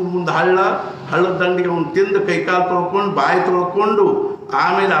 ನಮ್ಮ ಊರ ಮುಂದೆ ಹಳ್ಳದ ದಂಡಿಗೆ ಅವ್ನು ತಿಂದು ಕೈಕಾಲು ತೊಳ್ಕೊಂಡು ಬಾಯಿ ತೊಳ್ಕೊಂಡು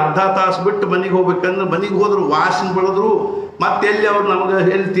ಆಮೇಲೆ ಅರ್ಧ ತಾಸು ಬಿಟ್ಟು ಮನೆಗೆ ಹೋಗ್ಬೇಕಂದ್ರೆ ಮನೆಗೆ ಹೋದ್ರು ವಾಸನೆ ಬೆಳೆದ್ರು. ಮತ್ತೆ ಎಲ್ಲಿ ಅವ್ರು ನಮಗೆ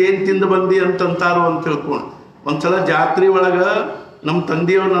ಏನು ತಿಂದು ಬಂದಿ ಅಂತಂತಾರೋ ಅಂತ ತಿಳ್ಕೊಂಡು. ಒಂದ್ಸಲ ಜಾತ್ರೆ ಒಳಗೆ ನಮ್ಮ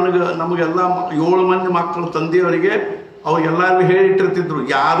ತಂದೆಯವರು ನಮಗೆಲ್ಲ 7 ಮಂದಿ ಮಕ್ಕಳು ತಂದೆಯವರಿಗೆ ಅವ್ರಿಗೆಲ್ಲರಿಗೂ ಹೇಳಿಟ್ಟಿರ್ತಿದ್ರು,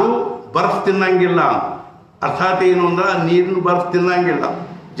 ಯಾರೂ ಬರ್ಫ್ ತಿನ್ನಂಗಿಲ್ಲ. ಅರ್ಥಾತ್ ಏನು ಅಂದ್ರೆ ನೀರಿನ ಬರ್ಫ್ ತಿನ್ನಂಗಿಲ್ಲ.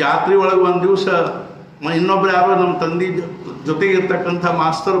 ಜಾತ್ರೆ ಒಳಗೆ ಒಂದು ದಿವಸ ಇನ್ನೊಬ್ರು ಯಾರೋ ನಮ್ಮ ತಂದೆ ಜೊತೆಗಿರ್ತಕ್ಕಂಥ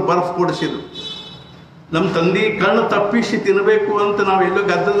ಮಾಸ್ತರ್ ಬರ್ಫ್ ಕೊಡಿಸಿದ್ರು. ನಮ್ಮ ತಂದೆ ಕಣ್ಣು ತಪ್ಪಿಸಿ ತಿನ್ನಬೇಕು ಅಂತ ನಾವು ಎಲ್ಲೋ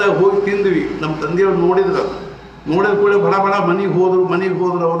ಗದ್ದಲದಾಗ ಹೋಗಿ ತಿಂದ್ವಿ. ನಮ್ಮ ತಂದೆಯವ್ರು ನೋಡಿದ್ರು. ನೋಡಿದ ಕೂಡ ಬಡ ಬಡ ಮನೆಗೆ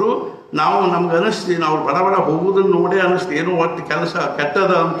ಹೋದ್ರು ಅವರು. ನಾವು ನಮ್ಗೆ ಅನಿಸ್ತು, ನಾವು ಬಡ ಬಡ ಹೋಗೋದನ್ನು ನೋಡೇ ಅನಿಸ್ತು, ಏನೋ ಒಟ್ಟು ಕೆಲಸ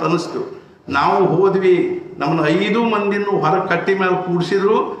ಕೆಟ್ಟದ ಅಂತ ಅನಿಸ್ತು. ನಾವು ಹೋದ್ವಿ. ನಮ್ಮನ್ನು 5 ಮಂದಿನೂ ಹೊರಗೆ ಕಟ್ಟಿ ಮೇಲೆ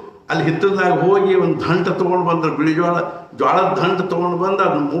ಕೂಡಿಸಿದ್ರು. ಅಲ್ಲಿ ಹಿತ್ತಲದಾಗ ಹೋಗಿ ಒಂದು ದಂಟ ತೊಗೊಂಡು ಬಂದರು, ಜೋಳದ ದಂಟ ತೊಗೊಂಡು ಬಂದು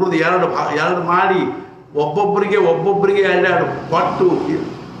ಅದನ್ನ ಮುರಿದು ಎರಡು ಮಾಡಿ ಒಬ್ಬೊಬ್ಬರಿಗೆ 2 ಕೊಟ್ಟು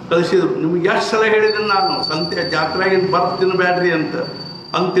ಕಳಿಸಿದ್ರು. ನಿಮ್ಗೆ ಎಷ್ಟು ಸಲ ಹೇಳಿದ್ದೀನಿ ನಾನು, ಸಂತೆ ಜಾತ್ರೆಗಿಂತ ಬರ್ತು ತಿನ್ನಬೇಡ್ರಿ ಅಂತ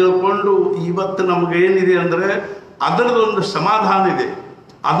ತಿಳ್ಕೊಂಡು ಇವತ್ತು ನಮಗೇನಿದೆ ಅಂದರೆ ಅದರದೊಂದು ಸಮಾಧಾನ ಇದೆ,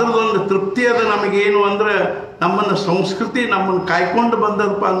 ಅದರದೊಂದು ತೃಪ್ತಿ ಅದ. ನಮಗೇನು ಅಂದರೆ ನಮ್ಮನ್ನು ಸಂಸ್ಕೃತಿ ನಮ್ಮನ್ನು ಕಾಯ್ಕೊಂಡು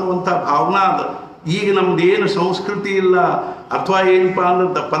ಬಂದದಪ್ಪ ಅನ್ನುವಂಥ ಭಾವನಾ ಅದ. ಈಗ ನಮ್ದು ಏನು ಸಂಸ್ಕೃತಿ ಇಲ್ಲ, ಅಥವಾ ಏನಪ್ಪ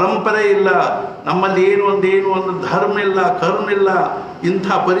ಅಂದ್ರೆ ಪರಂಪರೆ ಇಲ್ಲ, ನಮ್ಮಲ್ಲಿ ಏನು ಒಂದು ಧರ್ಮ ಇಲ್ಲ, ಕರ್ಮ ಇಲ್ಲ. ಇಂಥ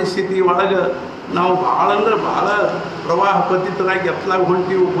ಪರಿಸ್ಥಿತಿ ಒಳಗೆ ನಾವು ಭಾಳ ಪ್ರವಾಹ ಪತಿತರಾಗಿ ಎತ್ತಲಾಗಿ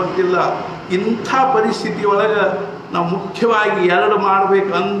ಹೊಂಟೀವಿ ಗೊತ್ತಿಲ್ಲ. ಇಂಥ ಪರಿಸ್ಥಿತಿ ಒಳಗೆ ನಾವು ಮುಖ್ಯವಾಗಿ 2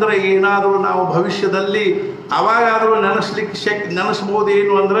 ಮಾಡಬೇಕಂದ್ರೆ ಏನಾದರೂ ನಾವು ಭವಿಷ್ಯದಲ್ಲಿ ಅವಾಗಾದರೂ ನೆನೆಸ್ಬೋದು.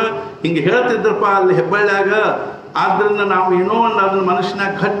 ಏನು ಅಂದ್ರೆ ಹಿಂಗೆ ಹೇಳ್ತಿದ್ರಪ್ಪ ಅಲ್ಲಿ ಹೆಬ್ಬಳ್ಳಿಯಾಗ, ಆದ್ದರಿಂದ ನಾವು ಏನೋ ಒಂದು ಅದನ್ನ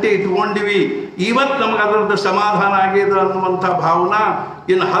ಮನಸ್ಸಿನಾಗ ಗಟ್ಟಿ ಇಟ್ಕೊಂಡಿವಿ. ಇವತ್ತು ನಮ್ಗೆ ಅದರದ್ದು ಸಮಾಧಾನ ಆಗಿದೆ ಅನ್ನುವಂಥ ಭಾವನಾ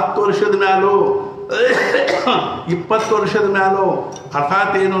ಇನ್ನು 10 ವರ್ಷದ ಮ್ಯಾಲೋ 20 ವರ್ಷದ ಮ್ಯಾಲೋ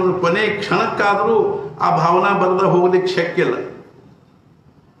ಅರ್ಥಾತ್ ಏನು ಕೊನೆ ಕ್ಷಣಕ್ಕಾದರೂ ಆ ಭಾವನಾ ಬರದ ಹೋಗ್ಲಿಕ್ಕೆ ಶಕ್ಯ ಇಲ್ಲ.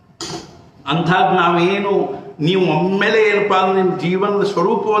 ಅಂಥದ್ದು ನಾವೇನು ನೀವು ಒಮ್ಮೆಲೆ ಏನಪ್ಪ ಅಂದ್ರೆ ನಿಮ್ಮ ಜೀವನದ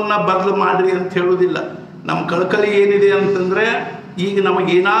ಸ್ವರೂಪವನ್ನು ಬದಲು ಮಾಡ್ರಿ ಅಂತ ಹೇಳೋದಿಲ್ಲ. ನಮ್ಮ ಕಳಕಳಿ ಏನಿದೆ ಅಂತಂದರೆ, ಈಗ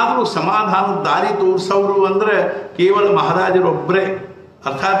ನಮಗೇನಾದರೂ ಸಮಾಧಾನದ ದಾರಿ ತೋರಿಸೋರು ಅಂದರೆ ಕೇವಲ ಮಹಾರಾಜರೊಬ್ಬರೇ.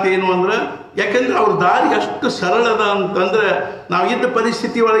 ಅರ್ಥಾತ್ ಏನು ಅಂದ್ರೆ, ಯಾಕೆಂದ್ರೆ ಅವ್ರ ದಾರಿ ಅಷ್ಟು ಸರಳದ ಅಂತಂದ್ರೆ ನಾವು ಇದ್ದ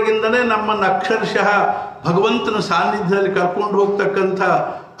ಪರಿಸ್ಥಿತಿ ಒಳಗಿಂದಲೇ ನಮ್ಮನ್ನು ಅಕ್ಷರಶಃ ಭಗವಂತನ ಸಾನ್ನಿಧ್ಯದಲ್ಲಿ ಕರ್ಕೊಂಡು ಹೋಗ್ತಕ್ಕಂಥ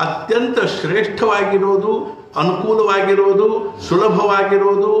ಅತ್ಯಂತ ಶ್ರೇಷ್ಠವಾಗಿರೋದು, ಅನುಕೂಲವಾಗಿರೋದು,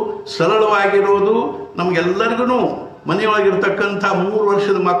 ಸುಲಭವಾಗಿರೋದು, ಸರಳವಾಗಿರೋದು, ನಮಗೆಲ್ಲರಿಗೂ ಮನೆಯೊಳಗಿರ್ತಕ್ಕಂಥ 3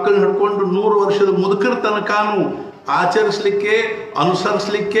 ವರ್ಷದ ಮಕ್ಕಳನ್ನ ಹಿಡ್ಕೊಂಡು 100 ವರ್ಷದ ಮುದುಕರ ತನಕನೂ ಆಚರಿಸಲಿಕ್ಕೆ,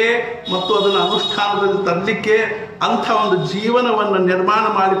 ಅನುಸರಿಸಲಿಕ್ಕೆ ಮತ್ತು ಅದನ್ನು ಅನುಷ್ಠಾನದಲ್ಲಿ ತರಲಿಕ್ಕೆ ಅಂಥ ಒಂದು ಜೀವನವನ್ನು ನಿರ್ಮಾಣ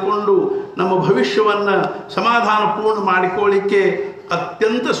ಮಾಡಿಕೊಂಡು ನಮ್ಮ ಭವಿಷ್ಯವನ್ನು ಸಮಾಧಾನಪೂರ್ಣ ಮಾಡಿಕೊಳ್ಳಿಕ್ಕೆ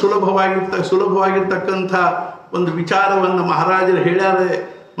ಅತ್ಯಂತ ಸುಲಭವಾಗಿರ್ತಕ್ಕಂಥ ಒಂದು ವಿಚಾರವನ್ನು ಮಹಾರಾಜರು ಹೇಳ್ಯಾರೆ.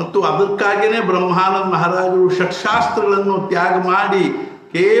 ಮತ್ತು ಅದಕ್ಕಾಗಿಯೇ ಬ್ರಹ್ಮಾನಂದ ಮಹಾರಾಜರು ಷಟ್ಶಾಸ್ತ್ರಗಳನ್ನು ತ್ಯಾಗ ಮಾಡಿ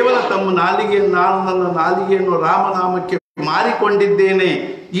ಕೇವಲ ತಮ್ಮ ನಾಲಿಗೆಯನ್ನು, ನಾನು ನನ್ನ ನಾಲಿಗೆಯನ್ನು ರಾಮನಾಮಕ್ಕೆ ಮಾರಿಕೊಂಡಿದ್ದೇನೆ,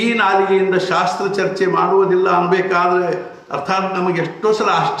 ಈ ನಾಲಿಗೆಯಿಂದ ಶಾಸ್ತ್ರ ಚರ್ಚೆ ಮಾಡುವುದಿಲ್ಲ ಅನ್ಬೇಕಾದ್ರೆ ಅರ್ಥಾತ್ ನಮಗೆ ಎಷ್ಟೋ ಸಲ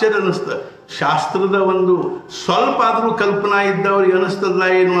ಆಶ್ಚರ್ಯ ಅನ್ನಿಸ್ತದೆ. ಶಾಸ್ತ್ರದ ಒಂದು ಸ್ವಲ್ಪ ಆದರೂ ಕಲ್ಪನಾ ಇದ್ದವ್ರಿಗೆ ಅನ್ನಿಸ್ತದಲ್ಲ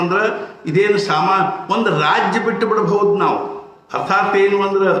ಏನು ಅಂದ್ರೆ ಇದೇನು ಒಂದು ರಾಜ್ಯ ಬಿಟ್ಟು ಬಿಡಬಹುದು ನಾವು. ಅರ್ಥಾತ್ ಏನು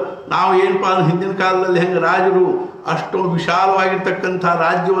ಅಂದ್ರೆ ನಾವು ಏನಪ್ಪ ಅಂದ್ರೆ ಹಿಂದಿನ ಕಾಲದಲ್ಲಿ ಹೆಂಗೆ ರಾಜರು ಅಷ್ಟೊಂದು ವಿಶಾಲವಾಗಿರ್ತಕ್ಕಂಥ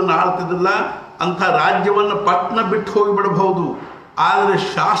ರಾಜ್ಯವನ್ನು ಆಳ್ತಿದ್ರಲ್ಲ, ಅಂಥ ರಾಜ್ಯವನ್ನು ಪಟ್ನ ಬಿಟ್ಟು ಹೋಗಿಬಿಡಬಹುದು. ಆದರೆ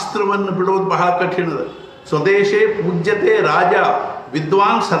ಶಾಸ್ತ್ರವನ್ನು ಬಿಡೋದು ಬಹಳ ಕಠಿಣದ. ಸ್ವದೇಶೇ ಪೂಜ್ಯತೆ ರಾಜ,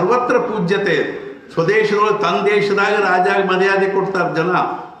 ವಿದ್ವಾನ್ ಸರ್ವತ್ರ ಪೂಜ್ಯತೆ. ಸ್ವದೇಶದೊಳಗೆ ತನ್ನ ದೇಶದಾಗ ರಾಜಾಗ ಮರ್ಯಾದೆ ಕೊಡ್ತಾರೆ ಜನ.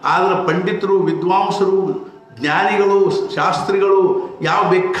 ಆದರೆ ಪಂಡಿತರು, ವಿದ್ವಾಂಸರು, ಜ್ಞಾನಿಗಳು, ಶಾಸ್ತ್ರಿಗಳು ಯಾವ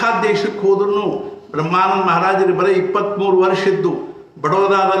ಬೇಕಾದ ದೇಶಕ್ಕೆ ಹೋದ್ರೂ ಬ್ರಹ್ಮಾನಂದ ಮಹಾರಾಜರಿಗೆ ಬರೀ 23 ವರ್ಷ ಇದ್ದು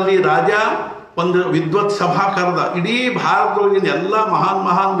ಬಡೋದಾದಲ್ಲಿ ರಾಜ ಒಂದು ವಿದ್ವತ್ ಸಭಾ ಕರೆದ. ಇಡೀ ಭಾರತದೊಳಗಿನ ಎಲ್ಲ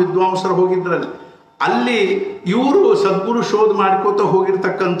ಮಹಾನ್ ವಿದ್ವಾಂಸರು ಹೋಗಿದ್ರಲ್ಲಿ. ಅಲ್ಲಿ ಇವರು ಸದ್ಗುರು ಶೋಧ ಮಾಡ್ಕೋತ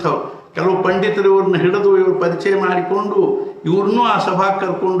ಹೋಗಿರ್ತಕ್ಕಂಥವ್ರು. ಕೆಲವು ಪಂಡಿತರು ಇವ್ರನ್ನ ಹಿಡಿದು ಇವ್ರು ಪರಿಚಯ ಮಾಡಿಕೊಂಡು ಇವ್ರನ್ನೂ ಆ ಸಭಾ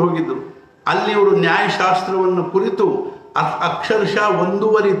ಕರ್ಕೊಂಡು ಹೋಗಿದ್ರು. ಅಲ್ಲಿ ಇವರು ನ್ಯಾಯಶಾಸ್ತ್ರವನ್ನು ಕುರಿತು ಅಕ್ಷರಶಃ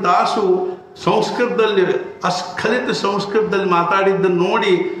 1.5 ತಾಸು ಸಂಸ್ಕೃತದಲ್ಲಿ, ಅಸ್ಖಲಿತ ಸಂಸ್ಕೃತದಲ್ಲಿ ಮಾತಾಡಿದ್ದನ್ನು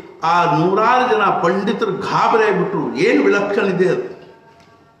ನೋಡಿ ಆ 100 ಜನ ಪಂಡಿತರು ಗಾಬರಿ ಆಗಿಬಿಟ್ರು. ಏನು ವಿಲಕ್ಷಣ ಇದೆ ಅದು.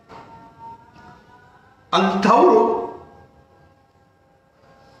 ಅಂಥವರು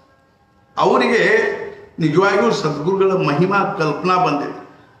ಅವರಿಗೆ ನಿಜವಾಗಿಯೂ ಸದ್ಗುರುಗಳ ಮಹಿಮಾ ಕಲ್ಪನಾ ಬಂದಿದೆ.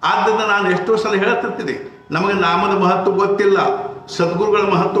 ಆದ್ದರಿಂದ ನಾನು ಎಷ್ಟೋ ಸಲ ಹೇಳ್ತಿರ್ತೀನಿ, ನಮಗೆ ನಾಮದ ಮಹತ್ವ ಗೊತ್ತಿಲ್ಲ, ಸದ್ಗುರುಗಳ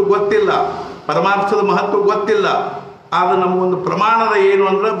ಮಹತ್ವ ಗೊತ್ತಿಲ್ಲ, ಪರಮಾರ್ಥದ ಮಹತ್ವ ಗೊತ್ತಿಲ್ಲ. ಆದರೆ ನಮಗೊಂದು ಪ್ರಮಾಣದ ಏನು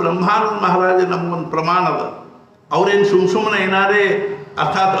ಅಂದ್ರೆ ಬ್ರಹ್ಮಾನಂದ ಮಹಾರಾಜ ನಮಗೊಂದು ಪ್ರಮಾಣದ. ಅವರೇನು ಸುಮ್ಮನೆ ಏನಾರೇ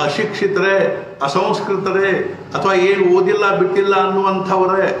ಅರ್ಥಾತ್ ಅಶಿಕ್ಷಿತರೇ, ಅಸಂಸ್ಕೃತರೇ, ಅಥವಾ ಏನು ಓದಿಲ್ಲ ಬಿಟ್ಟಿಲ್ಲ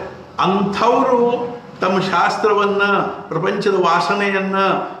ಅನ್ನುವಂಥವರೇ. ಅಂಥವರು ತಮ್ಮ ಶಾಸ್ತ್ರವನ್ನು, ಪ್ರಪಂಚದ ವಾಸನೆಯನ್ನು,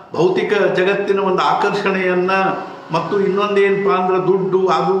 ಭೌತಿಕ ಜಗತ್ತಿನ ಒಂದು ಆಕರ್ಷಣೆಯನ್ನು ಮತ್ತು ಇನ್ನೊಂದೇನಪ್ಪ ಅಂದ್ರೆ ದುಡ್ಡು,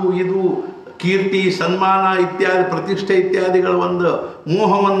 ಅದು ಇದು, ಕೀರ್ತಿ, ಸನ್ಮಾನ ಇತ್ಯಾದಿ, ಪ್ರತಿಷ್ಠೆ ಇತ್ಯಾದಿಗಳ ಒಂದು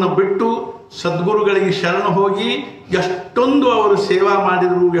ಮೋಹವನ್ನು ಬಿಟ್ಟು ಸದ್ಗುರುಗಳಿಗೆ ಶರಣ ಹೋಗಿ ಎಷ್ಟೊಂದು ಅವರು ಸೇವಾ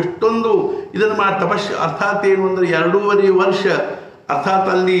ಮಾಡಿದರು, ಎಷ್ಟೊಂದು ಇದನ್ನು ಮಾಡಿ ಅರ್ಥಾತ್ ಏನು ಅಂದರೆ 2.5 ವರ್ಷ ಅರ್ಥಾತ್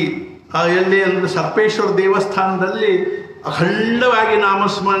ಅಲ್ಲಿ ಎಲ್ಲಿ ಅಂದರೆ ಸರ್ಪೇಶ್ವರ ದೇವಸ್ಥಾನದಲ್ಲಿ ಅಖಂಡವಾಗಿ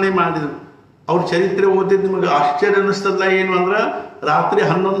ನಾಮಸ್ಮರಣೆ ಮಾಡಿದರು. ಅವ್ರ ಚರಿತ್ರೆ ಓದಿದ್ದು ನಿಮಗೆ ಆಶ್ಚರ್ಯ ಅನ್ನಿಸ್ತದಲ್ಲ. ಏನು ಅಂದ್ರೆ ರಾತ್ರಿ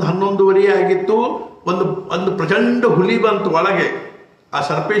 11:30 ಆಗಿತ್ತು. ಒಂದು ಒಂದು ಪ್ರಚಂಡ ಹುಲಿ ಬಂತು ಒಳಗೆ. ಆ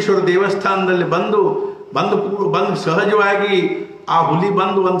ಸರ್ಪೇಶ್ವರ ದೇವಸ್ಥಾನದಲ್ಲಿ ಬಂದು ಸಹಜವಾಗಿ ಆ ಹುಲಿ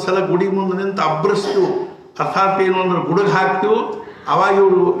ಬಂದು ಒಂದ್ಸಲ ಗುಡಿ ಮುಂದೆ ನಿಂತು ಅಬ್ರಿಸ್ತು. ಅರ್ಥಾತ್ ಏನು ಅಂದ್ರೆ ಗುಡುಗ್ ಹಾಕ್ತು. ಅವಾಗ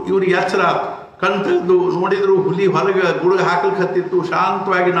ಇವ್ರಿಗೆ ಎಚ್ಚರ ಕಣ್ ತೆಗೆದು ನೋಡಿದ್ರು, ಹುಲಿ ಹೊರಗೆ ಗುಡುಗ್ ಹಾಕಲಿಕ್ಕೆ ಹತ್ತಿತ್ತು.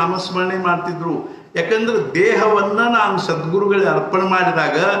 ಶಾಂತವಾಗಿ ನಾಮಸ್ಮರಣೆ ಮಾಡ್ತಿದ್ರು. ಯಾಕಂದ್ರೆ ದೇಹವನ್ನ ನಾನು ಸದ್ಗುರುಗಳಿಗೆ ಅರ್ಪಣೆ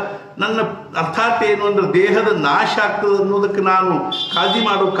ಮಾಡಿದಾಗ ನನ್ನ ಅರ್ಥಾತ್ ಏನು ಅಂದ್ರೆ ದೇಹದ ನಾಶ ಆಗ್ತದೆ ಅನ್ನೋದಕ್ಕೆ ನಾನು ಕಾಳಜಿ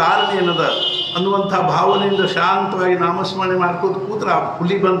ಮಾಡೋ ಕಾರಣ ಏನದ ಅನ್ನುವಂಥ ಭಾವನೆಯಿಂದ ಶಾಂತವಾಗಿ ನಾಮಸ್ಮರಣೆ ಮಾಡ್ಕೋತ ಕೂತ್ರ ಆ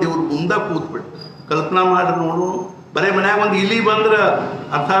ಹುಲಿ ಬಂದು ಇವ್ರು ಮುಂದೆ ಕೂತ್ಬಿಟ್ಟು ಕಲ್ಪನಾ ಮಾಡಿ ನೋಡು. ಬರೇ ಮನ್ಯಾಗ ಒಂದು ಇಲಿ ಬಂದ್ರೆ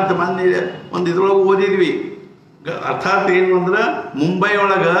ಅರ್ಥಾತ್ ಮೊನ್ನೆ ಒಂದು ಇದ್ರೊಳಗೆ ಓದಿದ್ವಿ. ಅರ್ಥಾತ್ ಏನು ಅಂದ್ರೆ ಮುಂಬೈ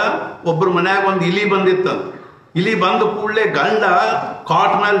ಒಳಗೆ ಒಬ್ಬರು ಮನ್ಯಾಗ ಒಂದು ಇಲಿ ಬಂದಿತ್ತಂತ. ಇಲಿ ಬಂದ ಕೂಡಲೇ ಗಂಡ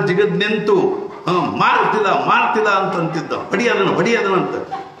ಕಾಟ್ ಮೇಲೆ ಜಿಗದ್ ನಿಂತು ಮಾಡ್ತಿಲ್ಲ ಅಂತಂತಿದ್ದ. ಹೊಡಿಯೋದನಂತ.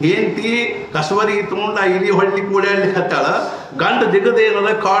 ಹೆಂಡತಿ ಕಸವರಿ ತೊಗೊಂಡು ಆ ಇಲಿ ಹೊಡ್ಲಿಕ್ಕೆ ಓಡಾಡ್ಲಿಕ್ಕೆ ಹತ್ತಾಳ. ಗಂಡ ಜಿಗದೇನದ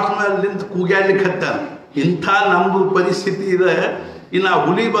ಕಾಟ್ ಮೇಲೆ ನಿಂತು ಕೂಗ್ಯಾಡ್ಲಿಕ್ಕೆ ಹತ್ತಾಳ. ಇಂಥ ನಮ್ದು ಪರಿಸ್ಥಿತಿ ಇದೆ. ಇನ್ನು ಆ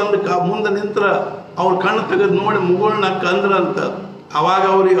ಹುಲಿ ಬಂದು ಮುಂದೆ ನಿಂತ್ರ ಅವ್ರ ಕಣ್ಣು ತೆಗೆದು ನೋಡಿ ಮುಗುಳ್ನ ಕಂದ್ರಂತ. ಅವಾಗ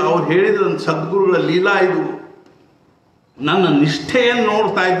ಅವ್ರು ಹೇಳಿದ್ರು ಸದ್ಗುರುಗಳ ಲೀಲಾ ಇದು, ನನ್ನ ನಿಷ್ಠೆಯನ್ನು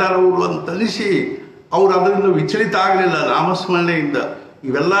ನೋಡ್ತಾ ಇದ್ದಾರೆ ಅವರು ಅಂತ ಅನಿಸಿ ಅವ್ರು ಅದರಿಂದ ವಿಚಲಿತ ಆಗಲಿಲ್ಲ ನಾಮಸ್ಮರಣೆಯಿಂದ.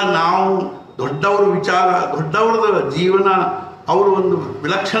 ಇವೆಲ್ಲ ನಾವು ದೊಡ್ಡವ್ರ ವಿಚಾರ, ದೊಡ್ಡವ್ರದ ಜೀವನ, ಅವರು ಒಂದು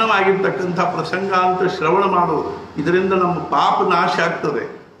ವಿಲಕ್ಷಣವಾಗಿರ್ತಕ್ಕಂಥ ಪ್ರಸಂಗ ಅಂತ ಶ್ರವಣ ಮಾಡೋದು. ಇದರಿಂದ ನಮ್ಮ ಪಾಪ ನಾಶ ಆಗ್ತದೆ.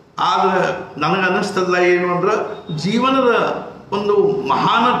 ಆದರೆ ನನಗನ್ನಿಸ್ತಲ್ಲ ಏನು ಅಂದ್ರೆ ಜೀವನದ ಒಂದು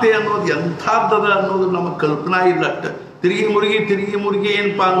ಮಹಾನತೆ ಅನ್ನೋದು ಎಂಥದ್ದದ ಅನ್ನೋದು ನಮಗೆ ಕಲ್ಪನಾ ಇಲ್ಲ. ಅಷ್ಟೆ ತಿರುಗಿ ಮುರುಗಿ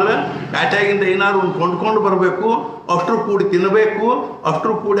ಏನಪ್ಪಾ ಅಂದ್ರೆ ಪ್ಯಾಟ್ಯಾಗಿಂದ ಏನಾದ್ರು ಒಂದು ಕೊಂಡ್ಕೊಂಡು ಬರಬೇಕು, ಅಷ್ಟರು ಕೂಡಿ ತಿನ್ನಬೇಕು,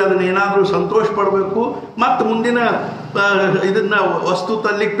 ಅಷ್ಟರು ಕೂಡಿ ಅದನ್ನ ಏನಾದರೂ ಸಂತೋಷ ಪಡಬೇಕು, ಮತ್ತು ಮುಂದಿನ ಇದನ್ನ ವಸ್ತು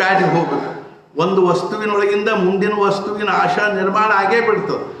ತರಲಿಕ್ಕೆ ಪ್ಯಾಟಿಗೆ ಹೋಗ್ಬೇಕು. ಒಂದು ವಸ್ತುವಿನೊಳಗಿಂದ ಮುಂದಿನ ವಸ್ತುವಿನ ಆಶಾ ನಿರ್ಮಾಣ ಆಗೇ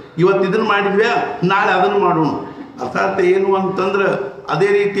ಬಿಡ್ತದೆ. ಇವತ್ತು ಇದನ್ನು ಮಾಡಿದ್ವಿ, ನಾಳೆ ಅದನ್ನು ಮಾಡೋಣ. ಅರ್ಥಾತ್ ಏನು ಅಂತಂದ್ರೆ ಅದೇ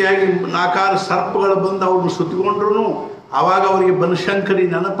ರೀತಿಯಾಗಿ ನಾಕಾರ ಸರ್ಪಗಳು ಬಂದು ಅವ್ರನ್ನ ಸುತ್ತಿಕೊಂಡ್ರು ಆವಾಗ ಅವರಿಗೆ ಬನಶಂಕರಿ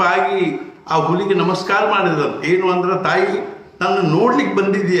ನೆನಪಾಗಿ ಆ ಹುಲಿಗೆ ನಮಸ್ಕಾರ ಮಾಡಿದ್ರು. ಏನು ಅಂದ್ರೆ, ತಾಯಿ ನನ್ನ ನೋಡ್ಲಿಕ್ಕೆ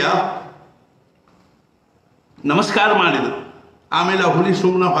ಬಂದಿದೆಯಾ, ನಮಸ್ಕಾರ ಮಾಡಿದ್ರು. ಆಮೇಲೆ ಆ ಹುಲಿ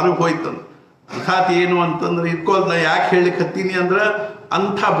ಸುಮ್ಮನೆ ಹೊರಗೆ ಹೋಯ್ತಂದು. ಅರ್ಥಾತ್ ಏನು ಅಂತಂದ್ರೆ ಇಟ್ಕೋದ್ನ ಯಾಕೆ ಹೇಳಿಕ್ಕೆ ಹತ್ತೀನಿ ಅಂದ್ರೆ,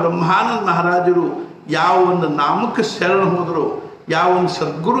 ಅಂಥ ಬ್ರಹ್ಮಾನಂದ ಮಹಾರಾಜರು ಯಾವ ಒಂದು ನಾಮಕ್ಕೆ ಶರಣ ಹೋದರು, ಯಾವ ಒಂದು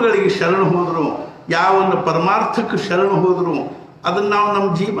ಸದ್ಗುರುಗಳಿಗೆ ಶರಣ ಹೋದರು, ಯಾವ ಒಂದು ಪರಮಾರ್ಥಕ್ಕೆ ಶರಣ ಹೋದರು, ಅದನ್ನು ನಾವು ನಮ್ಮ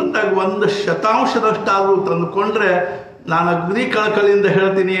ಜೀವನದಾಗ 1% ತಂದುಕೊಂಡ್ರೆ, ನಾನು ಅಗ್ನಿ ಕಳಕಳಿಯಿಂದ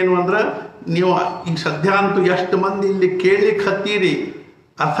ಹೇಳ್ತೀನಿ ಏನು ಅಂದ್ರೆ, ನೀವು ಈಗ ಸದ್ಯ ಅಂತೂ ಎಷ್ಟು ಮಂದಿ ಇಲ್ಲಿ ಕೇಳಲಿಕ್ಕೆ ಹತ್ತೀರಿ.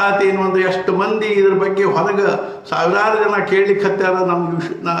 ಅರ್ಥಾತ್ ಏನು ಅಂದ್ರೆ ಎಷ್ಟು ಮಂದಿ ಇದ್ರ ಬಗ್ಗೆ ಹೊರಗೆ ಸಾವಿರಾರು ಜನ ಕೇಳಲಿಕ್ಕೆ ಹತ್ತಾರ. ನಮ್ಗೆ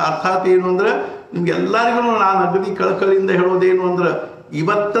ಅರ್ಥಾತ್ ಏನು ಅಂದ್ರೆ ನಿಮ್ಗೆಲ್ಲರಿಗೂ ನಾನು ಅಗ್ನಿ ಕಳಕಳಿಯಿಂದ ಹೇಳೋದೇನು ಅಂದ್ರೆ,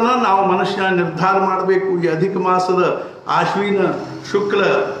 ಇವತ್ತನ ನಾವು ಮನುಷ್ಯನ ನಿರ್ಧಾರ ಮಾಡಬೇಕು. ಈ ಅಧಿಕ ಮಾಸದ ಆಶ್ವಿನ ಶುಕ್ಲ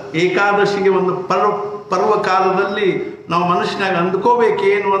ಏಕಾದಶಿಗೆ ಒಂದು ಪರ್ವ ಕಾಲದಲ್ಲಿ ನಾವು ಮನುಷ್ಯನಾಗ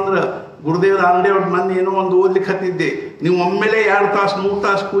ಅಂದ್ಕೋಬೇಕೇನು ಅಂದ್ರೆ, ಗುರುದೇವ್ರ ಆಂಡೇವ್ರ ಮೊನ್ನೆ ಏನೋ ಒಂದು ಓದ್ಲಿಕ್ಕೆ ಹತ್ತಿದ್ದೆ, ನೀವು ಒಮ್ಮೆಲೆ 2 ತಾಸು 3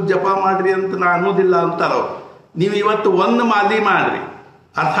 ತಾಸು ಕೂತ್ ಜಪ ಮಾಡ್ರಿ ಅಂತ ನಾ ಅನ್ನೋದಿಲ್ಲ ಅಂತಾರ. ನೀವು ಇವತ್ತು 1 ಮಾಲಿ ಮಾಡ್ರಿ.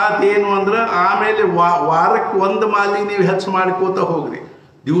 ಅರ್ಥಾತ್ ಏನು ಅಂದ್ರೆ ಆಮೇಲೆ ವಾರಕ್ಕೆ 1 ಮಾಲಿ ನೀವು ಹೆಚ್ಚು ಮಾಡ್ಕೋತ ಹೋಗ್ರಿ.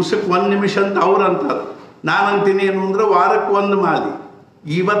 ದಿವ್ಸಕ್ಕೆ 1 ನಿಮಿಷ ಅಂತ ಅವ್ರು ಅಂತಾರೆ. ನಾನು ಅಂತೀನಿ ಏನು ಅಂದ್ರೆ, ವಾರಕ್ಕೆ 1 ಮಾಲಿ.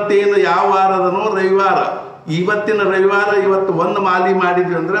 ಇವತ್ತೇನು ಯಾವ ವಾರದನೋ ರವಿವಾರ, ಇವತ್ತಿನ ರವಿವಾರ ಇವತ್ತು 1 ಮಾಲಿ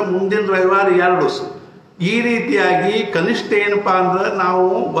ಮಾಡಿದ್ವಿ ಅಂದ್ರೆ ಮುಂದಿನ ರವಿವಾರ 2. ಈ ರೀತಿಯಾಗಿ ಕನಿಷ್ಠ ಏನಪ್ಪಾ ಅಂದ್ರೆ, ನಾವು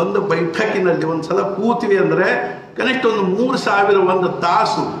ಒಂದು ಬೈಠಕಿನಲ್ಲಿ ಒಂದ್ಸಲ ಕೂತೀವಿ ಅಂದ್ರೆ ಕನಿಷ್ಠ ಒಂದು 3000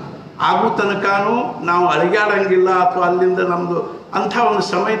 ತಾಸು ಆಗೋ ತನಕನೂ ನಾವು ಅಳಿಗಾಡಂಗಿಲ್ಲ. ಅಥವಾ ಅಲ್ಲಿಂದ ನಮ್ಮದು ಅಂಥ ಒಂದು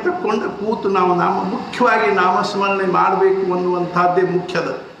ಸಮಯ ತಕ್ಕೊಂಡು ಕೂತು ನಾವು ಮುಖ್ಯವಾಗಿ ನಾಮಸ್ಮರಣೆ ಮಾಡಬೇಕು ಅನ್ನುವಂಥದ್ದೇ ಮುಖ್ಯದ.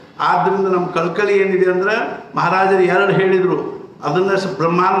 ಆದ್ದರಿಂದ ನಮ್ಮ ಕಳ್ಕಳಿ ಏನಿದೆ ಅಂದ್ರೆ, ಮಹಾರಾಜರು 2 ಹೇಳಿದರು. ಅದನ್ನು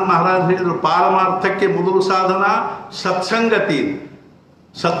ಬ್ರಹ್ಮಾನಂದ ಮಹಾರಾಜರು ಹೇಳಿದರು, ಪಾರಮಾರ್ಥಕ್ಕೆ ಮೊದಲು ಸಾಧನ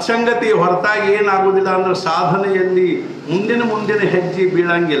ಸತ್ಸಂಗತಿ ಹೊರತಾಗಿ ಏನಾಗುವುದಿಲ್ಲ ಅಂದ್ರೆ ಸಾಧನೆಯಲ್ಲಿ ಮುಂದಿನ ಹೆಜ್ಜೆ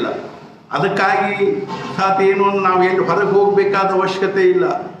ಬೀಳಂಗಿಲ್ಲ. ಅದಕ್ಕಾಗಿ ಅರ್ಥಾತ್ ಏನು ಅಂದ್ರೆ ನಾವು ಎಲ್ಲಿ ಹೊರಗೆ ಹೋಗಬೇಕಾದ ಅವಶ್ಯಕತೆ ಇಲ್ಲ.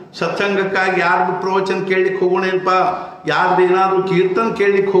 ಸತ್ಸಂಗಕ್ಕಾಗಿ ಯಾರ್ದು ಪ್ರವಚನ ಕೇಳಲಿಕ್ಕೆ ಹೋಗೋಣ ಏನಪ್ಪ, ಯಾರ್ದು ಏನಾದರೂ ಕೀರ್ತನ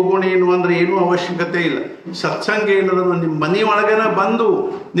ಕೇಳಲಿಕ್ಕೆ ಹೋಗೋಣ ಏನು ಅಂದ್ರೆ ಏನೂ ಅವಶ್ಯಕತೆ ಇಲ್ಲ. ಸತ್ಸಂಗ ಏನಾದ್ರು ನಿಮ್ಮ ಮನೆಯೊಳಗನ ಬಂದು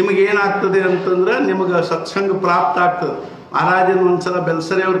ನಿಮಗೇನಾಗ್ತದೆ ಅಂತಂದ್ರೆ, ನಿಮಗೆ ಸತ್ಸಂಗ ಪ್ರಾಪ್ತ ಆಗ್ತದೆ. ಮಹಾರಾಜನ ಒಂದ್ಸಲ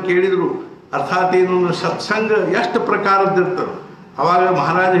ಬೆಲ್ಸರೆ ಅವ್ರು ಕೇಳಿದರು, ಅರ್ಥಾತ್ ಏನು ಅಂದ್ರೆ ಸತ್ಸಂಗ ಎಷ್ಟು ಪ್ರಕಾರದ್ದಿರ್ತದೆ. ಅವಾಗ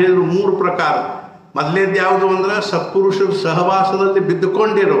ಮಹಾರಾಜ ಹೇಳಿದ್ರು 3 ಪ್ರಕಾರ. ಮೊದಲೇದು ಯಾವುದು ಅಂದ್ರೆ, ಸತ್ಪುರುಷರ ಸಹವಾಸದಲ್ಲಿ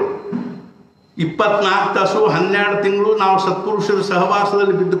ಬಿದ್ದುಕೊಂಡಿರೋ 24 ತಾಸು 12 ತಿಂಗಳು ನಾವು ಸತ್ಪುರುಷರ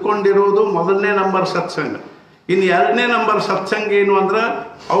ಸಹವಾಸದಲ್ಲಿ ಬಿದ್ದುಕೊಂಡಿರೋದು ಮೊದಲನೇ ನಂಬರ್ ಸತ್ಸಂಗ. ಇನ್ನು 2ನೇ ನಂಬರ್ ಸತ್ಸಂಗ ಏನು ಅಂದ್ರೆ,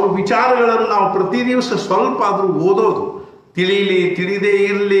 ಅವ್ರ ವಿಚಾರಗಳನ್ನು ನಾವು ಪ್ರತಿ ದಿವಸ ಸ್ವಲ್ಪ ಆದರೂ ಓದೋದು. ತಿಳಿದೇ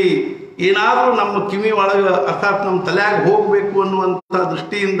ಇರಲಿ, ಏನಾದರೂ ನಮ್ಮ ಕಿವಿ ಒಳಗೆ ಅರ್ಥಾತ್ ನಮ್ಮ ತಲೆಯಾಗ ಹೋಗಬೇಕು ಅನ್ನುವಂಥ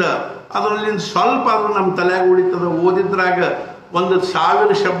ದೃಷ್ಟಿಯಿಂದ ಅದರಲ್ಲಿ ಸ್ವಲ್ಪ ಆದರೂ ನಮ್ಮ ತಲೆಯಾಗ ಉಳಿತದ. ಓದಿದ್ರಾಗ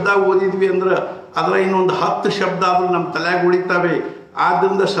 1000 ಶಬ್ದ ಓದಿದ್ವಿ ಅಂದ್ರೆ ಅದರ ಇನ್ನೊಂದು 10 ಶಬ್ದ ಆದರೂ ನಮ್ಮ ತಲೆಯಾಗ ಉಳಿತಾವೆ.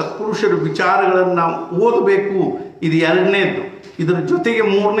 ಆದ್ದರಿಂದ ಸತ್ಪುರುಷರ ವಿಚಾರಗಳನ್ನು ನಾವು ಓದಬೇಕು. ಇದು ಎರಡನೇದ್ದು. ಇದರ ಜೊತೆಗೆ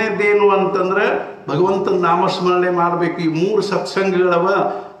ಮೂರನೇದ್ದೇನು ಅಂತಂದ್ರೆ ಭಗವಂತನ ನಾಮಸ್ಮರಣೆ ಮಾಡಬೇಕು. ಈ 3 ಸತ್ಸಂಗಗಳವ.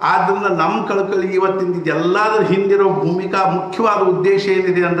 ಆದ್ದರಿಂದ ನಮ್ಮ ಕಳಕಳಿ ಇವತ್ತಿನ ಇದೆಲ್ಲದರ ಹಿಂದಿರೋ ಭೂಮಿಕಾ ಮುಖ್ಯವಾದ ಉದ್ದೇಶ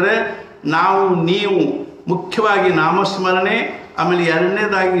ಏನಿದೆ ಅಂದರೆ ನೀವು ಮುಖ್ಯವಾಗಿ ನಾಮಸ್ಮರಣೆ, ಆಮೇಲೆ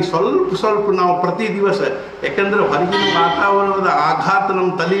ಎರಡನೇದಾಗಿ ಸ್ವಲ್ಪ ನಾವು ಪ್ರತಿ ದಿವಸ, ಯಾಕಂದ್ರೆ ಹೊರಗಿನ ವಾತಾವರಣದ ಆಘಾತ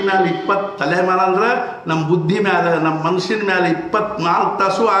ನಮ್ಮ ತಲೆ ಮೇಲೆ 20 ತಲೆ ಮೇಲೆ ಅಂದ್ರೆ ನಮ್ಮ ಬುದ್ಧಿ ಮೇಲೆ, ನಮ್ಮ ಮನಸ್ಸಿನ ಮೇಲೆ 24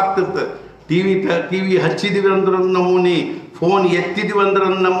 ತಾಸು ಆಗ್ತಿರ್ತದೆ. ಟಿವಿ ಹಚ್ಚಿದೀವಿ ಅಂದ್ರೆ ನಮೂನಿ, ಫೋನ್ ಎತ್ತಿದೀವಿ ಅಂದ್ರೆ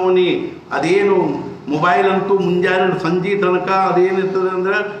ನಮೂನಿ, ಅದೇನು ಮೊಬೈಲ್ ಅಂತೂ ಮುಂಜಾನೆ ಸಂಜೆ ತನಕ ಅದೇನಿರ್ತದೆ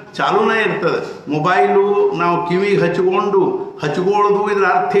ಅಂದ್ರೆ ಚಾಲೂನೇ ಇರ್ತದೆ. ಮೊಬೈಲು ನಾವು ಕಿವಿಗೆ ಹಚ್ಕೊಳ್ಳೋದು ಇದರ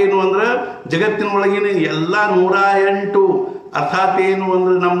ಅರ್ಥ ಏನು ಅಂದ್ರೆ ಜಗತ್ತಿನೊಳಗಿನ ಎಲ್ಲ 108 ಅರ್ಥಾತ್ ಏನು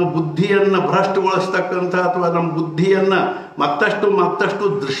ಅಂದ್ರೆ ನಮ್ಮ ಬುದ್ಧಿಯನ್ನು ಭ್ರಷ್ಟಗೊಳಿಸ್ತಕ್ಕಂಥ ಅಥವಾ ನಮ್ಮ ಬುದ್ಧಿಯನ್ನು ಮತ್ತಷ್ಟು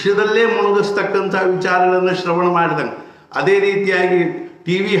ದೃಶ್ಯದಲ್ಲೇ ಮುಳುಗಿಸ್ತಕ್ಕಂಥ ವಿಚಾರಗಳನ್ನು ಶ್ರವಣ ಮಾಡಿದಂಗೆ. ಅದೇ ರೀತಿಯಾಗಿ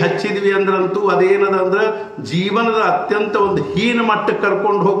ಟಿವಿ ಹಚ್ಚಿದ್ವಿ ಅಂದ್ರಂತೂ ಅದೇನದ ಅಂದ್ರೆ ಜೀವನದ ಅತ್ಯಂತ ಒಂದು ಹೀನ ಮಟ್ಟಕ್ಕೆ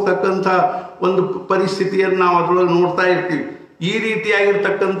ಕರ್ಕೊಂಡು ಹೋಗ್ತಕ್ಕಂಥ ಒಂದು ಪರಿಸ್ಥಿತಿಯನ್ನು ನಾವು ಅದರೊಳಗೆ ನೋಡ್ತಾ ಇರ್ತೀವಿ. ಈ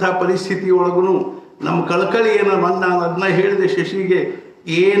ರೀತಿಯಾಗಿರ್ತಕ್ಕಂಥ ಪರಿಸ್ಥಿತಿಯೊಳಗೂ ನಮ್ಮ ಕಳಕಳಿ ಏನೋ ನಾನು ಅದನ್ನ ಹೇಳಿದೆ ಶಶಿಗೆ,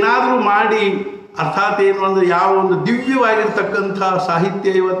 ಏನಾದರೂ ಮಾಡಿ ಅರ್ಥಾತ್ ಏನು ಅಂದರೆ ಯಾವ ಒಂದು ದಿವ್ಯವಾಗಿರ್ತಕ್ಕಂಥ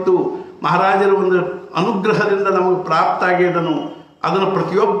ಸಾಹಿತ್ಯ ಇವತ್ತು ಮಹಾರಾಜರ ಒಂದು ಅನುಗ್ರಹದಿಂದ ನಮಗೆ ಪ್ರಾಪ್ತ ಆಗ್ಯದನು, ಅದನ್ನು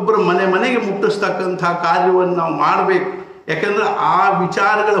ಪ್ರತಿಯೊಬ್ಬರ ಮನೆಗೆ ಮುಟ್ಟಿಸ್ತಕ್ಕಂಥ ಕಾರ್ಯವನ್ನು ನಾವು ಮಾಡಬೇಕು. ಯಾಕಂದರೆ ಆ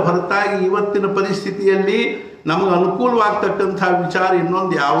ವಿಚಾರಗಳ ಹೊರತಾಗಿ ಇವತ್ತಿನ ಪರಿಸ್ಥಿತಿಯಲ್ಲಿ ನಮಗೆ ಅನುಕೂಲವಾಗ್ತಕ್ಕಂಥ ವಿಚಾರ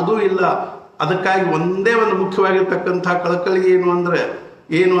ಇನ್ನೊಂದು ಯಾವುದೂ ಇಲ್ಲ. ಅದಕ್ಕಾಗಿ ಒಂದೇ ಒಂದು ಮುಖ್ಯವಾಗಿರ್ತಕ್ಕಂಥ ಕಳಕಳಿ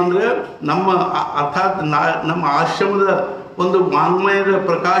ಏನು ಅಂದರೆ ನಮ್ಮ ಅರ್ಥಾತ್ ನಮ್ಮ ಆಶ್ರಮದ ಒಂದು ವಾಂಗ್ಮಯದ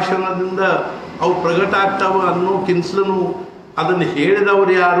ಪ್ರಕಾಶನದಿಂದ ಅವು ಪ್ರಗಟ ಆಗ್ತಾವ ಅನ್ನೋ ಕಿನ್ಸಲನು ಅದನ್ನು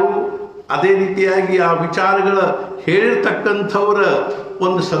ಹೇಳಿದವರು ಯಾರು, ಅದೇ ರೀತಿಯಾಗಿ ಆ ವಿಚಾರಗಳ ಹೇಳಿರ್ತಕ್ಕಂಥವ್ರ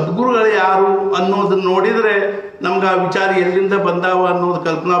ಒಂದು ಸದ್ಗುರುಗಳು ಯಾರು ಅನ್ನೋದನ್ನು ನೋಡಿದರೆ ನಮ್ಗೆ ಆ ವಿಚಾರ ಎಲ್ಲಿಂದ ಬಂದಾವ ಅನ್ನೋದು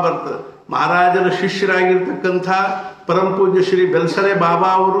ಕಲ್ಪನಾ ಬರ್ತದೆ. ಮಹಾರಾಜರ ಶಿಷ್ಯರಾಗಿರ್ತಕ್ಕಂಥ ಪರಮಪೂಜ್ಯ ಶ್ರೀ ಬೆಲ್ಸರೆ ಬಾಬಾ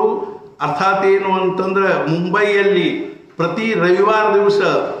ಅವರು ಅರ್ಥಾತ್ ಏನು ಅಂತಂದ್ರೆ ಮುಂಬೈಯಲ್ಲಿ ಪ್ರತಿ ರವಿವಾರ ದಿವಸ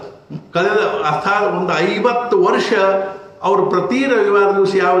ಕಳೆದ ಅರ್ಥಾತ್ ಒಂದು 50 ವರ್ಷ ಅವರು ಪ್ರತಿ ರವಿವಾರ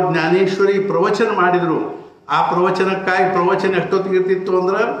ದಿವಸ ಯಾವ ಜ್ಞಾನೇಶ್ವರಿ ಪ್ರವಚನ ಮಾಡಿದರು. ಆ ಪ್ರವಚನಕ್ಕಾಗಿ ಪ್ರವಚನ ಎಷ್ಟೊತ್ತಿಗೆ ಇರ್ತಿತ್ತು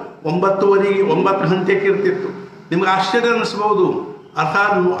ಅಂದ್ರೆ 9 ಗಂಟೆಗೆ ಇರ್ತಿತ್ತು. ನಿಮ್ಗೆ ಆಶ್ಚರ್ಯ ಅನ್ನಿಸ್ಬೋದು.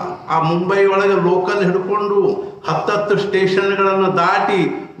 ಅರ್ಥಾತ್ ಆ ಮುಂಬೈ ಒಳಗೆ ಲೋಕಲ್ ಹಿಡ್ಕೊಂಡು 10 ಸ್ಟೇಷನ್ಗಳನ್ನು ದಾಟಿ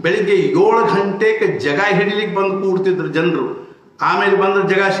ಬೆಳಿಗ್ಗೆ 7 ಗಂಟೆಗೆ ಜಗ ಹಿಡಿಲಿಕ್ಕೆ ಬಂದು ಕೂಡ್ತಿದ್ರು ಜನರು. ಆಮೇಲೆ ಬಂದ್ರೆ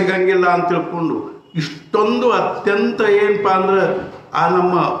ಜಗ ಸಿಗಂಗಿಲ್ಲ ಅಂತ ತಿಳ್ಕೊಂಡು ಇಷ್ಟೊಂದು ಅತ್ಯಂತ ಏನಪ್ಪ ಅಂದ್ರೆ ಆ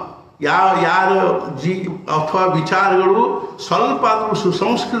ನಮ್ಮ ಯಾರ ಅಥವಾ ವಿಚಾರಗಳು ಸ್ವಲ್ಪ ಆದರೂ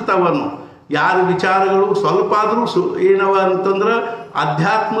ಸುಸಂಸ್ಕೃತವನ್ನು, ಯಾರ ವಿಚಾರಗಳು ಸ್ವಲ್ಪ ಆದರೂ ಏನವ ಅಂತಂದ್ರೆ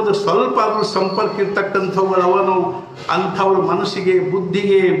ಅಧ್ಯಾತ್ಮದ ಸ್ವಲ್ಪ ಆದರೂ ಸಂಪರ್ಕ ಇರ್ತಕ್ಕಂಥವುಗಳವನು ಅಂಥವ್ರ ಮನಸ್ಸಿಗೆ,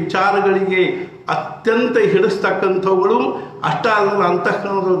 ಬುದ್ಧಿಗೆ, ವಿಚಾರಗಳಿಗೆ ಅತ್ಯಂತ ಹಿಡಿಸ್ತಕ್ಕಂಥವುಗಳು. ಅಷ್ಟ ಅಲ್ಲ,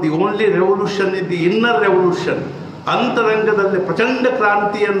 ಅಂತಃಕರಣದ the only revolution is the inner revolution. ಅಂತರಂಗದಲ್ಲಿ ಪ್ರಚಂಡ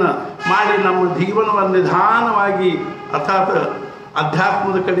ಕ್ರಾಂತಿಯನ್ನು ಮಾಡಿ ನಮ್ಮ ಜೀವನವನ್ನು ನಿಧಾನವಾಗಿ ಅರ್ಥಾತ್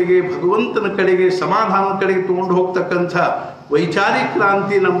ಅಧ್ಯಾತ್ಮದ ಕಡೆಗೆ, ಭಗವಂತನ ಕಡೆಗೆ, ಸಮಾಧಾನದ ಕಡೆಗೆ ತಗೊಂಡು ಹೋಗ್ತಕ್ಕಂಥ ವೈಚಾರಿಕ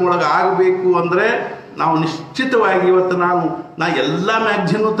ಕ್ರಾಂತಿ ನಮ್ಮೊಳಗೆ ಆಗಬೇಕು ಅಂದರೆ ನಾವು ನಿಶ್ಚಿತವಾಗಿ ಇವತ್ತು ನಾ ಎಲ್ಲ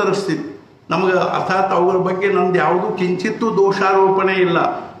ಮ್ಯಾಗ್ಝಿನ್ನು ತರಿಸ್ತೀನಿ. ನಮಗೆ ಅರ್ಥಾತ್ ಅವುಗಳ ಬಗ್ಗೆ ನಮ್ದು ಯಾವುದೂ ಕಿಂಚಿತ್ತೂ ದೋಷಾರೋಪಣೆ ಇಲ್ಲ.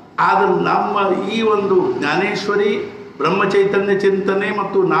 ಆದರೆ ನಮ್ಮ ಈ ಒಂದು ಜ್ಞಾನೇಶ್ವರಿ, ಬ್ರಹ್ಮಚೈತನ್ಯ ಚಿಂತನೆ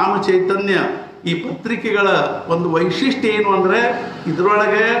ಮತ್ತು ನಾಮ ಚೈತನ್ಯ ಈ ಪತ್ರಿಕೆಗಳ ಒಂದು ವೈಶಿಷ್ಟ್ಯ ಏನು ಅಂದರೆ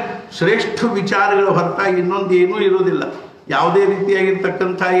ಇದರೊಳಗೆ ಶ್ರೇಷ್ಠ ವಿಚಾರಗಳ ಹೊರತಾಗಿ ಇನ್ನೊಂದು ಏನೂ ಇರೋದಿಲ್ಲ. ಯಾವುದೇ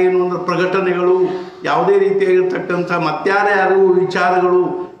ರೀತಿಯಾಗಿರ್ತಕ್ಕಂಥ ಏನು ಅಂದ್ರೆ ಪ್ರಕಟಣೆಗಳು, ಯಾವುದೇ ರೀತಿಯಾಗಿರ್ತಕ್ಕಂಥ ಮತ್ಯಾರ್ಯಾರು ವಿಚಾರಗಳು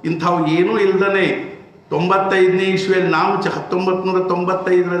ಇಂಥವು ಏನೂ ಇಲ್ದೇ 95ನೇ ಇಸ್ವಿಯಲ್ಲಿ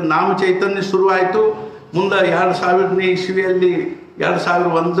 1995ರಲ್ಲಿ ನಾಮ ಚೈತನ್ಯ ಶುರುವಾಯಿತು. ಮುಂದೆ 2000ನೇ ಇಸ್ವಿಯಲ್ಲಿ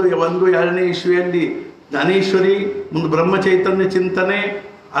 2001-2ನೇ ಇಸ್ವಿಯಲ್ಲಿ ಜ್ಞಾನೇಶ್ವರಿ, ಮುಂದೆ ಬ್ರಹ್ಮಚೈತನ್ಯ ಚಿಂತನೆ.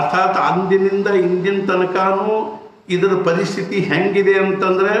 ಅರ್ಥಾತ್ ಅಂದಿನಿಂದ ಇಂದಿನ ತನಕನೂ ಇದರ ಪರಿಸ್ಥಿತಿ ಹೆಂಗಿದೆ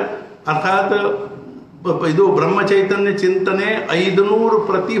ಅಂತಂದರೆ ಅರ್ಥಾತ್ ಇದು ಬ್ರಹ್ಮಚೈತನ್ಯ ಚಿಂತನೆ 500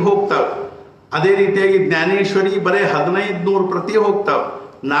 ಪ್ರತಿ ಹೋಗ್ತಾವೆ. ಅದೇ ರೀತಿಯಾಗಿ ಜ್ಞಾನೇಶ್ವರಿ ಬರೀ 1500 ಪ್ರತಿ ಹೋಗ್ತಾವೆ.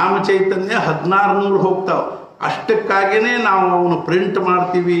 ನಾಮ ಚೈತನ್ಯ 1600 ಹೋಗ್ತಾವೆ. ಅಷ್ಟಕ್ಕಾಗಿಯೇ ನಾವು ಅವನು ಪ್ರಿಂಟ್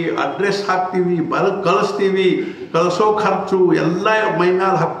ಮಾಡ್ತೀವಿ, ಅಡ್ರೆಸ್ ಹಾಕ್ತೀವಿ, ಕಳಿಸ್ತೀವಿ. ಕಳಿಸೋ ಖರ್ಚು ಎಲ್ಲ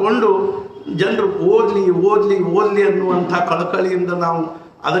ಮೈಮೇಲೆ ಹಾಕ್ಕೊಂಡು ಜನರು ಓದಲಿ ಅನ್ನುವಂಥ ಕಳಕಳಿಯಿಂದ ನಾವು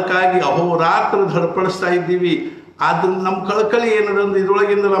ಅದಕ್ಕಾಗಿ ಅಹೋರಾತ್ರ ಧಡಪಡಿಸ್ತಾ ಇದ್ದೀವಿ. ಆದ್ದರಿಂದ ನಮ್ಮ ಕಳಕಳಿ ಏನದಂದ್ರೆ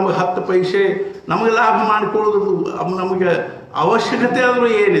ಇದರೊಳಗಿಂದ ನಮಗೆ 10 ಪೈಸೆ ನಮಗೆ ಲಾಭ ಮಾಡಿಕೊಳ್ಳೋದು ನಮಗೆ ಅವಶ್ಯಕತೆ ಆದರೂ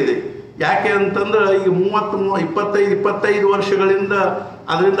ಏನಿದೆ. ಯಾಕೆ ಅಂತಂದ್ರೆ ಈಗ 25 ವರ್ಷಗಳಿಂದ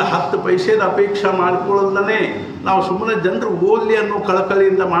ಅದರಿಂದ 10 ಪೈಸೆದ ಅಪೇಕ್ಷೆ ಮಾಡಿಕೊಳ್ಳೋದನ್ನೇ ನಾವು ಸುಮ್ಮನೆ ಜನರು ಓದಲಿ ಅನ್ನೋ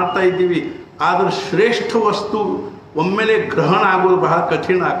ಕಳಕಳಿಯಿಂದ ಮಾಡ್ತಾ ಇದ್ದೀವಿ. ಆದರೆ ಶ್ರೇಷ್ಠ ವಸ್ತು ಒಮ್ಮೆಲೆ ಗ್ರಹಣ ಆಗೋದು ಬಹಳ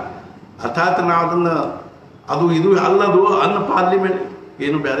ಕಠಿಣ. ಅರ್ಥಾತ್ ನಾವು ಅದನ್ನು ಅದು ಇದು ಅಲ್ಲದು ಅನ್ಪಾರ್ಲಿಮೆಂಟ್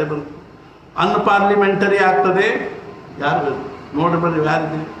ಏನು ಬೇರೆ ಬಂತು, ಅನ್ಪಾರ್ಲಿಮೆಂಟರಿ ಆಗ್ತದೆ. ಯಾರು ನೋಡ್ರಿ ಬರ್ರಿ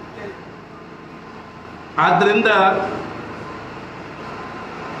ಯಾರಿದೆ. ಆದ್ದರಿಂದ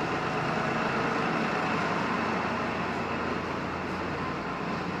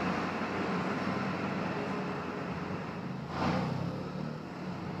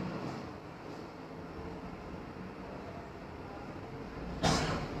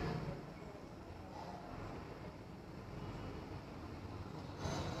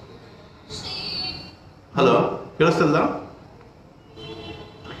ಹಲೋ ಕೇಳಿಸ್ತಲ್ಲ?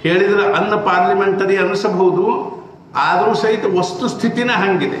 ಹೇಳಿದ್ರೆ ಅನ್ಪಾರ್ಲಿಮೆಂಟರಿ ಅನಿಸಬಹುದು, ಆದರೂ ಸಹಿತ ವಸ್ತುಸ್ಥಿತಿನೇ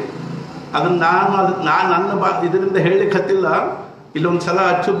ಹಂಗಿದೆ. ಅದನ್ನು ನಾನು ಇದರಿಂದ ಹೇಳಲಿಕ್ಕೆ ಹತ್ತಿಲ್ಲ. ಇಲ್ಲೊಂದು ಸಲ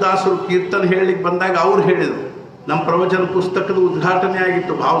ಅಚ್ಯುತದಾಸರು ಕೀರ್ತನೆ ಹೇಳಲಿಕ್ಕೆ ಬಂದಾಗ ಅವ್ರು ಹೇಳಿದರು, ನಮ್ಮ ಪ್ರವಚನ ಪುಸ್ತಕದ ಉದ್ಘಾಟನೆ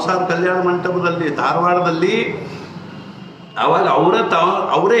ಆಗಿತ್ತು ಭಾವಸಾರ ಕಲ್ಯಾಣ ಮಂಟಪದಲ್ಲಿ ಧಾರವಾಡದಲ್ಲಿ. ಅವಾಗ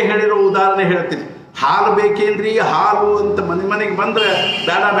ಅವರೇ ಹೇಳಿರೋ ಉದಾಹರಣೆ ಹೇಳ್ತೀನಿ. ಹಾಲು ಬೇಕೇನ್ರಿ ಹಾಲು ಅಂತ ಮನೆಗೆ ಬಂದರೆ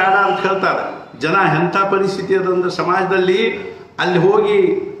ಬೇಡ ಬೇಡ ಅಂತ ಹೇಳ್ತಾರೆ ಜನ. ಎಂಥ ಪರಿಸ್ಥಿತಿ ಅದಂದ್ರೆ ಸಮಾಜದಲ್ಲಿ ಅಲ್ಲಿ ಹೋಗಿ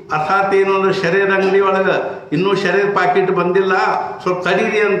ಅರ್ಥಾತ್ ಏನು ಅಂದ್ರೆ ಶರೀರದ ಅಂಗಡಿ ಒಳಗೆ ಇನ್ನೂ ಶರೀರ ಪ್ಯಾಕೆಟ್ ಬಂದಿಲ್ಲ, ಸ್ವಲ್ಪ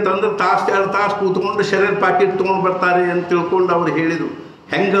ತಡೀರಿ ಅಂತಂದ್ರೆ ತಾಸು 2 ತಾಸು ಕೂತ್ಕೊಂಡು ಶರೀರ ಪ್ಯಾಕೆಟ್ ತೊಗೊಂಡು ಬರ್ತಾರೆ ಅಂತ ತಿಳ್ಕೊಂಡು ಅವ್ರು ಹೇಳಿದರು.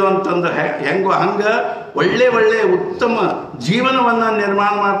 ಹೆಂಗೆ ಅಂತಂದ್ರೆ ಹಂಗೆ ಒಳ್ಳೆ ಉತ್ತಮ ಜೀವನವನ್ನು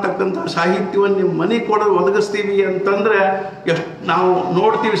ನಿರ್ಮಾಣ ಮಾಡ್ತಕ್ಕಂಥ ಸಾಹಿತ್ಯವನ್ನು ನಿಮ್ಮ ಮನೆಗೆ ಒದಗಿಸ್ತೀವಿ ಅಂತಂದ್ರೆ ಎಷ್ಟು ನಾವು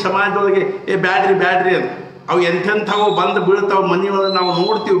ನೋಡ್ತೀವಿ ಸಮಾಜದೊಳಗೆ. ಬ್ಯಾಡ್ರಿ ಅಂತ ಅವು ಎಂಥೆಂಥವು ಬಂದು ಬೀಳ್ತಾವೆ ಮನೆಯೊಳಗೆ. ನಾವು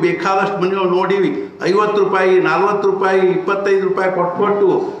ನೋಡ್ತೀವಿ, ಬೇಕಾದಷ್ಟು ಮನೆಯೊಳಗೆ ನೋಡೀವಿ. 50 ರೂಪಾಯಿ 40 ರೂಪಾಯಿ 25 ರೂಪಾಯಿ ಕೊಟ್ಟು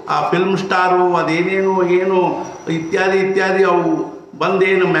ಆ ಫಿಲ್ಮ್ ಸ್ಟಾರು ಅದೇನೇನು ಏನು ಇತ್ಯಾದಿ ಅವು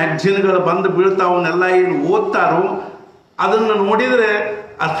ಬಂದೇನು ಮ್ಯಾಗ್ಝಿನ್ಗಳು ಬಂದು ಬೀಳ್ತಾವನ್ನೆಲ್ಲ ಏನು ಓದ್ತಾರೋ ಅದನ್ನು ನೋಡಿದರೆ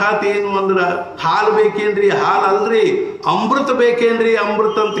ಅರ್ಥಾತ್ ಏನು ಅಂದ್ರೆ ಹಾಲು ಬೇಕೇನ್ರಿ ಹಾಲು ಅಲ್ರಿ ಅಮೃತ ಬೇಕೇನ್ರಿ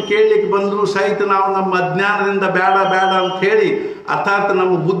ಅಮೃತ ಅಂತ ಕೇಳಲಿಕ್ಕೆ ಬಂದರೂ ಸಹಿತ ನಾವು ನಮ್ಮ ಅಜ್ಞಾನದಿಂದ ಬೇಡ ಅಂತ ಹೇಳಿ ಅರ್ಥಾತ್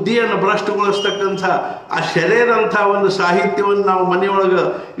ನಮ್ಮ ಬುದ್ಧಿಯನ್ನು ಭ್ರಷ್ಟಗೊಳಿಸ್ತಕ್ಕಂಥ ಆ ಶರೀರಂಥ ಒಂದು ಸಾಹಿತ್ಯವನ್ನು ನಾವು ಮನೆಯೊಳಗೆ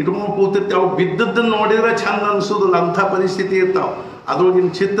ಇಟ್ಕೊಂಡು ಕೂತಿರ್ತೀವಿ. ಅವು ಬಿದ್ದದ್ದನ್ನು ನೋಡಿದ್ರೆ ಚಂದ ಅನಿಸೋದಿಲ್ಲ, ಅಂಥ ಪರಿಸ್ಥಿತಿ ಇರ್ತಾವೆ. ಅದ್ರೊಳಗಿನ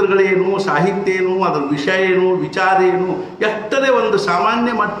ಚಿತ್ರಗಳೇನು, ಸಾಹಿತ್ಯ ಏನು, ಅದ್ರ ವಿಷಯ ಏನು, ವಿಚಾರ ಏನು, ಎಷ್ಟರೇ ಒಂದು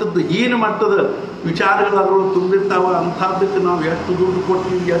ಸಾಮಾನ್ಯ ಮಟ್ಟದ್ದು ಹೀನ ಮಟ್ಟದ ವಿಚಾರಗಳು ಅದ್ರೊಳಗೆ ತುಂಬಿರ್ತಾವೆ. ಅಂಥದ್ದಕ್ಕೆ ನಾವು ಎಷ್ಟು ದುಡ್ಡು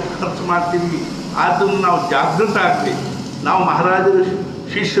ಕೊಡ್ತೀವಿ, ಎಷ್ಟು ಖರ್ಚು ಮಾಡ್ತೀವಿ, ಅದನ್ನು ನಾವು ಜಾಗೃತ ಆಗ್ತೀವಿ. ನಾವು ಮಹಾರಾಜರ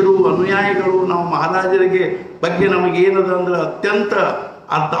ಶಿಷ್ಯರು ಅನುಯಾಯಿಗಳು. ನಾವು ಮಹಾರಾಜರಿಗೆ ಬಗ್ಗೆ ನಮಗೇನದ ಅಂದ್ರೆ ಅತ್ಯಂತ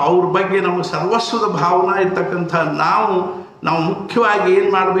ಅವ್ರ ಬಗ್ಗೆ ನಮಗೆ ಸರ್ವಸ್ವದ ಭಾವನೆ ಇರ್ತಕ್ಕಂಥ ನಾವು ಮುಖ್ಯವಾಗಿ ಏನು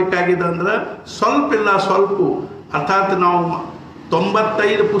ಮಾಡಬೇಕಾಗಿದೆ ಅಂದ್ರೆ ಸ್ವಲ್ಪ ಅರ್ಥಾತ್ ನಾವು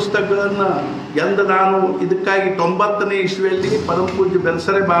 95 ಪುಸ್ತಕಗಳನ್ನು ನಾನು ಇದಕ್ಕಾಗಿ 90ನೇ ಇಸ್ವಿಯಲ್ಲಿ ಪರಮ ಪೂಜ್ಯ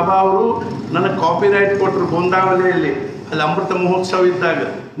ಬೆಲ್ಸರೆ ಬಾಬಾ ಅವರು ನನಗೆ ಕಾಪಿರೈಟ್ ಕೊಟ್ಟರು ಗೋಂದಾವಲಿಯಲ್ಲಿ. ಅಲ್ಲಿ ಅಮೃತ ಮಹೋತ್ಸವ ಇದ್ದಾಗ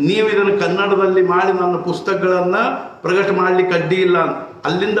ನೀವು ಇದನ್ನು ಕನ್ನಡದಲ್ಲಿ ಮಾಡಿ ನನ್ನ ಪುಸ್ತಕಗಳನ್ನು ಪ್ರಕಟ ಮಾಡಲಿಕ್ಕೆ ಅಡ್ಡಿ ಇಲ್ಲ ಅಂತ.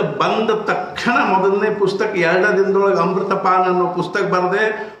 ಅಲ್ಲಿಂದ ಬಂದ ತಕ್ಷಣ ಮೊದಲನೇ ಪುಸ್ತಕ 2 ದಿನದೊಳಗೆ ಅಮೃತಪಾನ ಅನ್ನೋ ಪುಸ್ತಕ ಬರೆದೆ.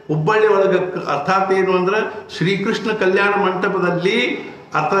 ಹುಬ್ಬಳ್ಳಿ ಒಳಗೆ ಅರ್ಥಾತ್ ಏನು ಅಂದ್ರೆ ಶ್ರೀಕೃಷ್ಣ ಕಲ್ಯಾಣ ಮಂಟಪದಲ್ಲಿ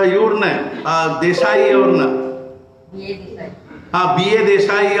ಇವ್ರನ್ನ ದೇಸಾಯಿ ಅವ್ರನ್ನ BA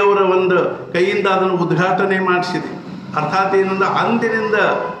ದೇಸಾಯಿ ಅವರ ಒಂದು ಕೈಯಿಂದ ಅದನ್ನು ಉದ್ಘಾಟನೆ ಮಾಡಿಸಿದೆ. ಅರ್ಥಾತ್ ಏನಂದ್ರೆ ಅಂದಿನಿಂದ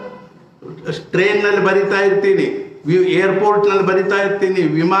ಟ್ರೈನ್ನಲ್ಲಿ ಬರಿತಾ ಇರ್ತೀನಿ, ಏರ್ಪೋರ್ಟ್ನಲ್ಲಿ ಬರಿತಾ ಇರ್ತೀನಿ,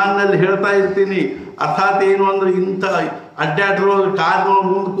 ವಿಮಾನದಲ್ಲಿ ಹೇಳ್ತಾ ಇರ್ತೀನಿ. ಅರ್ಥಾತ್ ಏನು ಅಂದ್ರೆ ಇಂಥ ಅಡ್ಡಾಡ್ರೊಳಗೆ ಕಾರ್ನೊಳಗೆ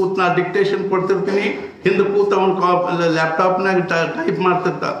ಮುಂದೆ ಕೂತು ನಾ ಡಿಕ್ಟೇಷನ್ ಕೊಡ್ತಿರ್ತೀನಿ, ಹಿಂದೆ ಕೂತು ಅವನು ಲ್ಯಾಪ್ಟಾಪ್ನಾಗ ಟೈಪ್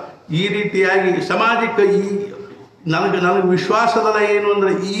ಮಾಡ್ತಿರ್ತ. ಈ ರೀತಿಯಾಗಿ ಸಮಾಜಕ್ಕೆ ನನಗೆ ವಿಶ್ವಾಸದಲ್ಲ ಏನು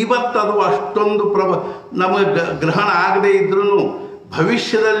ಅಂದರೆ ಇವತ್ತು ಅದು ಅಷ್ಟೊಂದು ನಮಗೆ ಗ್ರಹಣ ಆಗದೇ ಇದ್ರೂ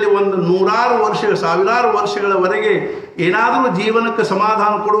ಭವಿಷ್ಯದಲ್ಲಿ ಒಂದು 100 ವರ್ಷ 1000 ವರ್ಷಗಳವರೆಗೆ ಏನಾದರೂ ಜೀವನಕ್ಕೆ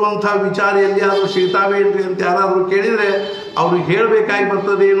ಸಮಾಧಾನ ಕೊಡುವಂಥ ವಿಚಾರ ಎಲ್ಲಿಯಾದರೂ ಸಿಗ್ತಾವೇನ್ರಿ ಅಂತ ಯಾರಾದರೂ ಕೇಳಿದರೆ ಅವ್ರಿಗೆ ಹೇಳಬೇಕಾಗಿ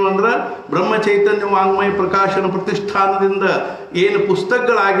ಬರ್ತದೆ ಏನು ಅಂದ್ರೆ ಬ್ರಹ್ಮ ಚೈತನ್ಯ ವಾಂಗ್ಮಯ ಪ್ರಕಾಶನ ಪ್ರತಿಷ್ಠಾನದಿಂದ ಏನು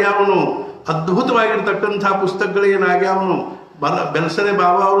ಪುಸ್ತಕಗಳಾಗ್ಯಾವನು, ಅದ್ಭುತವಾಗಿರ್ತಕ್ಕಂಥ ಪುಸ್ತಕಗಳೇನಾಗ್ಯಾವನು. ಬೆಲ್ಸರೆ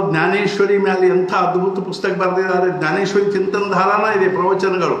ಬಾಬಾ ಅವರು ಜ್ಞಾನೇಶ್ವರಿ ಮೇಲೆ ಎಂಥ ಅದ್ಭುತ ಪುಸ್ತಕ ಬರೆದಿದ್ದಾರೆ. ಜ್ಞಾನೇಶ್ವರಿ ಚಿಂತನ ಧಾರಾನ ಇದೆ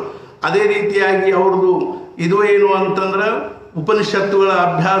ಪ್ರವಚನಗಳು. ಅದೇ ರೀತಿಯಾಗಿ ಅವ್ರದ್ದು ಇದು ಏನು ಅಂತಂದ್ರೆ ಉಪನಿಷತ್ತುಗಳ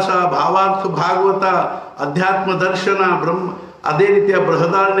ಅಭ್ಯಾಸ, ಭಾವಾರ್ಥ ಭಾಗವತ, ಅಧ್ಯಾತ್ಮ ದರ್ಶನ, ಅದೇ ರೀತಿಯ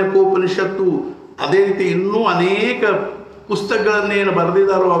ಬೃಹದಾರಣ್ಯಕೋಪನಿಷತ್ತು, ಅದೇ ರೀತಿ ಇನ್ನೂ ಅನೇಕ ಪುಸ್ತಕಗಳನ್ನೇನು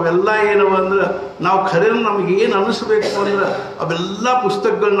ಬರೆದಿದ್ದಾರೋ ಅವೆಲ್ಲ ಏನವ ಅಂದ್ರೆ ನಾವು ಖರೆ ನಮಗೇನು ಅನ್ನಿಸ್ಬೇಕು ಅಂದ್ರೆ ಅವೆಲ್ಲ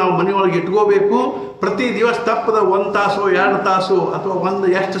ಪುಸ್ತಕಗಳು ನಾವು ಮನೆಯೊಳಗೆ ಇಟ್ಕೋಬೇಕು. ಪ್ರತಿ ದಿವಸ ತಪ್ಪದ 1 ತಾಸು 2 ತಾಸು ಅಥವಾ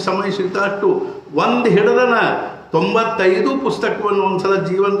ಎಷ್ಟು ಸಮಯ ಸಿಗ್ತಷ್ಟು ಒಂದು ಹಿಡಿದನ 95 ಪುಸ್ತಕವನ್ನು ಒಂದ್ಸಲ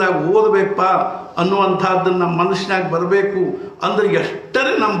ಜೀವನದಾಗ ಓದಬೇಕಪ್ಪ ಅನ್ನುವಂಥದ್ದನ್ನು ನಮ್ಮ ಮನುಷ್ಯನಾಗ ಬರಬೇಕು. ಅಂದ್ರೆ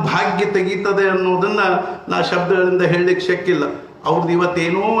ಎಷ್ಟರೇ ನಮ್ಮ ಭಾಗ್ಯ ತೆಗೀತದೆ ಅನ್ನೋದನ್ನು ನಾ ಶಬ್ದಗಳಿಂದ ಹೇಳಲಿಕ್ಕೆ ಶಕ್ಕಿಲ್ಲ. ಅವ್ರದ್ದು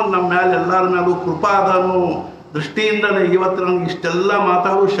ಇವತ್ತೇನೋ ನಮ್ಮ ಮೇಲೆ ಎಲ್ಲರ ಮೇಲೂ ಕೃಪಾ ಅದ ಅನ್ನೋ ದೃಷ್ಟಿಯಿಂದಲೇ ಇವತ್ತು ನನಗೆ ಇಷ್ಟೆಲ್ಲ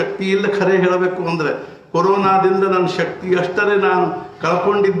ಮಾತಾಡೋ ಶಕ್ತಿ ಇಲ್ಲ. ಖರೆ ಹೇಳಬೇಕು ಅಂದರೆ ಕೊರೋನಾದಿಂದ ನನ್ನ ಶಕ್ತಿ ಅಷ್ಟರೇ ನಾನು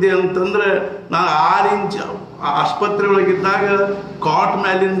ಕಳ್ಕೊಂಡಿದ್ದೆ ಅಂತಂದರೆ ನಾನು 6 ಇಂಚ್ ಆಸ್ಪತ್ರೆ ಒಳಗಿದ್ದಾಗ ಕಾಟ್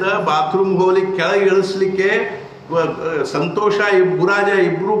ಮೇಲಿಂದ ಬಾತ್ರೂಮ್ ಹೋಗ್ಲಿಕ್ಕೆ ಕೆಳಗೆ ಇಳಿಸ್ಲಿಕ್ಕೆ ಸಂತೋಷ ಗುರಾಜ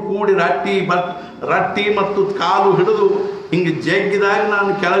ಇಬ್ಬರು ಕೂಡಿ ರಟ್ಟಿ ಮತ್ತು ಕಾಲು ಹಿಡಿದು ಹಿಂಗೆ ಜಗ್ಗಿದಾಗ ನಾನು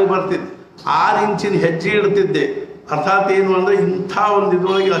ಕೆಳಗೆ ಬರ್ತಿದ್ದೆ. 6 ಇಂಚಿನ ಹೆಜ್ಜೆ ಇಡ್ತಿದ್ದೆ. ಅರ್ಥಾತ್ ಏನು ಅಂದರೆ ಇಂಥ ಒಂದು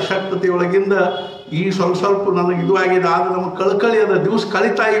ಇದ್ರೊಳಗೆ ಅಶಕ್ತತೆಯೊಳಗಿಂದ ಈ ಸ್ವಲ್ಪ ನನಗೆ ಇದು ಆಗಿದೆ. ಆದರೆ ನಮಗೆ ಕಳಕಳಿ ಅದ, ದಿವಸ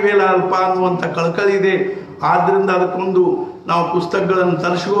ಕಳೀತಾ ಇವೆಯಲ್ಲ ಅಲ್ಪ ಅನ್ನುವಂಥ ಕಳಕಳಿ ಇದೆ. ಆದ್ದರಿಂದ ಅದಕ್ಕೊಂದು ನಾವು ಪುಸ್ತಕಗಳನ್ನು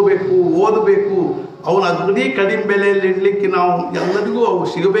ತರಿಸ್ಕೋಬೇಕು, ಓದಬೇಕು, ಅವನು ಅಗದಿ ಕಡಿಮೆ ಬೆಲೆಯಲ್ಲಿ ಇಡಲಿಕ್ಕೆ ನಾವು ಎಲ್ಲರಿಗೂ ಅವು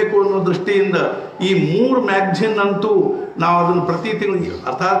ಸಿಗಬೇಕು ಅನ್ನೋ ದೃಷ್ಟಿಯಿಂದ ಈ 3 ಮ್ಯಾಗ್ಝಿನ್ ಅಂತೂ ನಾವು ಅದನ್ನು ಪ್ರತಿ ತಿಂಗಳು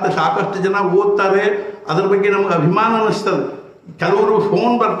ಅರ್ಥಾತ್ ಸಾಕಷ್ಟು ಜನ ಓದ್ತಾರೆ. ಅದ್ರ ಬಗ್ಗೆ ನಮ್ಗೆ ಅಭಿಮಾನ ಅನ್ನಿಸ್ತದೆ. ಕೆಲವರು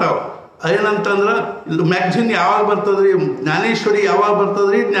ಫೋನ್ ಬರ್ತಾವೆ, ಏನಂತಂದ್ರೆ ಇದು ಮ್ಯಾಗ್ಝಿನ್ ಯಾವಾಗ ಬರ್ತದ್ರಿ, ಜ್ಞಾನೇಶ್ವರಿ ಯಾವಾಗ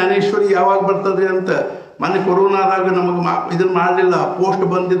ಬರ್ತದ್ರಿ, ಜ್ಞಾನೇಶ್ವರಿ ಯಾವಾಗ ಬರ್ತದ್ರಿ ಅಂತ. ಮೊನ್ನೆ ಕೊರೋನಾದಾಗ ನಮಗೆ ಇದನ್ನು ಮಾಡಲಿಲ್ಲ, ಪೋಸ್ಟ್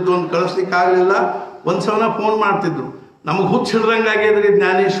ಬಂದಿದ್ದು ಅಂತ ಕಳಿಸ್ಲಿಕ್ಕೆ ಆಗಲಿಲ್ಲ. ಒಂದು ಸಲ ಫೋನ್ ಮಾಡ್ತಿದ್ರು, ನಮಗೆ ಹುಚ್ಚ ಹಿಡ್ದಂಗೆ ಆಗ್ಯದ್ರಿ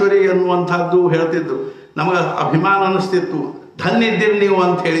ಜ್ಞಾನೇಶ್ವರಿ ಅನ್ನುವಂಥದ್ದು ಹೇಳ್ತಿದ್ರು. ನಮಗೆ ಅಭಿಮಾನ ಅನ್ನಿಸ್ತಿತ್ತು. ಧನ್ಯ ಇದ್ದೀರಿ ನೀವು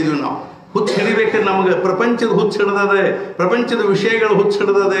ಅಂತ ಹೇಳಿದ್ವಿ ನಾವು. ಹುಚ್ಚು ಹಿಡಿಬೇಕಾದ್ರೆ ನಮಗೆ ಪ್ರಪಂಚದ ಹುಚ್ಚು ಹಿಡ್ದದೆ, ಪ್ರಪಂಚದ ವಿಷಯಗಳು ಹುಚ್ಚು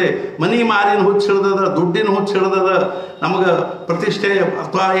ಹಿಡ್ದದೆ, ಮನಿ ಮಾರಿನ ಹುಚ್ಚು ಹಿಡ್ದದ, ದುಡ್ಡಿನ ಹುಚ್ಚು ಹಿಡ್ದದ, ನಮಗೆ ಪ್ರತಿಷ್ಠೆ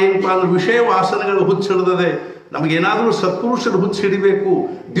ಅಥವಾ ಏನಪ್ಪ ಅಂದ್ರೆ ವಿಷಯ ವಾಸನೆಗಳು ಹುಚ್ಚು ಹಿಡ್ದದೆ. ನಮಗೇನಾದರೂ ಸತ್ಪುರುಷರು ಹುಚ್ಚು ಹಿಡಿಬೇಕು,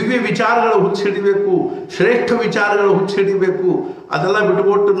 ದಿವ್ಯ ವಿಚಾರಗಳು ಹುಚ್ಚು ಹಿಡಿಬೇಕು, ಶ್ರೇಷ್ಠ ವಿಚಾರಗಳು ಹುಚ್ಚು ಹಿಡಿಬೇಕು. ಅದೆಲ್ಲ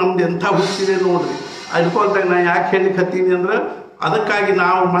ಬಿಟ್ಕೊಟ್ಟು ನಮ್ದು ಎಂಥ ಹುಚ್ಚಿದೆ ನೋಡ್ರಿ. ಅದ್ಕೊಳ್ತಾಗ ನಾನು ಯಾಕೆ ಹೇಳಿಕ್ಕೆ ಹತ್ತೀನಿ ಅಂದ್ರೆ ಅದಕ್ಕಾಗಿ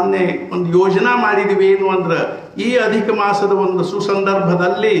ನಾವು ಮೊನ್ನೆ ಒಂದು ಯೋಜನಾ ಮಾಡಿದ್ದೀವಿ. ಏನು ಅಂದ್ರೆ ಈ ಅಧಿಕ ಮಾಸದ ಒಂದು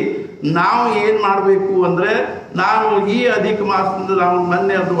ಸುಸಂದರ್ಭದಲ್ಲಿ ನಾವು ಏನು ಮಾಡಬೇಕು ಅಂದರೆ, ನಾವು ಈ ಅಧಿಕ ಮಾಸದಿಂದ ನಾವು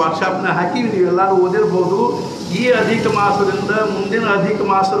ಮೊನ್ನೆ ಅದು ವಾಟ್ಸಾಪ್ನ ಹಾಕಿ ನೀವೆಲ್ಲರೂ ಓದಿರ್ಬೋದು. ಈ ಅಧಿಕ ಮಾಸದಿಂದ ಮುಂದಿನ ಅಧಿಕ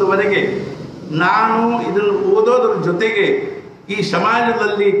ಮಾಸದವರೆಗೆ ನಾನು ಇದನ್ನು ಓದೋದ್ರ ಜೊತೆಗೆ ಈ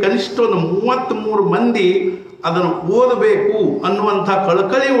ಸಮಾಜದಲ್ಲಿ ಕನಿಷ್ಠ ಒಂದು 33 ಮಂದಿ ಅದನ್ನು ಓದಬೇಕು ಅನ್ನುವಂಥ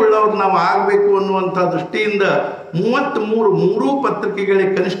ಕಳಕಳಿ ಉಳ್ಳವ್ರು ನಾವು ಆಗಬೇಕು ಅನ್ನುವಂಥ ದೃಷ್ಟಿಯಿಂದ 33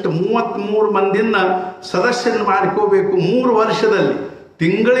 ಪತ್ರಿಕೆಗಳಿಗೆ ಕನಿಷ್ಠ 33 ಮಂದಿನ ಸದಸ್ಯರನ್ನು ಮಾಡಿಕೋಬೇಕು. 3 ವರ್ಷದಲ್ಲಿ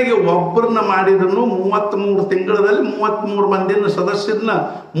ತಿಂಗಳಿಗೆ ಒಬ್ಬರನ್ನ ಮಾಡಿದನು 33 ತಿಂಗಳಲ್ಲಿ 33 ಮಂದಿನ ಸದಸ್ಯರನ್ನ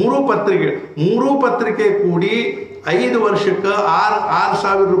 3 ಪತ್ರಿಕೆ ಕೂಡಿ 5 ವರ್ಷಕ್ಕೆ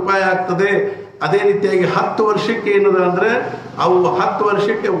 6,000 ರೂಪಾಯಿ ಆಗ್ತದೆ. ಅದೇ ರೀತಿಯಾಗಿ 10 ವರ್ಷಕ್ಕೆ ಏನದ ಅಂದರೆ ಅವು 10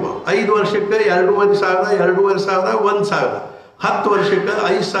 ವರ್ಷಕ್ಕೆ 5 ವರ್ಷಕ್ಕೆ 2,500, 2,500, 1,000, 10 ವರ್ಷಕ್ಕೆ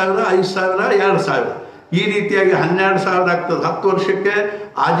 5,000, 5,000, 2,000 ಈ ರೀತಿಯಾಗಿ 12,000 ಆಗ್ತದೆ. 10 ವರ್ಷಕ್ಕೆ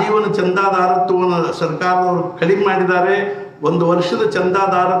ಆಜೀವನ ಚಂದಾದಾರತ್ವವನ್ನು ಸರ್ಕಾರದವರು ಕಡಿಮೆ ಮಾಡಿದ್ದಾರೆ. 1 ವರ್ಷದ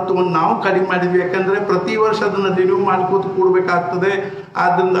ಚಂದಾದಾರತ್ವವನ್ನು ನಾವು ಕಡಿಮೆ ಮಾಡಿದ್ವಿ. ಯಾಕಂದರೆ ಪ್ರತಿ ವರ್ಷ ಅದನ್ನು ರಿನ್ಯೂ ಮಾಡ್ಕೋತ ಕೂಡಬೇಕಾಗ್ತದೆ.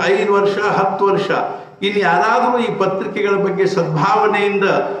 ಆದ್ದರಿಂದ 5 ವರ್ಷ, 10 ವರ್ಷ. ಇನ್ನು ಯಾರಾದರೂ ಈ ಪತ್ರಿಕೆಗಳ ಬಗ್ಗೆ ಸದ್ಭಾವನೆಯಿಂದ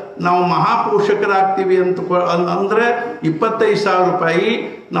ನಾವು ಮಹಾಪೋಷಕರಾಗ್ತೀವಿ ಅಂತ ಅಂದರೆ 25,000 ರೂಪಾಯಿ,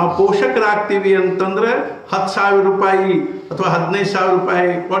 ನಾವು ಪೋಷಕರಾಗ್ತೀವಿ ಅಂತಂದರೆ 10,000 ರೂಪಾಯಿ ಅಥವಾ 15,000 ರೂಪಾಯಿ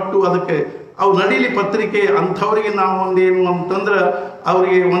ಕೊಟ್ಟು ಅದಕ್ಕೆ ಅವು ನಡೀಲಿ ಪತ್ರಿಕೆ. ಅಂಥವರಿಗೆ ನಾವು ಒಂದೇನು ಅಂತಂದ್ರೆ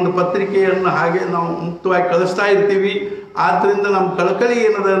ಅವರಿಗೆ ಒಂದು ಪತ್ರಿಕೆಯನ್ನು ಹಾಗೆ ನಾವು ಮುಕ್ತವಾಗಿ ಕಳಿಸ್ತಾ ಇರ್ತೀವಿ. ಆದ್ದರಿಂದ ನಮ್ಮ ಕಳಕಳಿ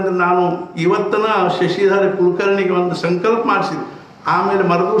ಏನದ ಅಂದರೆ, ನಾನು ಇವತ್ತನ ಶಶಿಧರ ಕುಲಕರ್ಣಿಗೆ ಒಂದು ಸಂಕಲ್ಪ ಮಾಡಿಸಿದೆ. ಆಮೇಲೆ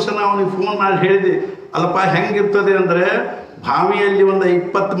ಮರುದಿವಸ ಅವನಿಗೆ ಫೋನ್ ಮಾಡಿ ಹೇಳಿದೆ, ಅಲ್ಲಪ್ಪ ಹೆಂಗಿರ್ತದೆ ಅಂದರೆ ಬಾವಿಯಲ್ಲಿ ಒಂದು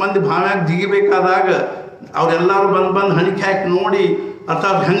 20 ಮಂದಿ ಬಾವಿಯಾಗ ಜಿಗಿಬೇಕಾದಾಗ ಅವರೆಲ್ಲರೂ ಬಂದು ಹಣಿಕೆ ಹಾಕಿ ನೋಡಿ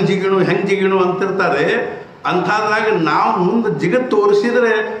ಅರ್ಥಾತ್ ಹೆಂಗೆ ಜಿಗಿಣು ಅಂತಿರ್ತಾರೆ. ಅಂಥದ್ರಾಗ ನಾವು ಮುಂದೆ ಜಿಗತ್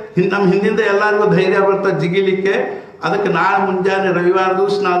ತೋರಿಸಿದ್ರೆ ನಮ್ಮ ಹಿಂದಿಂದ ಎಲ್ಲರಿಗೂ ಧೈರ್ಯ ಬರ್ತದೆ ಜಿಗಿಲಿಕ್ಕೆ. ಅದಕ್ಕೆ ನಾಳೆ ಮುಂಜಾನೆ ರವಿವಾರ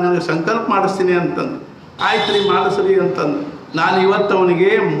ದಿವಸ ನಾನು ನನಗೆ ಸಂಕಲ್ಪ ಮಾಡಿಸ್ತೀನಿ ಅಂತಂದು. ಆಯ್ತು ರೀ ಮಾಡಿಸ್ರಿ ಅಂತಂದು ನಾನು ಇವತ್ತು ಅವನಿಗೆ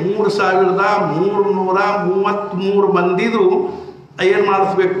 3,333 ಮಂದಿದು ಏನು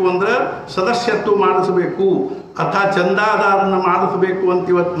ಮಾಡಿಸ್ಬೇಕು ಅಂದ್ರೆ ಸದಸ್ಯತ್ವ ಮಾಡಿಸ್ಬೇಕು, ಅರ್ಥಾತ್ ಚಂದಾದಾರನ್ನು ಮಾಡಿಸ್ಬೇಕು ಅಂತ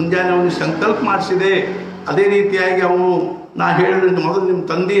ಇವತ್ತು ಮುಂಜಾನೆ ಅವನಿಗೆ ಸಂಕಲ್ಪ ಮಾಡಿಸಿದೆ. ಅದೇ ರೀತಿಯಾಗಿ ಅವನು ನಾ ಹೇಳಿದ್ರೆ ಮೊದಲು ನಿಮ್ಮ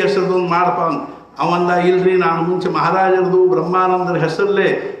ತಂದೆ ಹೆಸರದೊಂದು ಮಾಡಪ್ಪ ಅಂತ. ಅವಂದ ಇಲ್ರಿ, ನಾನು ಮುಂಚೆ ಮಹಾರಾಜರದು ಬ್ರಹ್ಮಾನಂದರ ಹೆಸರಲ್ಲೇ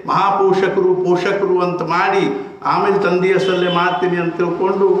ಪೋಷಕರು ಅಂತ ಮಾಡಿ ಆಮೇಲೆ ತಂದೆ ಹೆಸರಲ್ಲೇ ಮಾಡ್ತೀನಿ ಅಂತ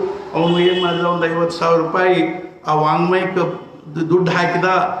ತಿಳ್ಕೊಂಡು ಅವನು ಏನು ಮಾಡಿದ, ಒಂದು 50,000 ರೂಪಾಯಿ ಆ ವಾಂಗ್ಮಯಕ್ಕೆ ದುಡ್ಡು ಹಾಕಿದ.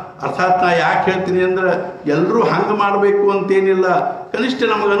 ಅರ್ಥಾತ್ ನಾ ಯಾಕೆ ಹೇಳ್ತೀನಿ ಅಂದ್ರೆ ಎಲ್ಲರೂ ಹಂಗೆ ಮಾಡಬೇಕು ಅಂತೇನಿಲ್ಲ, ಕನಿಷ್ಠ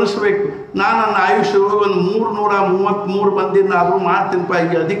ನಮಗೆ ಅನಿಸ್ಬೇಕು. ನಾನು ನನ್ನ ಆಯುಷ್ಯವಾಗಿ ಒಂದು 333 ಮಂದಿನ ಆದರೂ ಮಾಡ್ತೀನಪ್ಪ. ಈ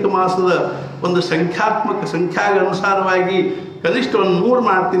ಅಧಿಕ ಮಾಸದ ಒಂದು ಸಂಖ್ಯಾಗ ಅನುಸಾರವಾಗಿ ಕನಿಷ್ಠ ಒಂದು 100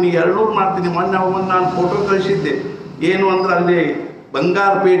 ಮಾಡ್ತೀನಿ, 200 ಮಾಡ್ತೀನಿ. ಮೊನ್ನೆ ನಾನು ಫೋಟೋ ಕಳಿಸಿದ್ದೆ. ಏನು ಅಂದ್ರೆ ಅಲ್ಲಿ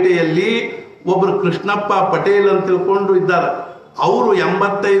ಬಂಗಾರಪೇಟೆಯಲ್ಲಿ ಒಬ್ಬರು ಕೃಷ್ಣಪ್ಪ ಪಟೇಲ್ ಅಂತ ತಿಳ್ಕೊಂಡು ಇದ್ದಾರೆ. ಅವರು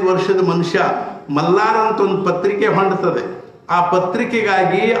 85 ವರ್ಷದ ಮನುಷ್ಯ. ಮಲ್ಲಾರ ಅಂತ ಒಂದು ಪತ್ರಿಕೆ ಹೊಂಡ್ತದೆ. ಆ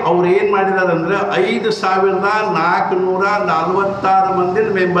ಪತ್ರಿಕೆಗಾಗಿ ಅವ್ರು ಏನು ಮಾಡಿದ್ದಾರೆ ಅಂದರೆ 5,446 ಮಂದಿನ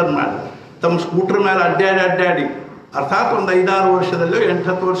ಮೆಂಬರ್ ಮಾಡಿ ತಮ್ಮ ಸ್ಕೂಟ್ರ್ ಮೇಲೆ ಅಡ್ಡಾಡಿ ಅರ್ಥಾತ್ ಒಂದು 5-6 ವರ್ಷದಲ್ಲೋ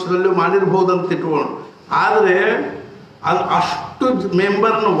 8-10 ವರ್ಷದಲ್ಲೋ ಮಾಡಿರ್ಬೋದು ಅಂತ ಇಟ್ಕೊಂಡು. ಆದರೆ ಅದು ಅಷ್ಟು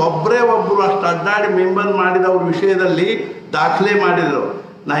ಮೆಂಬರ್ನ ಒಬ್ಬರು ಅಷ್ಟು ಅಡ್ಡಾಡಿ ಮೆಂಬರ್ ಮಾಡಿದವ್ರ ವಿಷಯದಲ್ಲಿ ದಾಖಲೆ ಮಾಡಿದರು.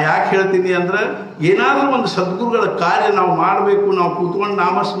 ನಾ ಯಾಕೆ ಹೇಳ್ತೀನಿ ಅಂದ್ರೆ ಏನಾದರೂ ಒಂದು ಸದ್ಗುರುಗಳ ಕಾರ್ಯ ನಾವು ಮಾಡಬೇಕು. ನಾವು ಕೂತ್ಕೊಂಡು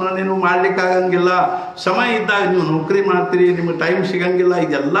ನಾಮಸ್ಮರಣೆನೂ ಮಾಡ್ಲಿಕ್ಕಾಗಂಗಿಲ್ಲ. ಸಮಯ ಇದ್ದಾಗ ನೀವು ನೌಕರಿ ಮಾಡ್ತೀರಿ, ನಿಮಗೆ ಟೈಮ್ ಸಿಗಂಗಿಲ್ಲ,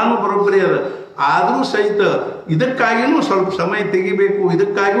 ಇದೆಲ್ಲನೂ ಬರೋಬ್ಬರಿ ಅದ. ಆದರೂ ಸಹಿತ ಇದಕ್ಕಾಗಿಯೂ ಸ್ವಲ್ಪ ಸಮಯ ತೆಗಿಬೇಕು,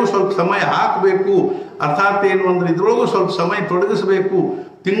 ಇದಕ್ಕಾಗಿಯೂ ಸ್ವಲ್ಪ ಸಮಯ ಹಾಕಬೇಕು. ಅರ್ಥಾತ್ ಏನು ಅಂದ್ರೆ ಇದ್ರೊಳಗೂ ಸ್ವಲ್ಪ ಸಮಯ ತೊಡಗಿಸ್ಬೇಕು.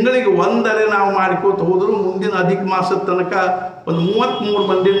 ತಿಂಗಳಿಗೆ ಒಂದರೆ ನಾವು ಮಾಡಿಕೋತ ಹೋದರೂ ಮುಂದಿನ ಅಧಿಕ ಮಾಸದ ತನಕ ಒಂದು 33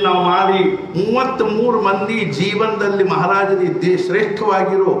 ಮಂದಿನ ನಾವು ಮಾಡಿ 33 ಮಂದಿ ಜೀವನದಲ್ಲಿ ಮಹಾರಾಜರಿಗೆ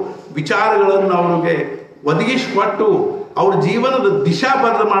ಶ್ರೇಷ್ಠವಾಗಿರೋ ವಿಚಾರಗಳನ್ನು ಅವ್ರಿಗೆ ಒದಗಿಸಿಕೊಟ್ಟು ಅವ್ರ ಜೀವನದ ದಿಶಾ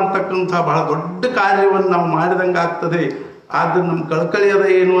ಬದಲು ಮಾಡ್ತಕ್ಕಂಥ ಬಹಳ ದೊಡ್ಡ ಕಾರ್ಯವನ್ನು ನಾವು ಮಾಡಿದಂಗೆ ಆಗ್ತದೆ. ಆದರೆ ನಮ್ಮ ಕಳಕಳಿಯದ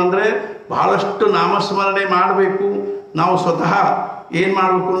ಏನು ಅಂದರೆ ಬಹಳಷ್ಟು ನಾಮಸ್ಮರಣೆ ಮಾಡಬೇಕು. ನಾವು ಸ್ವತಃ ಏನು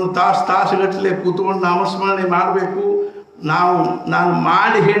ಮಾಡಬೇಕು ಅಂದ್ರೆ ತಾಸುಗಟ್ಟಲೆ ಕೂತ್ಕೊಂಡು ನಾಮಸ್ಮರಣೆ ಮಾಡಬೇಕು. ನಾನು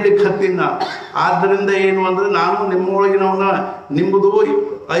ಮಾಡಿ ಹೇಳಲಿಕ್ಕೆ ಹತ್ತೀನಿ. ಆದ್ದರಿಂದ ಏನು ಅಂದರೆ ನಾನು ನಿಮ್ಮೊಳಗಿನವನ, ನಿಮ್ಮದು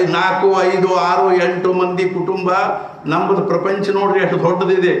 4, 5, 6, 8 ಮಂದಿ ಕುಟುಂಬ, ನಮ್ಮದು ಪ್ರಪಂಚ ನೋಡ್ರಿ ಎಷ್ಟು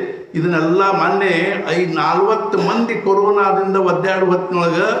ದೊಡ್ಡದಿದೆ. ಇದನ್ನೆಲ್ಲ ಮೊನ್ನೆ 40 ಮಂದಿ ಕೊರೋನಾದಿಂದ ಒದ್ದಾಡುವ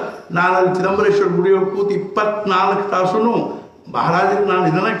ಹೊತ್ತಿನೊಳಗೆ ನಾನು ಅಲ್ಲಿ ಚಿದಂಬರೇಶ್ವರ ಗುಡಿಯೊಳಗೆ ಕೂತು 24 ತಾಸು ಮಹಾರಾಜರಿಗೆ ನಾನು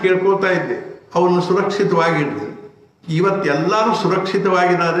ಇದನ್ನು ಕೇಳ್ಕೊಳ್ತಾ ಇದ್ದೆ, ಅವರನ್ನು ಸುರಕ್ಷಿತವಾಗಿಡ್ರಿ. ಇವತ್ತು ಎಲ್ಲರೂ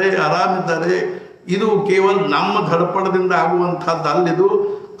ಸುರಕ್ಷಿತವಾಗಿದ್ದಾರೆ, ಆರಾಮಿದ್ದಾರೆ. ಇದು ಕೇವಲ ನಮ್ಮ ಧಡಪಡದಿಂದ ಆಗುವಂಥದ್ದು ಅಲ್ಲಿದು.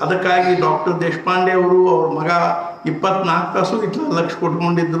 ಅದಕ್ಕಾಗಿ ಡಾಕ್ಟರ್ ದೇಶಪಾಂಡೆ ಅವರು ಅವ್ರ ಮಗ 24 ತಾಸು ಇಟ್ಲ ಲಕ್ಷ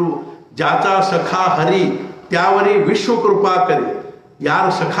ಕೊಟ್ಕೊಂಡಿದ್ರು. ಜಾತಾ ಸಖಾ ಹರಿ ತ್ಯಾವರಿ ವಿಶ್ವ ಕೃಪಾಕರಿ. ಯಾರ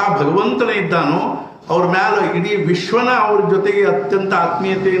ಸಖಾ ಭಗವಂತನೇ ಇದ್ದಾನೋ ಅವ್ರ ಮ್ಯಾಲ ಇಡೀ ವಿಶ್ವನ ಅವ್ರ ಜೊತೆಗೆ ಅತ್ಯಂತ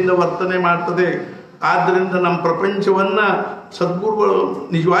ಆತ್ಮೀಯತೆಯಿಂದ ವರ್ತನೆ ಮಾಡ್ತದೆ. ಆದ್ದರಿಂದ ನಮ್ಮ ಪ್ರಪಂಚವನ್ನು ಸದ್ಗುರುಗಳು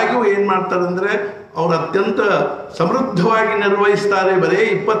ನಿಜವಾಗಿಯೂ ಏನು ಮಾಡ್ತಾರೆ ಅಂದರೆ ಅವ್ರು ಅತ್ಯಂತ ಸಮೃದ್ಧವಾಗಿ ನಿರ್ವಹಿಸ್ತಾರೆ. ಬರೀ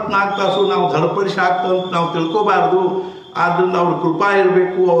 24 ತಾಸು ನಾವು ಧಡಪಡಿಸಿ ಆಗ್ತದಂತ ನಾವು ತಿಳ್ಕೋಬಾರ್ದು. ಆದ್ದರಿಂದ ಅವ್ರ ಕೃಪಾ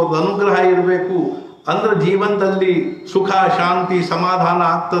ಇರಬೇಕು, ಅವ್ರದ್ದು ಅನುಗ್ರಹ ಇರಬೇಕು. ಅಂದ್ರೆ ಜೀವನದಲ್ಲಿ ಸುಖ, ಶಾಂತಿ, ಸಮಾಧಾನ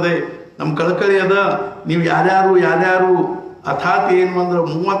ಆಗ್ತದೆ. ನಮ್ಮ ಕಳಕಳಿ ಅದ. ನೀವು ಯಾರ್ಯಾರು ಅರ್ಥಾತ್ ಏನು ಅಂದ್ರೆ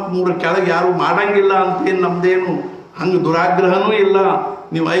 33 ಕೆಳಗೆ ಯಾರು ಮಾಡಂಗಿಲ್ಲ ಅಂತೇನು ನಮ್ದೇನು ಹಂಗೆ ದುರಾಗ್ರಹನೂ ಇಲ್ಲ.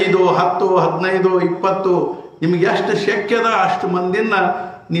 ನೀವು 5, 10, 15, 20 ನಿಮ್ಗೆ ಎಷ್ಟು ಶಕ್ಯದ ಅಷ್ಟು ಮಂದಿನ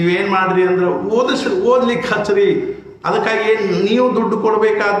ನೀವೇನು ಮಾಡ್ರಿ ಅಂದ್ರೆ ಓದ್ಲಿಕ್ಕೆ ಹಚ್ಚ್ರಿ. ಅದಕ್ಕಾಗಿ ಏನು ನೀವು ದುಡ್ಡು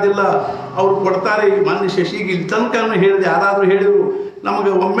ಕೊಡಬೇಕಾದಿಲ್ಲ, ಅವ್ರು ಕೊಡ್ತಾರೆ. ಮೊನ್ನೆ ಶಶಿಗೆ ಇಲ್ಲಿ ತನಕನೂ ಹೇಳಿದೆ, ಯಾರಾದರೂ ಹೇಳಿದ್ರು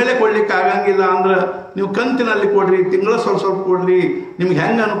ನಮಗೆ ಒಮ್ಮೆಲೆ ಕೊಡ್ಲಿಕ್ಕೆ ಆಗಂಗಿಲ್ಲ ಅಂದ್ರೆ ನೀವು ಕಂತಿನಲ್ಲಿ ಕೊಡ್ರಿ, ತಿಂಗಳ ಸ್ವಲ್ಪ ಕೊಡ್ರಿ, ನಿಮ್ಗೆ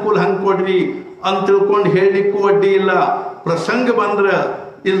ಹೆಂಗೆ ಅನುಕೂಲ ಹಂಗೆ ಕೊಡ್ರಿ ಅಂತ ತಿಳ್ಕೊಂಡು ಹೇಳಲಿಕ್ಕೂ ಅಡ್ಡಿ ಇಲ್ಲ. ಪ್ರಸಂಗ ಬಂದ್ರೆ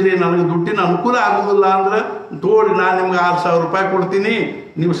ಇಲ್ರಿ ನನಗೆ ದುಡ್ಡಿನ ಅನುಕೂಲ ಆಗೋದಿಲ್ಲ ಅಂದ್ರೆ ತೋಡಿ ನಾನು ನಿಮ್ಗೆ 6,000 ರೂಪಾಯಿ ಕೊಡ್ತೀನಿ,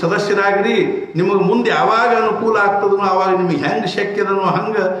 ನೀವು ಸದಸ್ಯರಾಗ್ರಿ, ನಿಮಗೆ ಮುಂದೆ ಯಾವಾಗ ಅನುಕೂಲ ಆಗ್ತದನೋ ಆವಾಗ ನಿಮಗೆ ಹೆಂಗೆ ಶಕ್ಯದನೋ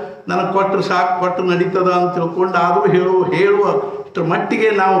ಹಂಗೆ ನನಗೆ ಕೊಟ್ಟರೆ ಸಾಕು, ಕೊಟ್ಟರೆ ನಡೀತದ ಅಂತ ತಿಳ್ಕೊಂಡು ಆದರೂ ಹೇಳುವ ಇಷ್ಟರ ಮಟ್ಟಿಗೆ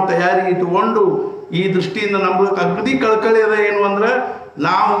ನಾವು ತಯಾರಿ ಇಟ್ಟುಕೊಂಡು ಈ ದೃಷ್ಟಿಯಿಂದ ನಮ್ಗೆ ಅಗದಿ ಕಳಕಳಿ ಅದ. ಏನು ಅಂದ್ರೆ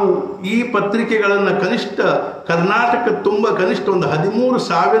ನಾವು ಈ ಪತ್ರಿಕೆಗಳನ್ನು ಕನಿಷ್ಠ ಕರ್ನಾಟಕ ತುಂಬ ಕನಿಷ್ಠ ಒಂದು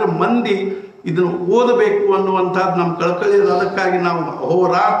 13,000 ಮಂದಿ ಇದನ್ನು ಓದಬೇಕು ಅನ್ನುವಂಥದ್ದು ನಮ್ಮ ಕಳಕಳಿ. ಅದಕ್ಕಾಗಿ ನಾವು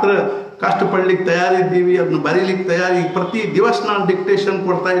ಅಹೋರಾತ್ರ ಕಷ್ಟಪಡ್ಲಿಕ್ಕೆ ತಯಾರಿದ್ದೀವಿ, ಅದನ್ನು ಬರೀಲಿಕ್ಕೆ ತಯಾರಿ. ಪ್ರತಿ ದಿವಸ ನಾನು ಡಿಕ್ಟೇಷನ್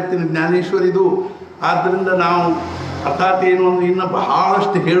ಕೊಡ್ತಾ ಇರ್ತೀನಿ ಜ್ಞಾನೇಶ್ವರಿದು. ಆದ್ದರಿಂದ ನಾವು ಅರ್ಥಾತ್ ಏನು ಒಂದು ಇನ್ನು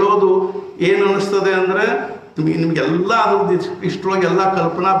ಬಹಳಷ್ಟು ಹೇಳೋದು ಏನು ಅನ್ನಿಸ್ತದೆ ಅಂದರೆ ನಿಮಗೆಲ್ಲ ಅದ್ರದ್ದು ಇಷ್ಟರೊಳಗೆ ಎಲ್ಲ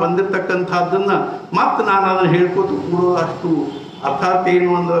ಕಲ್ಪನಾ ಬಂದಿರತಕ್ಕಂಥದ್ದನ್ನು ಮತ್ತೆ ನಾನು ಅದನ್ನು ಹೇಳ್ಕೊತು ಕೂಡೋದು ಅಷ್ಟು ಅರ್ಥಾತ್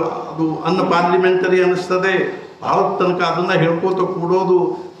ಏನು ಅಂದ್ರೆ ಅದು ಪಾರ್ಲಿಮೆಂಟರಿ ಅನ್ನಿಸ್ತದೆ. ಭಾಳ ತನಕ ಅದನ್ನು ಹೇಳ್ಕೋತ ಕೂಡೋದು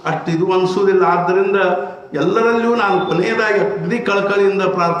ಅಷ್ಟು ಇದು ಅನಿಸೋದಿಲ್ಲ. ಆದ್ದರಿಂದ ಎಲ್ಲರಲ್ಲಿಯೂ ನಾನು ಕೊನೆಯದಾಗಿ ಅಗ್ನಿ ಕಳಕಳಿಯಿಂದ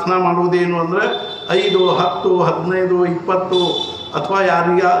ಪ್ರಾರ್ಥನಾ ಮಾಡುವುದೇನು ಅಂದರೆ 5, 10, 15, 20 ಅಥವಾ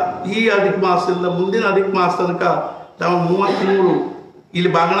ಯಾರೀಗ ಈ ಅಧಿಕ ಮಾಸದಿಂದ ಮುಂದಿನ ಅಧಿಕ ಮಾಸ ತನಕ ನಾವು 33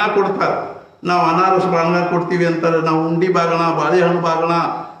 ಇಲ್ಲಿ ಬಾಗಣ ಕೊಡ್ತಾರೆ. ನಾವು ಅನಾರಸ ಬಾಗಣ ಕೊಡ್ತೀವಿ ಅಂತಾರೆ, ನಾವು ಉಂಡಿ ಬಾಗಣ, ಬಾಳೆಹಣ್ಣು ಬಾಗಣ.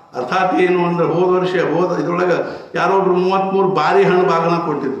 ಅರ್ಥಾತ್ ಏನು ಅಂದ್ರೆ ಇದ್ರೊಳಗೆ ಯಾರೊಬ್ರು 33 ಬಾರಿಹಣ್ಣು ಬಾಗಣ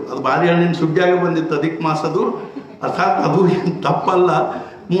ಕೊಟ್ಟಿದ್ರು. ಅದು ಬಾರಿಹಣ್ಣಿನ ಸುಗ್ಗಿಯಾಗಿ ಬಂದಿತ್ತು ಅಧಿಕ ಮಾಸದು. ಅರ್ಥಾತ್ ಅದು ಏನು ತಪ್ಪಲ್ಲ,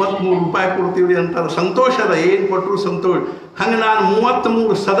 33 ರೂಪಾಯಿ ಕೊಡ್ತೀವಿ ಅಂತಾರೆ. ಸಂತೋಷದ, ಏನು ಕೊಟ್ಟರು ಸಂತೋಷ. ಹಂಗೆ ನಾನು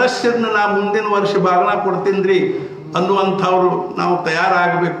 33 ಸದಸ್ಯರನ್ನ ನಾನು ಮುಂದಿನ ವರ್ಷ ಬಾಗಣ ಕೊಡ್ತೀನಿ ರೀ ಅನ್ನುವಂಥವ್ರು ನಾವು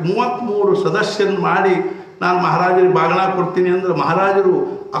ತಯಾರಾಗಬೇಕು. 33 ಸದಸ್ಯರನ್ನ ಮಾಡಿ ನಾನು ಮಹಾರಾಜರಿಗೆ ಬಾಗಣ ಕೊಡ್ತೀನಿ ಅಂದ್ರೆ ಮಹಾರಾಜರು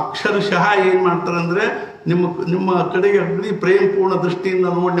ಅಕ್ಷರಶಃ ಏನು ಮಾಡ್ತಾರೆ ಅಂದರೆ ನಿಮ್ಮ ಕಡೆಗೆ ಅಗ್ನಿ ಪ್ರೇಮಪೂರ್ಣ ದೃಷ್ಟಿಯಿಂದ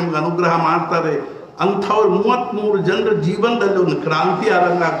ನೋಡಿ ನಿಮ್ಗೆ ಅನುಗ್ರಹ ಮಾಡ್ತಾರೆ. ಅಂಥವ್ರು 33 ಜನರ ಜೀವನದಲ್ಲಿ ಒಂದು ಕ್ರಾಂತಿ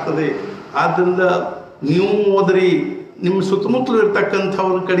ಆದಂಗೆ ಆಗ್ತದೆ. ಆದ್ದರಿಂದ ನೀವು ಓದ್ರಿ, ನಿಮ್ಮ ಸುತ್ತಮುತ್ತಲು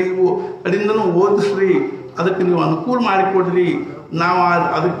ಇರ್ತಕ್ಕಂಥವ್ರ ಕಡೆಯಿಂದನೂ ಓದಿಸ್ರಿ, ಅದಕ್ಕೆ ನೀವು ಅನುಕೂಲ ಮಾಡಿಕೊಡ್ರಿ. ನಾವು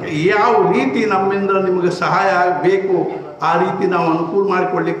ಅದಕ್ಕೆ ಯಾವ ರೀತಿ ನಮ್ಮಿಂದ ನಿಮಗೆ ಸಹಾಯ ಆಗಬೇಕು ಆ ರೀತಿ ನಾವು ಅನುಕೂಲ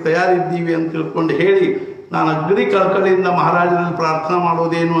ಮಾಡಿಕೊಡ್ಲಿಕ್ಕೆ ತಯಾರಿದ್ದೀವಿ ಅಂತ ತಿಳ್ಕೊಂಡು ಹೇಳಿ ನಾನು ಅಗ್ನಿ ಕಳಕಳಿಯಿಂದ ಮಹಾರಾಜರಲ್ಲಿ ಪ್ರಾರ್ಥನಾ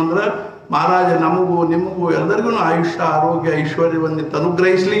ಮಾಡೋದೇನು ಅಂದ್ರೆ ಮಹಾರಾಜ ನಮಗೂ ನಿಮಗೂ ಎಲ್ಲರಿಗೂ ಆಯುಷ್ಯ, ಆರೋಗ್ಯ, ಐಶ್ವರ್ಯವನ್ನು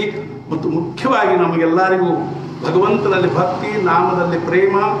ಅನುಗ್ರಹಿಸಲಿ. ಮತ್ತು ಮುಖ್ಯವಾಗಿ ನಮಗೆಲ್ಲರಿಗೂ ಭಗವಂತನಲ್ಲಿ ಭಕ್ತಿ, ನಾಮದಲ್ಲಿ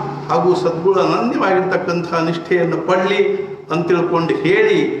ಪ್ರೇಮ ಹಾಗೂ ಸದ್ಗುಣ ಅನನ್ಯವಾಗಿರ್ತಕ್ಕಂಥ ನಿಷ್ಠೆಯನ್ನು ಪಡಲಿ ಅಂತ ತಿಳ್ಕೊಂಡು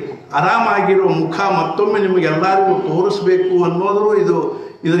ಹೇಳಿ ಆರಾಮಾಗಿರೋ ಮುಖ ಮತ್ತೊಮ್ಮೆ ನಿಮಗೆಲ್ಲರಿಗೂ ತೋರಿಸ್ಬೇಕು ಅನ್ನೋದು ಇದು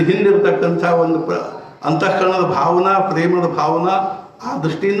ಇದ್ರ ಹಿಂದಿರ್ತಕ್ಕಂಥ ಒಂದು ಅಂತಃಕರಣದ ಭಾವನಾ, ಪ್ರೇಮದ ಭಾವನಾ, ಆ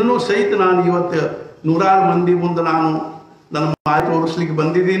ದೃಷ್ಟಿಯಿಂದನೂ ಸಹಿತ ನಾನು ಇವತ್ತು ನೂರಾರು ಮಂದಿ ಮುಂದೆ ನಾನು ನನ್ನ ಮಾರಿ ತೋರಿಸ್ಲಿಕ್ಕೆ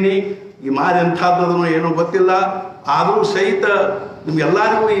ಬಂದಿದ್ದೀನಿ. ಈ ಮಾರಿ ಎಂಥದ್ದದನೋ ಏನೋ ಗೊತ್ತಿಲ್ಲ, ಆದರೂ ಸಹಿತ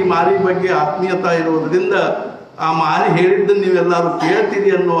ನಿಮ್ಗೆಲ್ಲರಿಗೂ ಈ ಮಾರಿ ಬಗ್ಗೆ ಆತ್ಮೀಯತೆ ಇರುವುದರಿಂದ ಆ ಮಾರಿ ಹೇಳಿದ್ದನ್ನು ನೀವೆಲ್ಲರೂ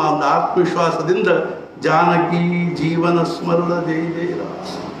ಕೇಳ್ತೀರಿ ಅನ್ನೋ ಒಂದು ಆತ್ಮವಿಶ್ವಾಸದಿಂದ ಜಾನಕಿ ಜೀವನ ಸ್ಮರಣ ಜೈ ಜೈ ರಾಮ.